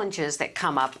challenges that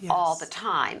come up all the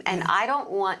time. And I don't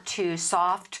want to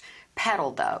soft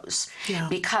pedal those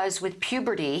because with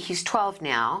puberty, he's 12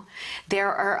 now,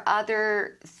 there are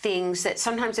other things that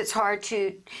sometimes it's hard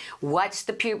to, what's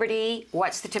the puberty,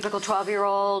 what's the typical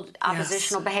 12-year-old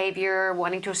oppositional behavior,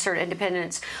 wanting to assert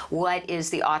independence, what is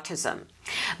the autism?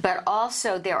 But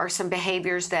also there are some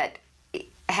behaviors that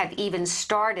have even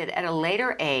started at a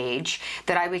later age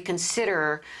that I would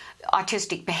consider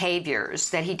autistic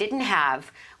behaviors that he didn't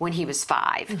have when he was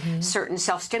 5. Certain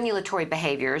self-stimulatory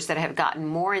behaviors that have gotten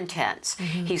more intense.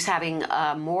 He's having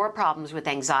more problems with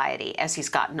anxiety as he's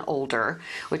gotten older,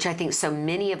 which I think so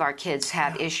many of our kids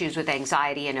have issues with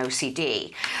anxiety and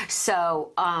OCD.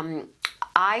 So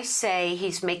I say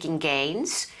he's making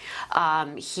gains.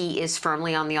 He is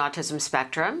firmly on the autism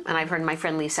spectrum, and I've heard my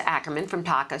friend Lisa Ackerman from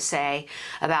TACA say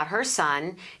about her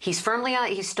son, he's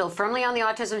still firmly on the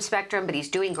autism spectrum, but he's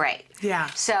doing great. Yeah.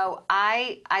 So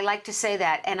I like to say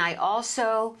that, and I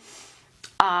also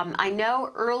I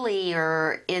know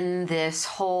earlier in this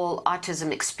whole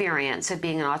autism experience of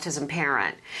being an autism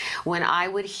parent, when I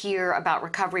would hear about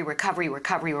recovery,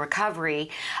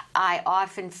 I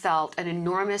often felt an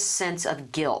enormous sense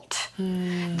of guilt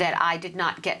that I did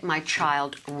not get my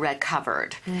child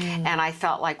recovered. And I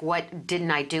felt like, what,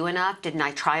 didn't I do enough? Didn't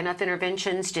I try enough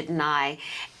interventions? Didn't I?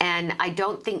 And I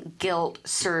don't think guilt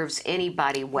serves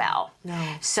anybody well.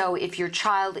 No. So if your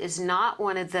child is not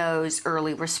one of those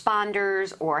early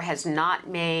responders or has not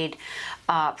made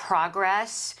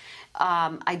progress,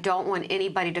 I don't want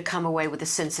anybody to come away with a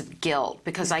sense of guilt,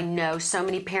 because I know so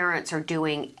many parents are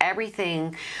doing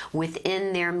everything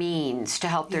within their means to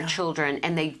help their children,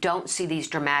 and they don't see these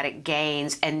dramatic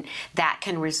gains, and that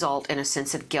can result in a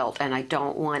sense of guilt, and I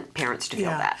don't want parents to feel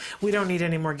that. We don't need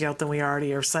any more guilt than we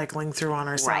already are cycling through on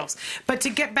ourselves. Right. But to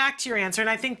get back to your answer, and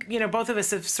I think, you know, both of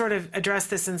us have sort of addressed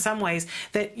this in some ways,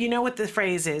 that you know what the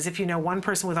phrase is, if you know one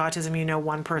person with autism, you know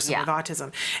one person with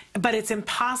autism. But it's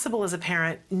impossible as a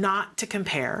parent not not to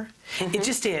compare. It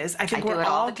just is. I think I do we're it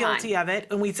all all the time. guilty of it,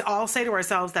 and we all say to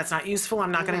ourselves, that's not useful,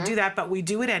 I'm not going to do that, but we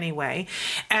do it anyway.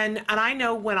 And I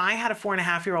know when I had a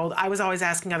 4.5-year-old, I was always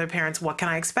asking other parents, what can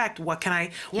I expect? What are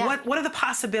the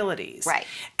possibilities? Right.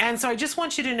 And so I just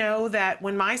want you to know that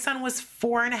when my son was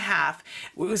 4.5,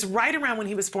 it was right around when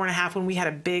he was 4.5 when we had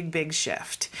a big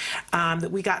shift.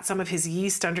 That we got some of his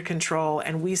yeast under control,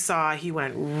 and we saw he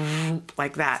went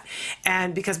like that.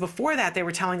 And because before that, they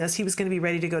were telling us he was going to be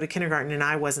ready to go to kindergarten, and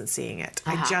I wasn't seeing it.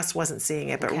 I just wasn't seeing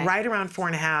it. But right around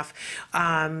 4.5,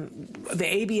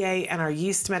 the ABA and our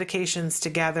yeast medications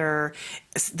together,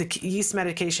 the yeast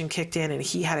medication kicked in, and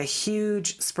he had a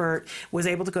huge spurt, was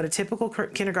able to go to typical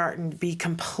kindergarten, be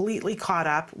completely caught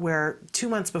up, where 2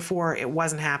 months before it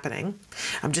wasn't happening.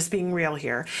 I'm just being real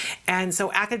here. And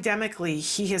so academically,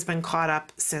 he has been caught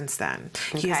up since then.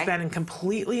 He has been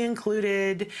completely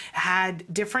included, had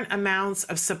different amounts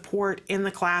of support in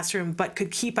the classroom, but could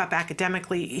keep up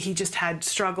academically. He just had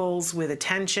struggles with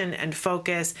attention and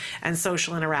focus and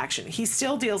social interaction. He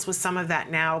still deals with some of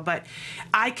that now, but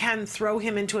I can throw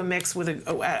him into a mix with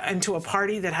into a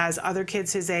party that has other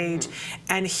kids his age,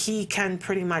 and he can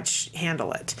pretty much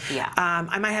handle it.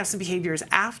 I might have some behaviors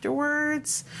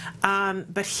afterwards,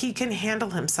 but he can handle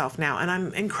himself now, and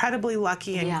I'm incredibly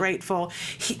lucky and grateful.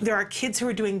 There are kids who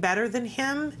are doing better than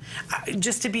him.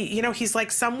 Just to be, he's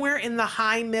like somewhere in the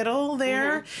high middle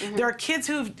there. There are kids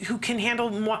who can handle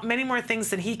many more things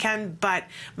than he can, but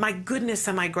my goodness,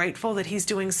 am I grateful that he's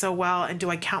doing so well, and do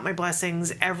I count my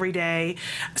blessings every day?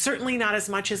 Certainly not as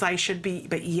much as I should be,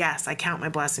 but yes, I count my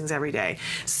blessings every day.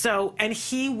 So, and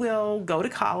he will go to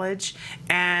college,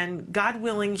 and God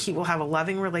willing, he will have a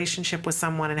loving relationship with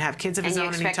someone and have kids of his own.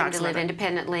 And you expect him to live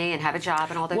independently and have a job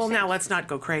and all those things? Well, now let's not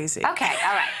go crazy. Okay,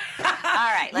 all right.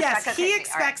 All right, let's not go crazy. He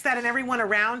expects that, and everyone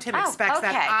around him expects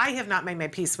that. I have not made my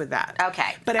peace with that.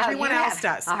 Okay. But everyone else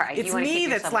does. All right. It's me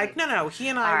that's like, no, he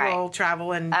and I will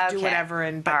travel and do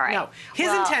whatever, but no.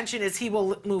 His intention is he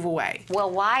will move away.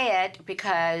 Well, Wyatt,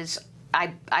 because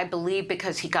I believe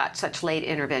because he got such late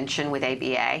intervention with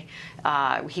ABA,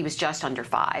 he was just under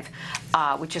 5,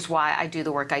 which is why I do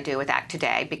the work I do with Act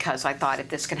Today, because I thought if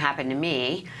this can happen to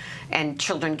me, and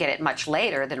children get it much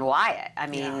later than Wyatt. I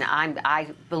mean,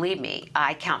 believe me,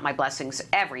 I count my blessings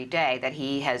every day that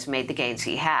he has made the gains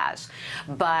he has.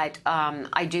 But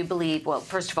I do believe, well,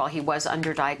 first of all, he was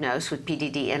underdiagnosed with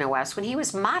PDD-NOS when he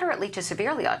was moderately to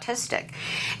severely autistic.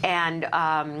 And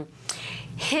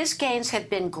his gains have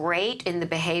been great in the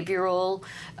behavioral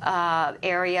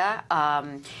area.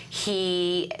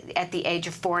 He, at the age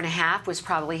of 4.5, was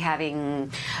probably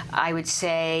having, I would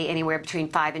say, anywhere between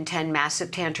 5 and 10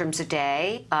 massive tantrums a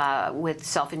day with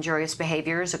self-injurious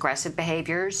behaviors, aggressive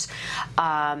behaviors.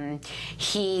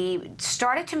 He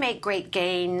started to make great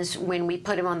gains when we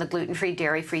put him on the gluten-free,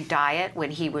 dairy-free diet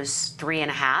when he was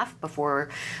 3.5, before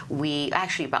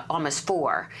actually about almost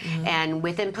 4. And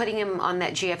within putting him on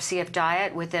that GFCF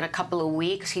diet, within a couple of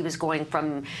weeks, he was going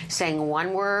from saying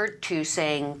one word to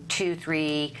saying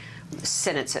 2-3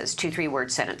 sentences, 2-3-word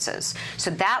sentences. So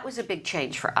that was a big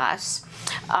change for us.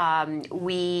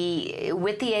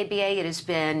 With the ABA, it has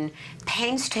been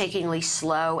painstakingly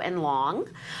slow and long,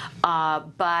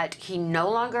 but he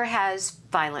no longer has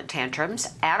violent tantrums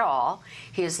at all.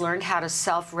 He has learned how to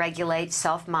self-regulate,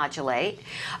 self-modulate.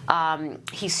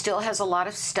 He still has a lot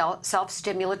of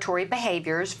self-stimulatory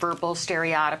behaviors, verbal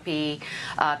stereotypy,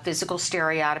 physical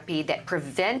stereotypy, that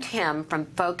prevent him from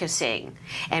focusing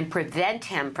and prevent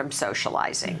him from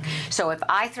socializing. So if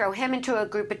I throw him into a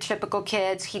group of typical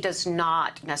kids, he does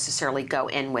not necessarily go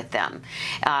in with them.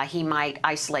 He might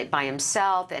isolate by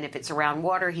himself, and if it's around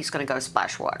water, he's going to go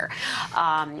splash water.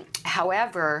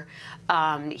 However,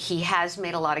 he has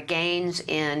made a lot of gains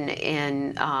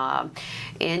in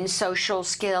social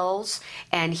skills,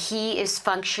 and he is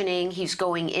functioning. He's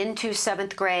going into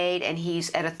 7th grade, and he's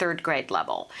at a 3rd grade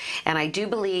level. And I do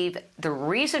believe the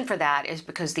reason for that is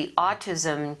because the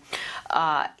autism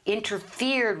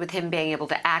interfered with him being able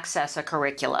to access a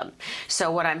curriculum. So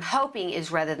what I'm hoping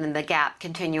is, rather than the gap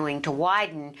continuing to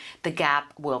widen, the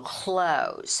gap will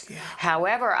close.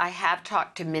 However, I have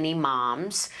talked to many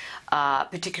moms,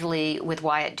 particularly with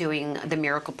Wyatt doing the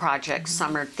Miracle Project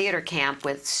summer theater camp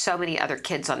with so many other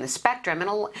kids on the spectrum,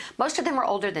 and most of them were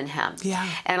older than him.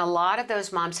 And a lot of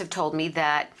those moms have told me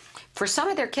that for some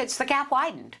of their kids, the gap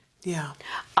widened.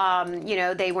 You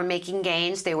know, they were making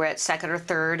gains. They were at 2nd or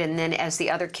 3rd, and then as the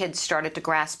other kids started to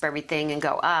grasp everything and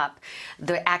go up,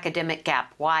 the academic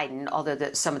gap widened, although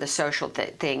some of the social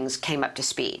things came up to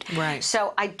speed.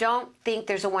 So I don't think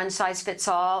there's a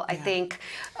one-size-fits-all. I think,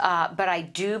 but I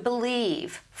do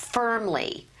believe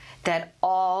firmly that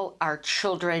all our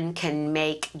children can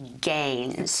make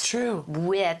gains. It's true.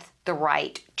 With the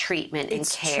right treatment and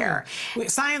care. True.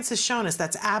 Science has shown us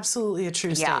that's absolutely a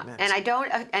true statement. And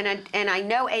I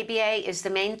know ABA is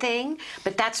the main thing,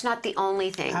 but that's not the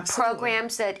only thing. Absolutely.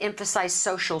 Programs that emphasize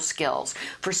social skills.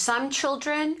 For some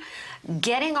children,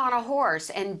 getting on a horse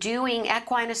and doing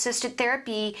equine assisted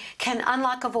therapy can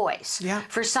unlock a voice. Yeah.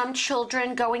 For some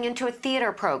children, going into a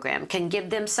theater program can give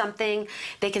them something,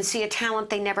 they can see a talent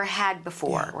they never had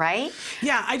before, right?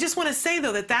 Yeah, I just want to say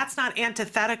though that that's not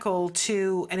antithetical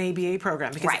to an ABA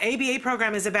program, because the ABA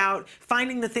program is about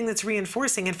finding the thing that's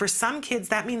reinforcing, and for some kids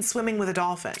that means swimming with a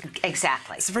dolphin.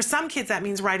 Exactly. So for some kids that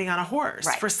means riding on a horse.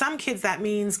 Right. For some kids that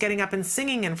means getting up and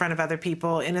singing in front of other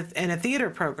people in a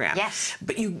theater program. Yes.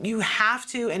 But you have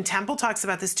to, and Temple talks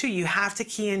about this too, you have to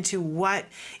key into what's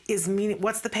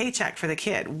the paycheck for the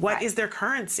kid? What is their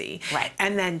currency? Right.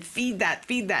 And then feed that,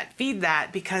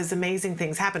 because amazing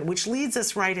things happen, which leads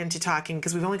us right into talking,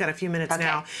 because we've only got a few minutes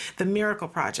now, the Miracle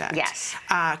Project. Yes.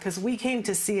 Because we came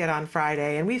to see it on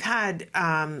Friday, and we've had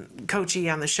Coach E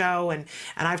on the show, and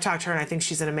I've talked to her, and I think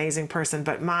she's an amazing person,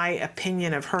 but my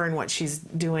opinion of her and what she's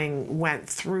doing went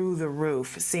through the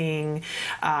roof. Seeing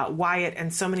Wyatt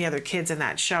and so many other kids in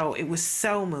that show, it was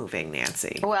so moving,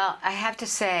 Nancy. Well, I have to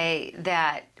say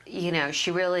that, you know, she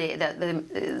really,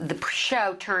 the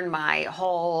show turned my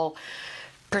whole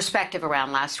perspective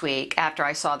around last week after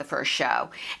I saw the first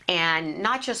show. And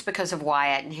not just because of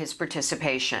Wyatt and his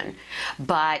participation,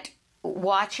 but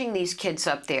watching these kids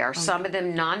up there, some of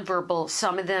them nonverbal,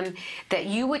 some of them that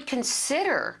you would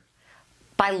consider,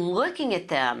 by looking at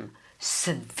them,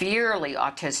 severely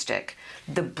autistic.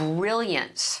 The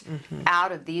brilliance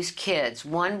out of these kids.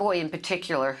 One boy in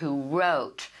particular who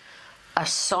wrote a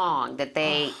song that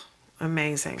they...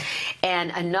 Amazing. And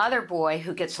another boy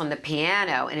who gets on the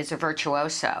piano and is a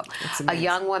virtuoso. A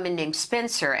young woman named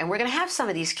Spencer. And we're going to have some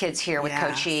of these kids here with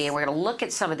Coach E, and we're going to look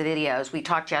at some of the videos. We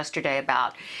talked yesterday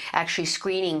about actually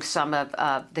screening some of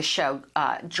the show,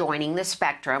 Joining the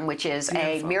Spectrum, which is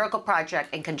a miracle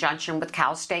project in conjunction with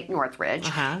Cal State Northridge.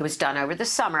 It was done over the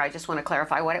summer. I just want to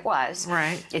clarify what it was.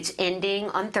 Right. It's ending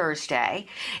on Thursday.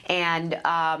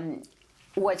 And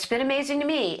what's been amazing to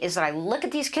me is that I look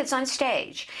at these kids on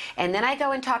stage, and then I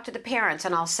go and talk to the parents,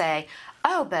 and I'll say,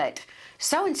 oh, but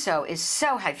so-and-so is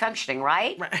so high-functioning,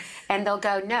 right? And they'll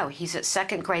go, no, he's at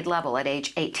second grade level at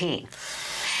age 18.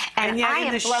 And yet I in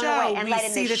am the blown show, away. And we like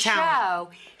in see the the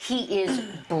talent. show, he is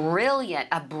brilliant,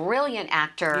 a brilliant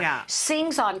actor,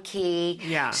 sings on key.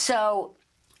 So...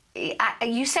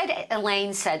 you said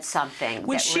Elaine said something.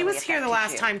 When she really was here the affected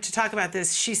last you. time to talk about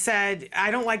this, she said,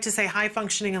 I don't like to say high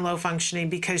functioning and low functioning,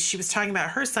 because she was talking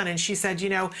about her son, and she said, you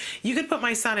know, you could put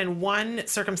my son in one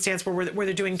circumstance where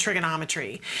they're doing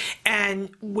trigonometry, and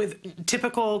with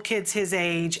typical kids his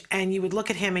age, and you would look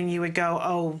at him and you would go,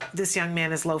 oh, this young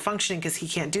man is low functioning because he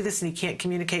can't do this and he can't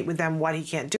communicate with them what he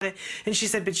can't do. And she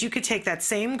said, but you could take that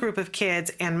same group of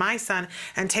kids and my son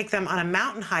and take them on a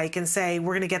mountain hike and say,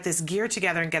 we're going to get this gear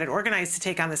together and get it organized to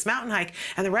take on this mountain hike,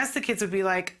 and the rest of the kids would be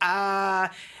like,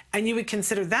 and you would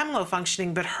consider them low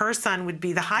functioning, but her son would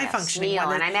be the high functioning Neil,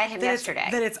 one. and I met him yesterday.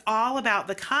 That it's all about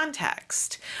the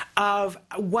context of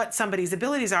what somebody's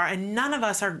abilities are, and none of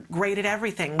us are great at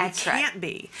everything. We can't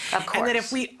be. Of course. And that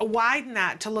if we widen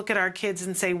that to look at our kids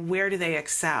and say, where do they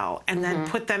excel? And then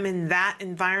put them in that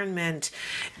environment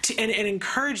and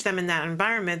encourage them in that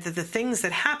environment, that the things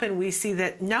that happen, we see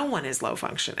that no one is low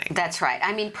functioning. That's right.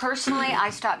 I mean, personally, I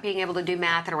stopped being able to do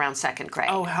math at around second grade.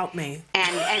 Oh, help me.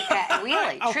 And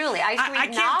really, truly, I used to read I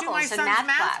can't do my novels in son's math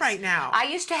math class. right now. I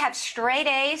used to have straight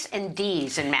A's and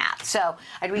D's in math. So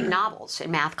I'd read novels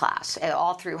in math class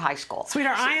all through high school.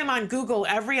 Sweetheart, I am on Google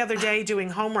every other day doing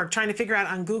homework, trying to figure out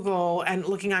on Google and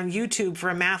looking on YouTube for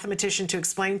a mathematician to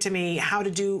explain to me how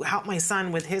to help my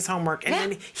son with his homework. And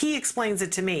then he explains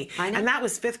it to me. And that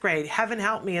was 5th grade. Heaven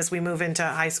help me as we move into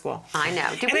high school. I know.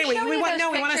 Did anyway, we show you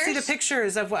those we want to see the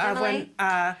pictures? pictures of when...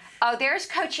 oh, there's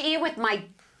Coach E with my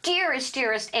dearest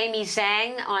Amy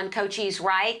Zhang on Coach E's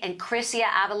right, and Chrissia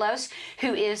Avalos,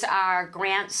 who is our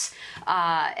grants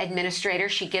administrator.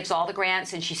 She gives all the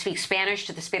grants, and she speaks Spanish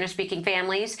to the Spanish-speaking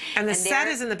families. And the set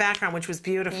is in the background, which was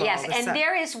beautiful. Yes, and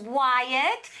there is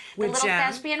Wyatt, the little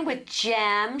Jem. thespian, with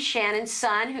Jem, Shannon's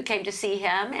son, who came to see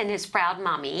him, and his proud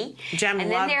mommy. Jem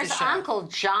and then loved there's the show. Uncle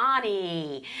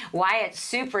Johnny, Wyatt's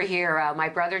superhero, my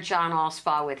brother John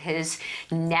Allspaw with his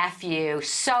nephew.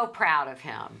 So proud of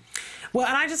him. Well,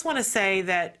 and I just want to say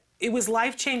that it was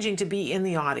life-changing to be in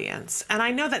the audience. And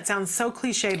I know that sounds so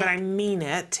cliche, but I mean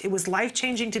it. It was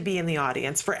life-changing to be in the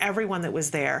audience for everyone that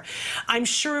was there. I'm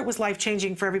sure it was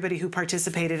life-changing for everybody who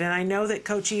participated. And I know that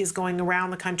Coach E is going around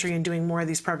the country and doing more of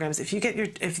these programs.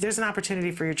 If there's an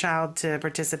opportunity for your child to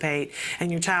participate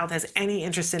and your child has any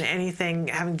interest in anything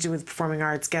having to do with performing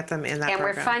arts, get them in that program.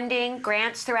 And we're funding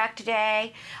grants through Act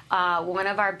Today. One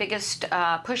of our biggest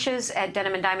pushes at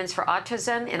Denim and Diamonds for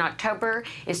Autism in October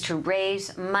is to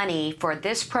raise money for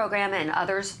this program and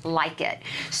others like it.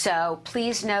 So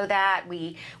please know that.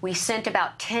 We sent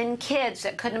about 10 kids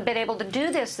that couldn't have been able to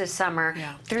do this summer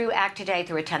through Act Today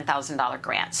through a $10,000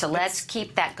 grant. So let's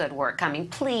keep that good work coming.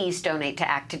 Please donate to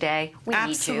Act Today. We need you.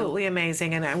 Absolutely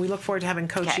amazing. And we look forward to having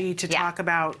Coach E to talk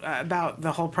about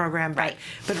the whole program. But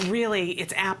really,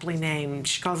 it's aptly named.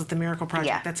 She calls it the Miracle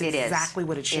Project. That's exactly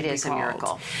what it should be called. It is a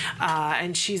miracle.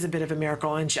 And she's a bit of a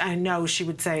miracle. And I know she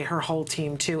would say her whole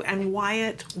team, too. And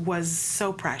Wyatt was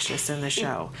so precious in the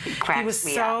show. He was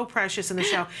so precious in the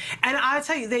show. And I'll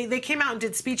tell you, they came out and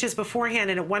did speeches beforehand,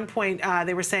 and at one point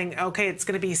they were saying, okay, it's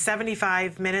going to be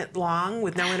 75-minute long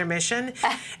with no intermission.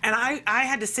 And I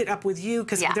had to sit up with you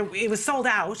because it was sold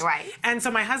out. Right. And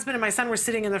so my husband and my son were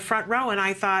sitting in the front row, and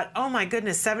I thought, oh my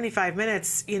goodness, 75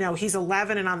 minutes, you know, he's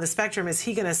 11 and on the spectrum. Is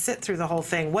he going to sit through the whole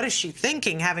thing? What is she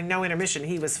thinking having no intermission?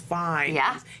 He was fine.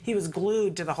 Yeah. He was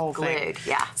glued to the whole thing.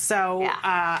 So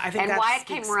I think Wyatt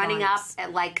came running up,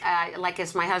 like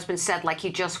as my husband said, like he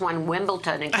just won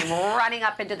Wimbledon, and came running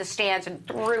up into the stands and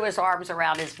threw his arms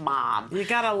around his mom. You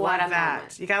gotta love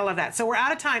that. You gotta love that. So we're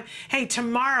out of time. Hey,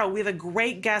 tomorrow we have a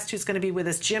great guest who's going to be with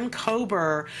us, Jim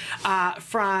Kober,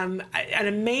 from an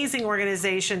amazing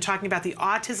organization talking about the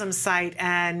autism site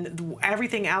and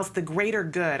everything else, the greater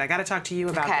good. I got to talk to you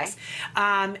about this.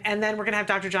 And then we're going to have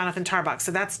Dr. Jonathan Tarbuck.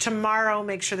 So that's tomorrow.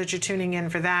 Make sure that you're tuning in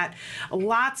for that.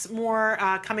 Lots more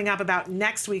coming up about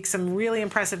next week. Some really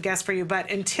impressive guests for you. But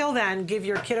until then, give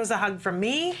your kiddos a hug from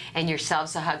me. And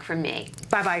yourselves a hug from me.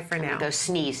 Bye-bye for now. Go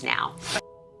sneeze now.